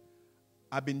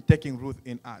 have been taking root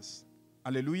in us.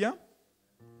 Hallelujah.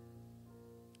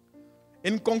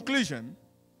 In conclusion,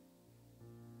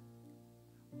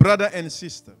 brother and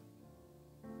sister,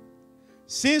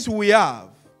 since we have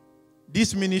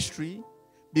this ministry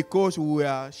because we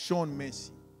are shown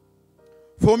mercy,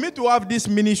 for me to have this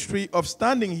ministry of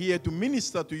standing here to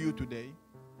minister to you today,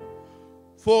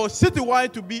 for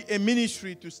Citywide to be a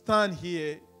ministry to stand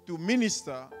here to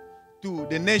minister to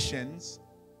the nations,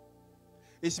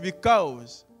 it's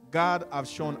because God has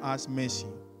shown us mercy.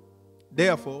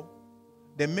 Therefore,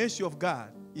 the mercy of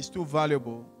God is too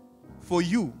valuable for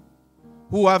you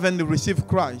who haven't received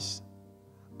Christ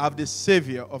as the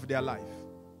Savior of their life,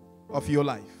 of your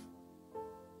life.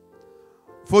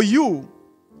 For you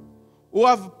who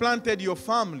have planted your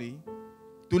family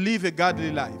to live a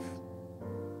godly life.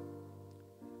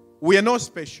 We are not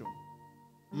special.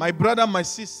 My brother, my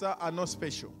sister are not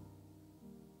special.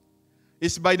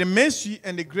 It's by the mercy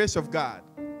and the grace of God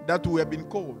that we have been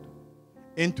called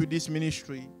into this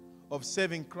ministry of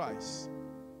serving Christ.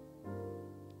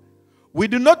 We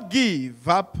do not give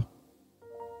up.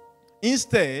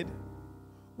 Instead,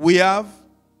 we have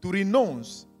to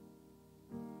renounce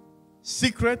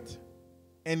secret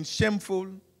and shameful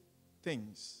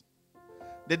things.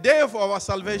 The day of our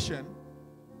salvation,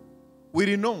 we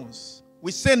renounce.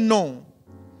 We say no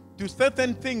to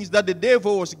certain things that the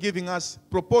devil was giving us,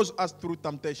 proposed us through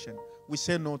temptation. We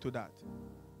say no to that.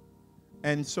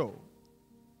 And so,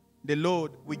 the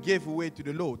Lord, we gave way to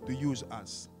the Lord to use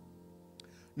us.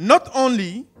 Not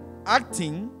only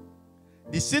acting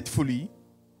deceitfully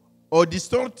or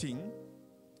distorting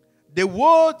the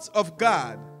words of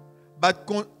God, but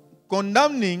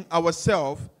condemning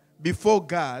ourselves before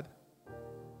God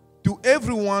to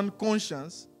everyone's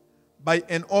conscience by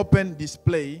an open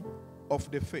display of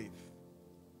the faith.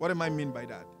 What do I mean by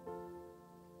that?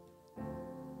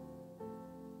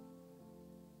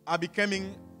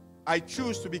 I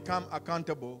choose to become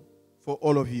accountable for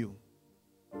all of you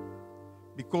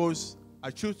because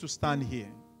I choose to stand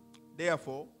here.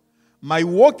 Therefore, my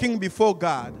walking before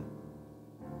God,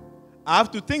 I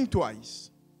have to think twice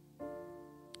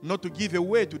not to give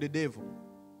away to the devil.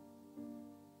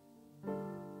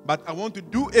 But I want to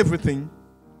do everything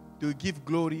to give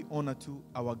glory, honor to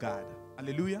our God.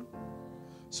 Hallelujah.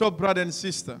 So, brother and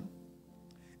sister,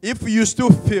 if you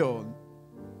still feel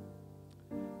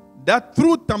that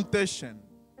through temptation,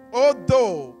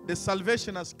 although the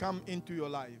salvation has come into your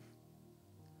life,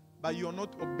 but you're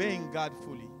not obeying God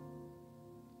fully,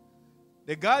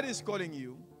 the God is calling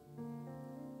you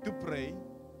to pray,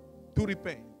 to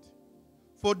repent.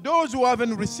 For those who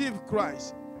haven't received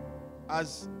Christ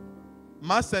as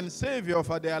Master and Savior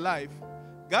for their life,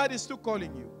 God is still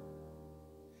calling you.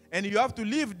 And you have to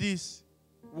live this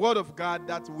word of God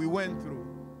that we went through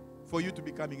for you to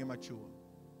becoming a mature.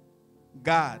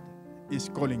 God is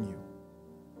calling you.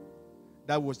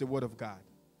 That was the word of God.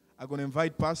 I'm going to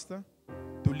invite Pastor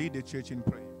to lead the church in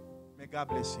prayer. May God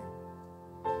bless you.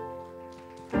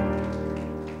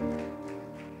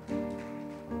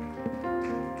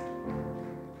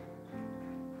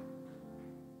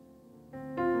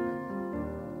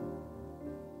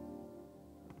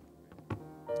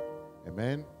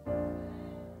 Amen.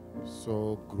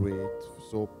 So great,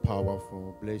 so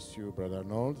powerful. Bless you, Brother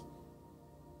Arnold.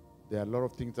 There are a lot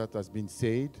of things that has been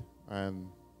said, and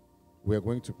we are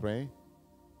going to pray.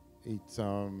 It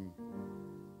will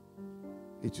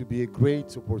be a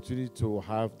great opportunity to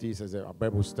have this as a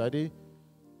Bible study.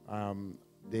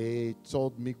 They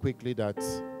told me quickly that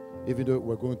even though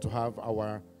we're going to have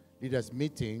our leaders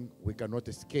meeting, we cannot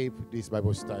escape this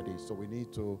Bible study. So we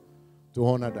need to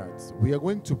honor that. We are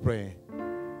going to pray.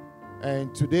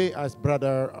 And today, as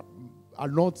Brother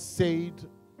Arnold said,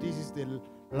 this is the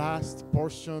last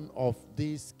portion of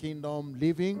this kingdom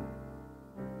living.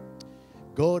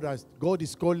 God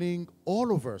is calling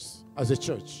all of us as a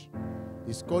church.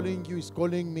 He's calling you, He's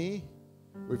calling me,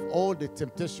 with all the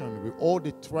temptation, with all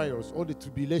the trials, all the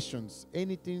tribulations,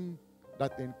 anything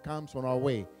that then comes on our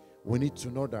way. We need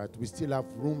to know that we still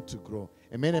have room to grow.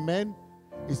 Amen, amen.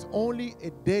 It's only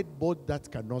a dead boat that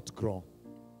cannot grow.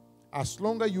 As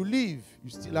long as you live, you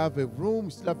still have a room,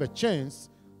 you still have a chance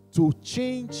to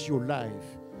change your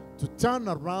life, to turn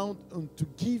around and to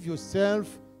give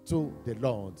yourself to the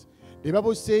Lord. The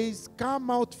Bible says, come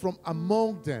out from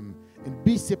among them and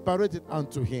be separated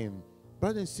unto Him.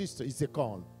 Brother and sister, it's a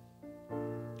call.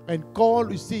 And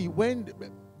call, you see, when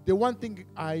the one thing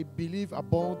I believe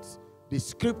about the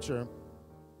scripture,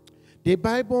 the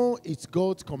Bible is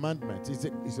God's commandment.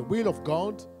 It's a will of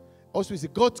God. Also, it's a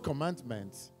God's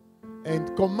commandment.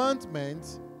 And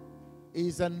commandment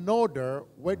is an order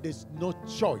where there's no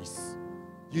choice.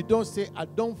 You don't say, I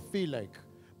don't feel like.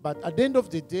 But at the end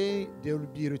of the day, there will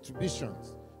be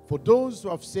retributions. For those who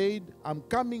have said, I'm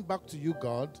coming back to you,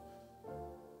 God,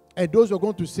 and those who are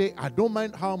going to say, I don't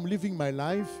mind how I'm living my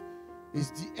life,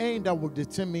 it's the end that will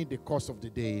determine the course of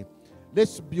the day.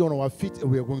 Let's be on our feet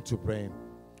and we are going to pray.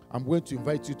 I'm going to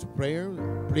invite you to prayer,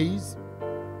 please.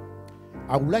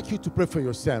 I would like you to pray for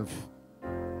yourself.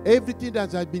 Everything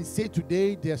that has been said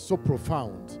today, they are so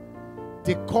profound.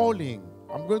 The calling,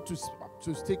 I'm going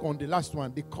to stick on the last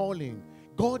one, the calling.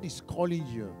 God is calling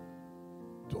you.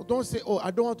 Don't say, oh,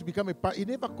 I don't want to become a pastor. He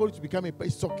never called you to become a pastor.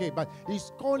 It's okay, but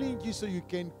He's calling you so you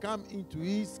can come into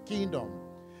His kingdom.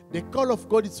 The call of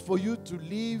God is for you to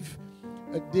live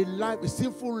a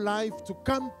sinful life, to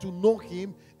come to know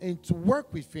Him and to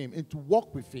work with Him and to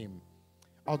walk with Him.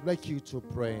 I would like you to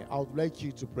pray. I would like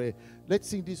you to pray. Let's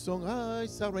sing this song, I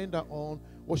surrender on.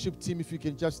 Worship team, if you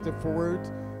can just step forward.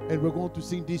 And we're going to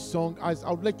sing this song. I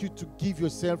would like you to give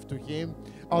yourself to Him.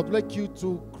 I would like you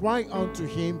to cry unto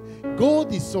Him.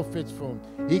 God is so faithful.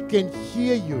 He can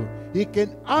hear you. He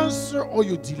can answer all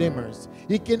your dilemmas.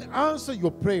 He can answer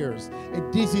your prayers.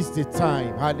 And this is the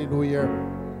time. Hallelujah.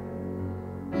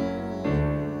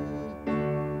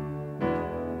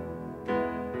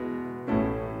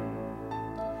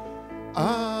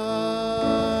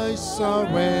 I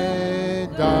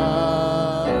surrender.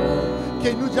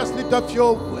 Can you just lift up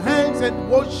your hands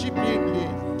and worship Him?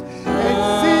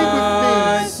 And sing with me.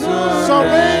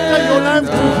 Surrender your life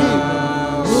to Him.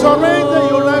 Surrender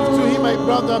your life to Him, my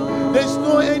brother. There's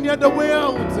no any other way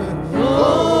out.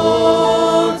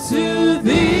 Oh, to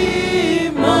Thee,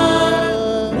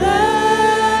 my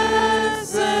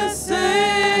blessed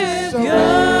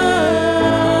Savior.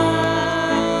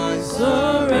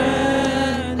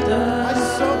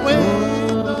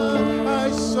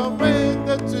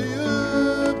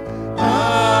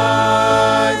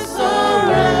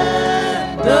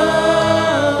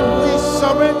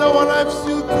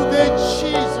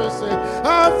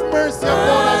 Mercy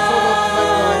upon us, O Lord, my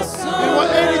God. And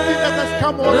anything that has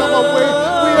come on our way,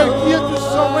 we are here to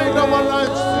surrender our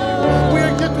lives to you. We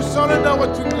are here to surrender our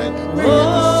children. We are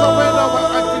here to surrender our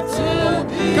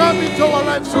attitude. Come into our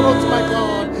lives, O Lord, my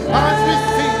God. As we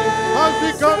sing, as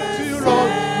we come to you,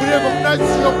 Lord, we recognize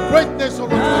realize your greatness, O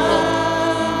Lord, my God.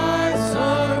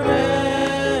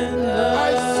 I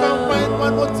surrender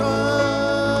one more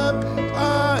time.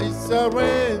 I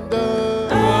surrender.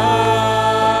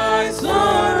 I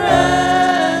surrender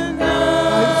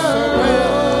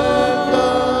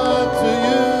to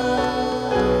you.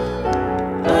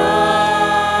 I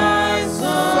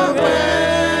surrender.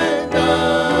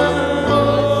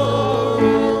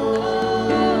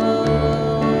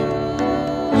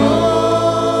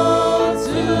 Lord,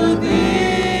 to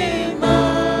thee, my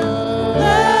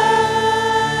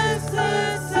blessed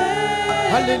Savior.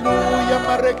 Hallelujah.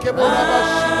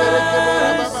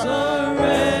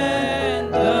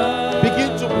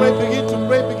 Begin to pray, begin to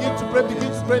pray, begin to pray,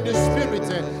 begin to pray in the Spirit.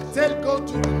 Tell God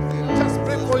to just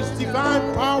pray for His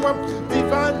divine power,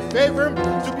 divine favor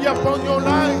to be upon your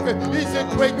life. He's a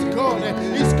great God.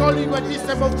 He's calling you at this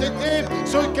time of the day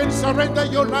so you can surrender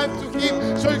your life to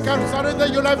Him, so you can surrender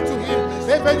your life to Him.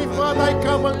 Heavenly Father, I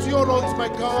come unto you, Lord, my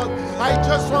God. I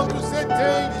just want to say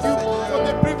thank you for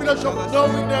the privilege of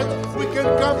knowing that we can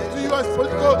come to you as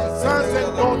political sons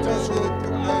and daughters, Lord.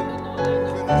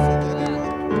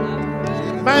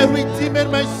 My Redeemer,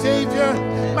 my Savior,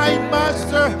 my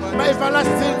Master, my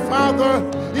everlasting Father.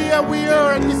 Here we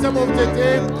are at this time of the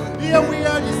day. Here we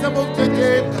are at this time of the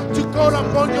day to call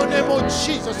upon your name, oh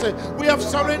Jesus. We have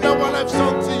surrendered our lives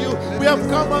unto you. We have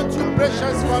come unto you,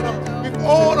 precious Father, with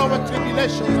all our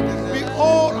tribulations, with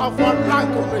all of our lack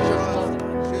of precious Father.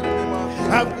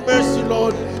 Have mercy,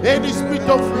 Lord. Any spirit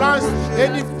of lust,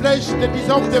 any flesh that is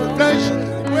of the flesh,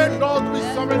 where, Lord, we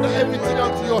surrender everything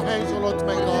unto your hands, O Lord,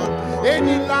 my God.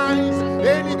 Any lies,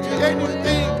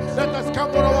 anything that has come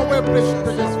on our way,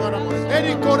 precious Father.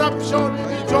 Any corruption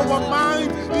into our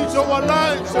mind, into our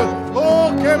lives.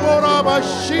 Oh, Keboraba,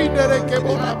 Shinere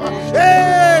Keboraba.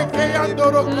 Hey,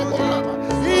 Keyandoro Keboraba.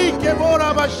 He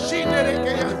Keboraba, Shinere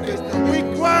Keyande. We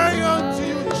cry unto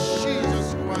you,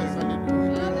 Jesus Christ.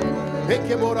 Hallelujah. Hey,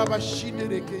 Keboraba,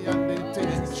 Shinere Keyande. Thank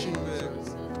you,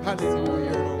 Jesus.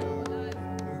 Hallelujah.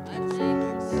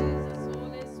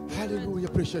 Hallelujah,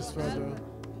 precious Father.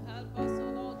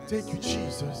 Thank you,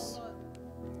 Jesus.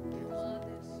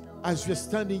 As we're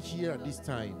standing here at this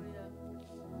time,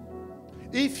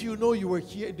 if you know you were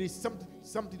here, there's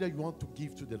something that you want to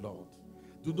give to the Lord.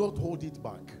 Do not hold it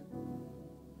back.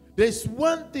 There's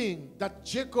one thing that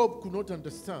Jacob could not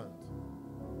understand.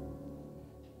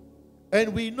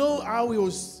 And we know how he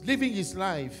was living his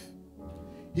life.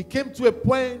 He came to a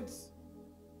point,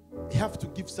 he have to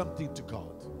give something to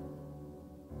God.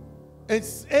 And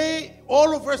say,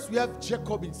 all of us, we have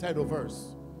Jacob inside of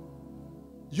us.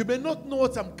 You may not know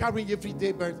what I'm carrying every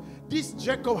day, but this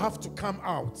Jacob have to come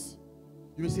out.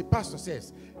 You will say, Pastor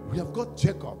says, we have got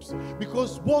Jacobs.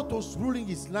 Because what was ruling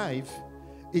his life,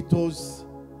 it was,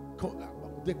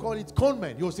 they call it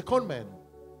conman. He was a conman.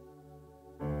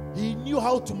 He knew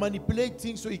how to manipulate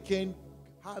things so he can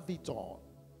have it all.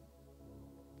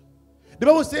 The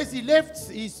Bible says he left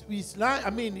his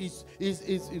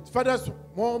father's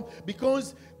home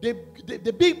because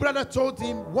the big brother told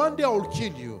him, one day I will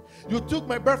kill you. You took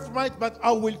my birthright, but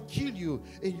I will kill you.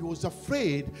 And he was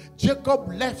afraid. Jacob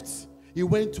left. He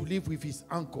went to live with his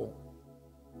uncle.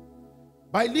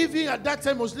 By living at that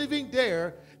time, was living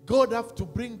there, God have to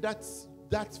bring that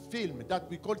film that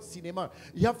we call cinema.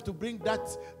 You have to bring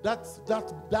that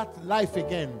life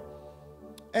again.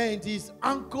 And his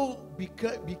uncle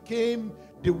became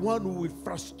the one who would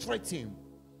frustrate him.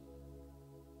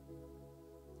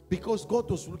 Because God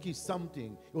was looking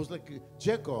something. It was like,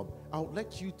 Jacob, I would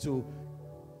like you to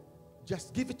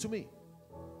just give it to me.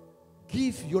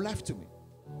 Give your life to me.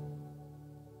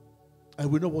 And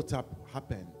we know what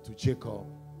happened to Jacob.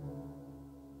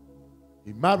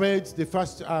 He married the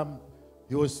first,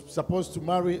 he was supposed to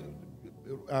marry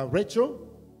Rachel.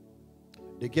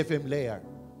 They gave him Leah.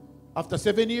 After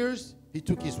 7 years, he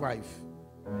took his wife.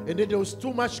 And then there was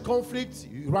too much conflict.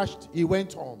 He rushed. He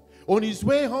went home. On his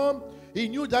way home, he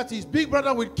knew that his big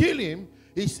brother would kill him.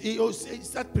 He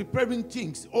started preparing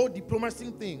things, all the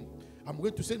promising things. I'm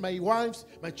going to send my wives,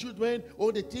 my children,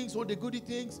 all the things, all the goody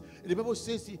things. And the Bible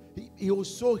says he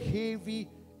was so heavy.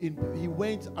 He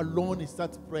went alone and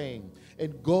started praying.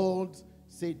 And God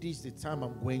said, this is the time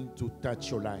I'm going to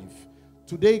touch your life.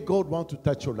 Today, God wants to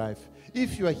touch your life.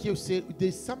 If you are here, say,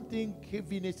 there's something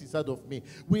heaviness inside of me.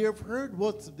 We have heard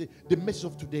what's the message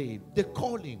of today. The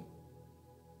calling,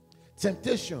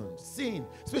 temptation, sin,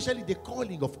 especially the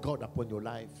calling of God upon your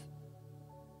life.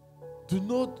 Do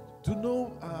not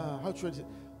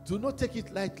take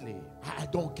it lightly. I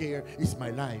don't care. It's my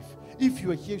life. If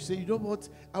you are here, say, you know what?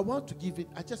 I want to give it.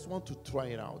 I just want to try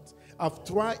it out. I've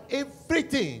tried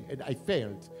everything and I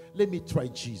failed. Let me try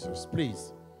Jesus,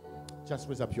 please. Just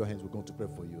raise up your hands. We're going to pray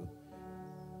for you.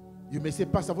 You may say,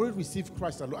 Pastor, I've already received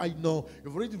Christ alone. I know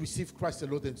you've already received Christ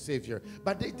alone and Savior.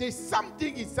 But there's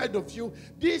something inside of you.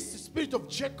 This spirit of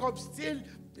Jacob still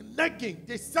nagging.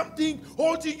 There's something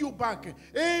holding you back.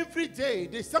 Every day,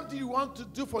 there's something you want to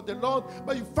do for the Lord,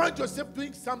 but you find yourself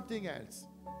doing something else.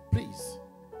 Please,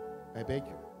 I beg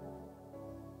you.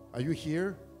 Are you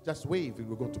here? Just wave and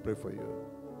we're going to pray for you.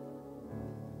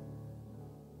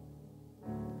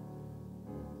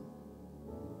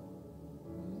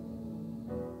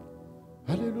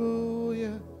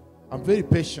 Hallelujah. I'm very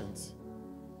patient.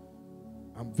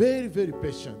 I'm very, very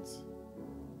patient.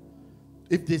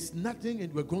 If there's nothing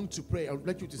and we're going to pray, I would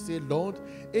like you to say, Lord,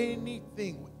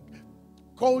 anything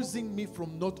causing me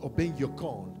from not obeying your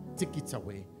call, take it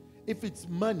away. If it's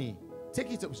money, take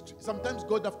it away. Sometimes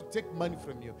God has to take money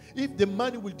from you. If the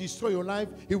money will destroy your life,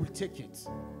 He will take it.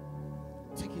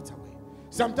 Take it away.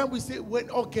 Sometimes we say,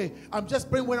 okay, I'm just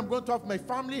praying when I'm going to have my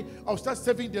family, I'll start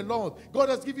serving the Lord. God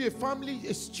has given you a family,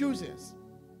 excuses.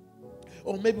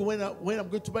 Or maybe when I'm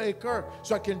going to buy a car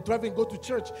so I can drive and go to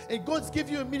church. And God's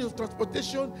given you a means of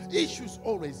transportation, issues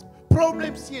always.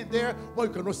 Problems here and there, why you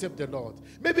cannot serve the Lord.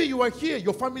 Maybe you are here,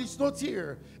 your family is not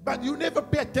here. But you never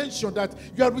pay attention that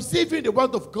you are receiving the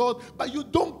word of God, but you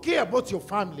don't care about your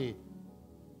family.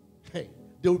 Hey,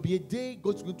 there will be a day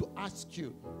God's going to ask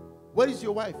you, where is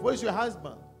your wife? Where is your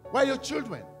husband? Where are your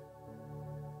children?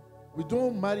 We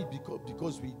don't marry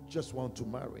because we just want to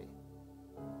marry.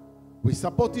 We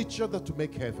support each other to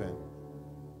make heaven.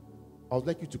 I would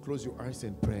like you to close your eyes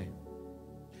and pray.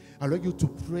 I would like you to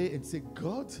pray and say,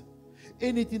 God,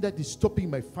 anything that is stopping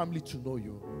my family to know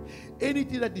you,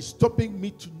 anything that is stopping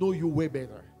me to know you way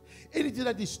better, anything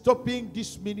that is stopping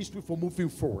this ministry from moving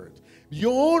forward,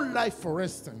 your own life, for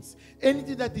instance,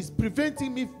 anything that is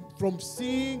preventing me from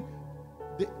seeing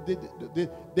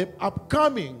the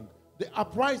upcoming, the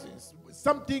uprisings,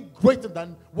 something greater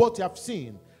than what you have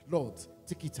seen, Lord,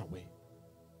 take it away.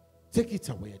 Take it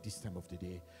away at this time of the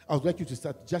day. I would like you to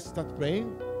start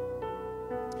praying.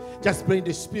 Just pray in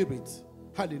the Spirit.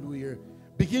 Hallelujah.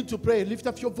 Begin to pray. Lift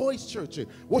up your voice, church.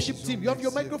 Worship team, you have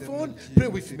your microphone? Pray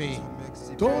with me.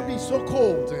 Don't be so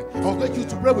cold. I would like you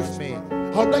to pray with me.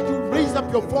 I would like you to raise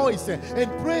up your voice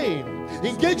and pray.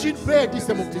 Engage in prayer this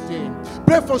time of the day.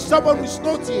 Pray for someone who's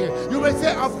not here. You may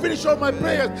say, I've finished all my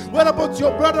prayers. What about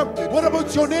your brother? What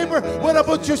about your neighbor? What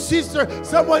about your sister?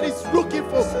 Someone is looking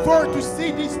for to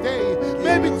see this day.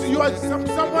 Maybe you are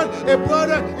someone, a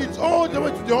brother, it's all the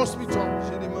way to the hospital.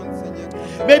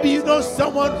 Maybe you know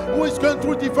someone who is going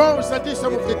through divorce at this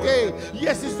time of the day.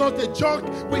 Yes, it's not a joke.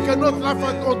 We cannot laugh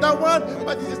on that one.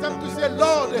 But it is time to say,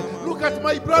 Lord, look at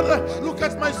my brother. Look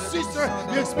at my sister.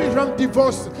 He experienced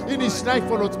divorce in his life,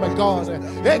 oh Lord, my God.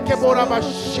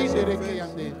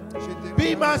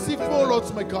 Be merciful,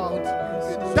 Lord, my God.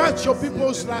 Touch your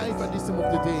people's life at this time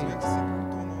of the day.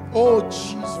 Oh,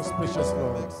 Jesus, precious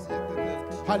Lord.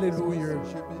 Hallelujah.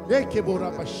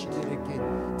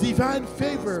 Divine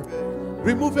favor.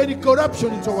 Remove any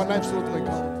corruption into our lives, Lord my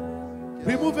God.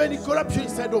 Remove any corruption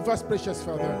inside of us, precious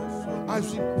Father.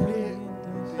 As we pray,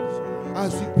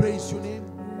 as we praise your name,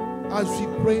 as we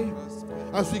pray,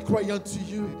 as we cry unto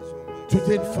you,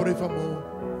 today and forevermore.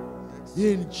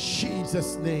 In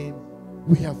Jesus' name,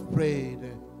 we have prayed.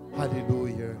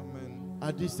 Hallelujah. Amen.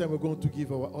 At this time, we're going to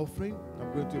give our offering.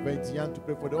 I'm going to invite Jan to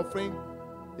pray for the offering.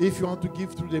 If you want to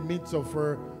give through the means of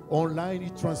online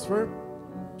e-transfer,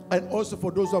 and also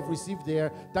for those who have received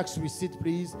their tax receipt,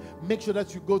 please make sure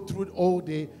that you go through all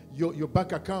your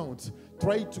bank accounts.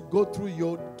 Try to go through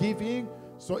your giving.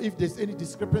 So if there's any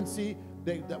discrepancy,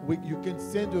 you can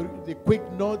send the quick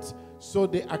note so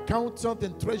the accountant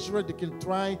and treasurer, they can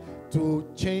try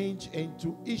to change and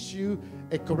to issue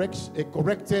a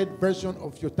corrected version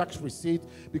of your tax receipt,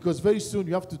 because very soon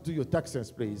you have to do your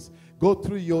taxes, please. Go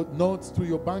through your notes, through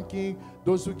your banking.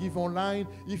 Those who give online,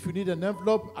 if you need an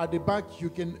envelope at the back,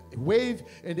 you can wave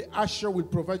and the usher will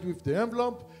provide you with the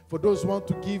envelope. For those who want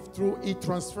to give through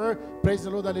e-transfer, praise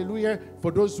the Lord, hallelujah. For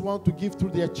those who want to give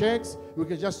through their checks, you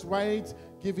can just write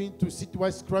giving to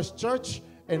Citywide Christ Church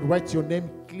and write your name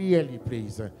clearly,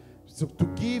 please. So to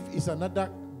give is another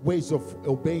ways of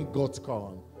obeying God's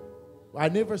call. I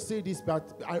never say this,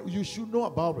 but you should know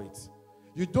about it.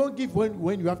 You don't give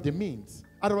when you have the means.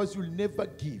 Otherwise, you'll never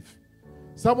give.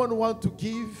 Someone want to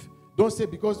give, don't say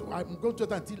because I'm going to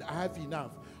it until I have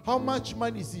enough. How much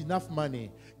money is enough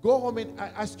money? Go home and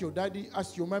ask your daddy,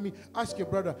 ask your mommy, ask your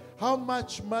brother, how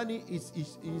much money is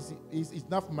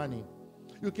enough money?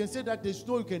 You can say that there's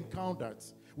no, you can count that.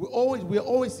 We're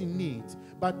always in need.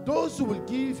 But those who will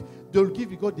give, they'll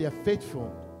give because they are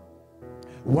faithful.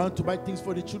 We want to buy things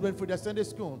for the children for their Sunday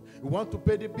school. We want to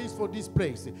pay the bills for this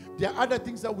place. There are other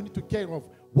things that we need to care of.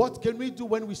 What can we do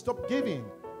when we stop giving?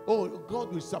 Oh,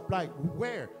 God will supply.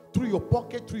 Where? Through your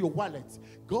pocket, through your wallet.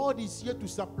 God is here to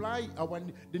supply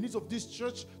the needs of this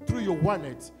church through your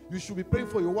wallet. You should be praying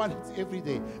for your wallet every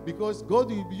day, because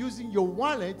God will be using your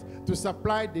wallet to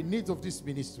supply the needs of this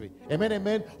ministry. Amen,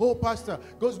 amen. Oh, Pastor,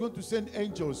 God's going to send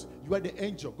angels. You are the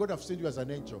angel. God has sent you as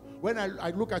an angel. When I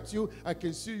look at you, I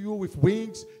can see you with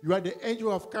wings. You are the angel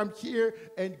who have come here,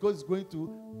 and God's going to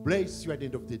bless you at the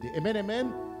end of the day. Amen,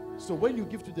 amen. So when you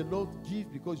give to the Lord,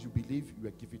 give because you believe you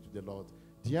are giving to the Lord.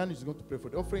 Diane is going to pray for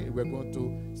the offering, and we're going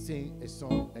to sing a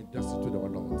song and dance it to our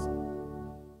Lord.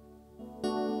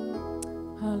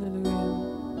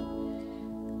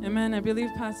 Hallelujah. Amen. I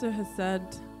believe Pastor has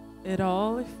said it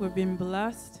all. If we've been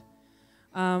blessed,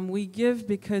 we give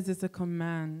because it's a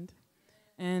command.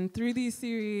 And through these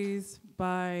series,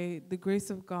 by the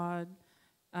grace of God,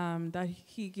 that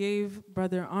he gave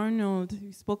Brother Arnold,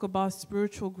 he spoke about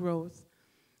spiritual growth.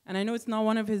 And I know it's not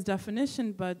one of his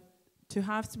definitions, but to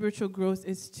have spiritual growth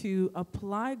is to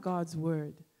apply God's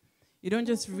word. You don't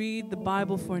just read the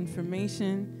Bible for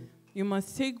information. You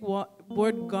must take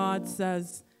what God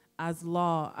says as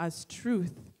law, as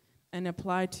truth, and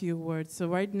apply it to your word. So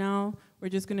right now, we're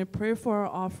just going to pray for our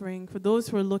offering. For those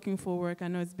who are looking for work, I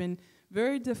know it's been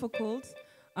very difficult,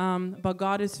 but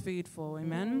God is faithful.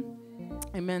 Amen?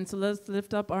 Amen. So let's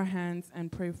lift up our hands and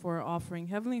pray for our offering.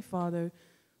 Heavenly Father,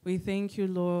 we thank you,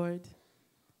 Lord.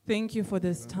 Thank you for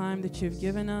this time that you've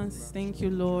given us. Thank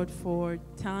you, Lord, for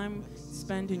time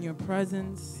spent in your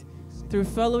presence, through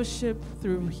fellowship,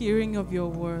 through hearing of your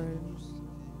word.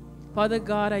 Father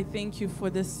God, I thank you for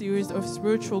this series of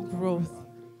spiritual growth.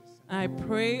 I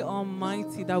pray,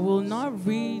 Almighty, that we'll not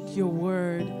read your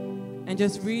word and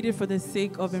just read it for the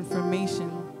sake of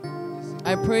information.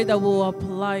 I pray that we'll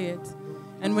apply it.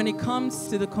 And when it comes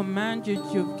to the command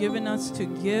you've given us to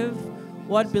give,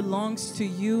 what belongs to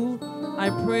you, I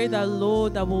pray that,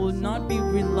 Lord, that we will not be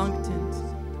reluctant.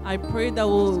 I pray that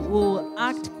we'll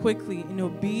act quickly in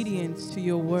obedience to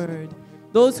your word.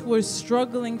 Those who are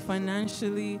struggling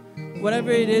financially, whatever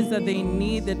it is that they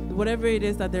need, whatever it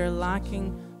is that they're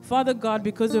lacking, Father God,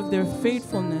 because of their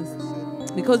faithfulness,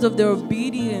 because of their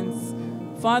obedience,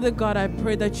 Father God, I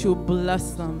pray that you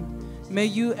bless them. May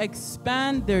you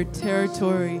expand their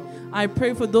territory. I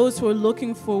pray for those who are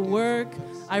looking for work.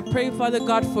 I pray, Father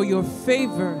God, for your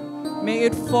favor. May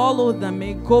it follow them.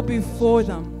 May it go before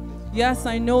them. Yes,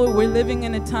 I know we're living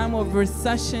in a time of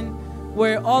recession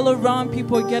where all around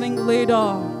people are getting laid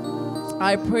off.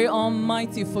 I pray,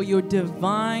 Almighty, for your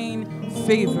divine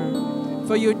favor.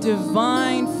 For your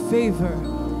divine favor.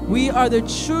 We are the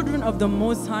children of the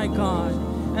Most High God.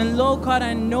 And Lord God,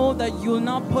 I know that you will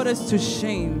not put us to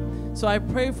shame. So I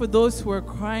pray for those who are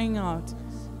crying out,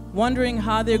 wondering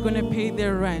how they're going to pay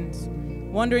their rent,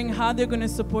 wondering how they're going to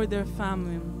support their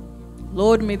family.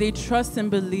 Lord, may they trust and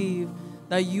believe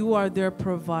that you are their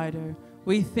provider.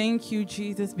 We thank you,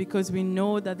 Jesus, because we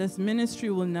know that this ministry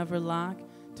will never lack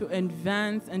to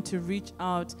advance and to reach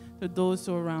out to those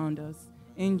who are around us.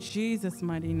 In Jesus'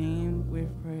 mighty name, we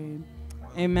pray.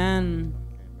 Amen.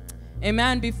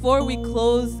 Amen. Before we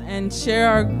close and share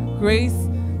our grace,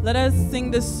 let us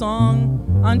sing this song,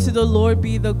 Unto the Lord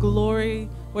Be the Glory.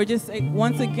 We're just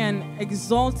once again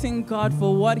exalting God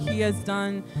for what he has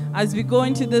done. As we go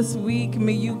into this week,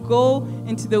 may you go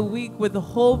into the week with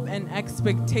hope and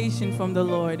expectation from the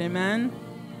Lord. Amen.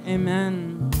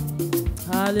 Amen.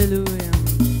 Hallelujah.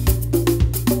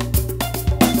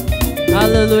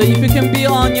 Hallelujah. If you can be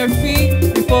on your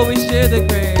feet before we share the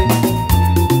grace.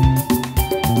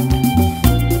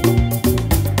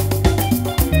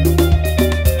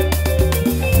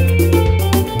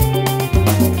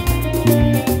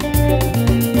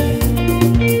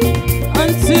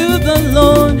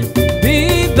 Lord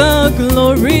be the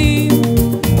glory,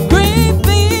 great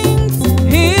things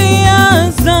he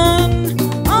has done.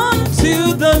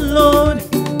 Unto the Lord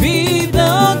be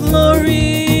the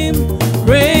glory,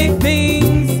 great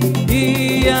things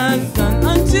he has done.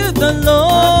 Unto the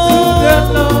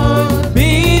Lord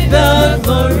be the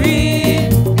glory,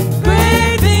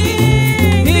 great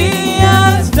things he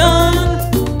has done.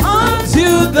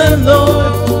 Unto the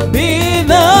Lord be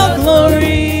the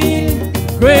glory,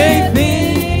 great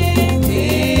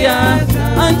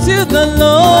unto the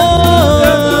Lord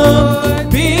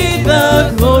be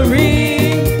the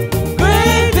glory,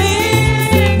 great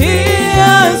things he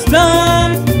has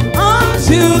done.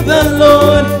 Unto the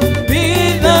Lord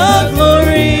be the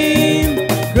glory,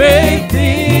 great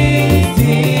things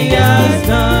he has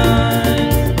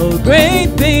done. Oh, great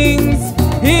things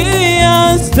he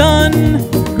has done,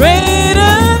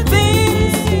 greater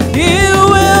things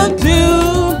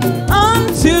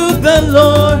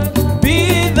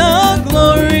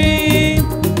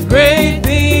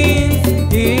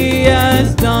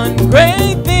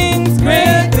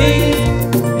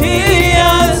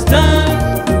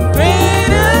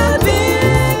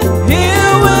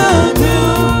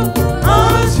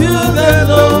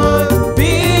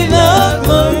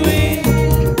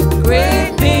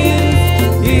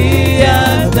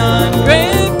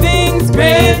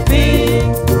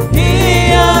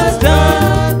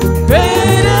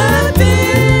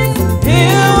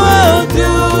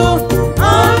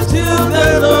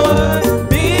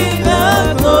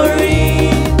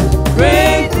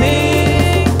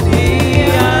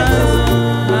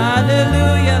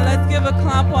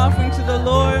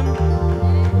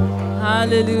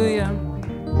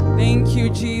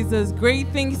Jesus. Great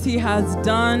things he has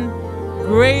done,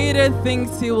 greater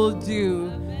things he will do.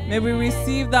 May we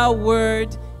receive that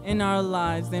word in our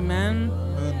lives. Amen.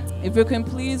 If you can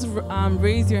please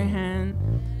raise your hand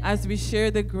as we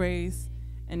share the grace,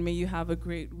 and may you have a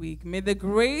great week. May the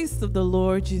grace of the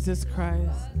Lord Jesus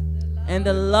Christ and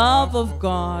the love of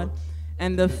God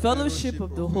and the fellowship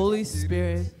of the Holy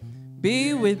Spirit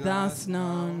be with us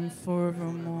now and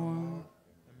forevermore.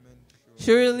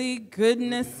 Surely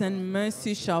goodness and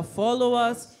mercy shall follow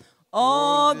us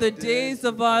all the days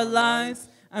of our lives,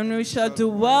 and we shall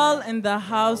dwell in the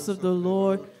house of the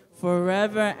Lord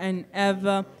forever and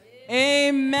ever.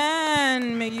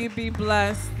 Amen. May you be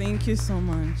blessed. Thank you so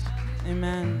much.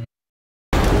 Amen.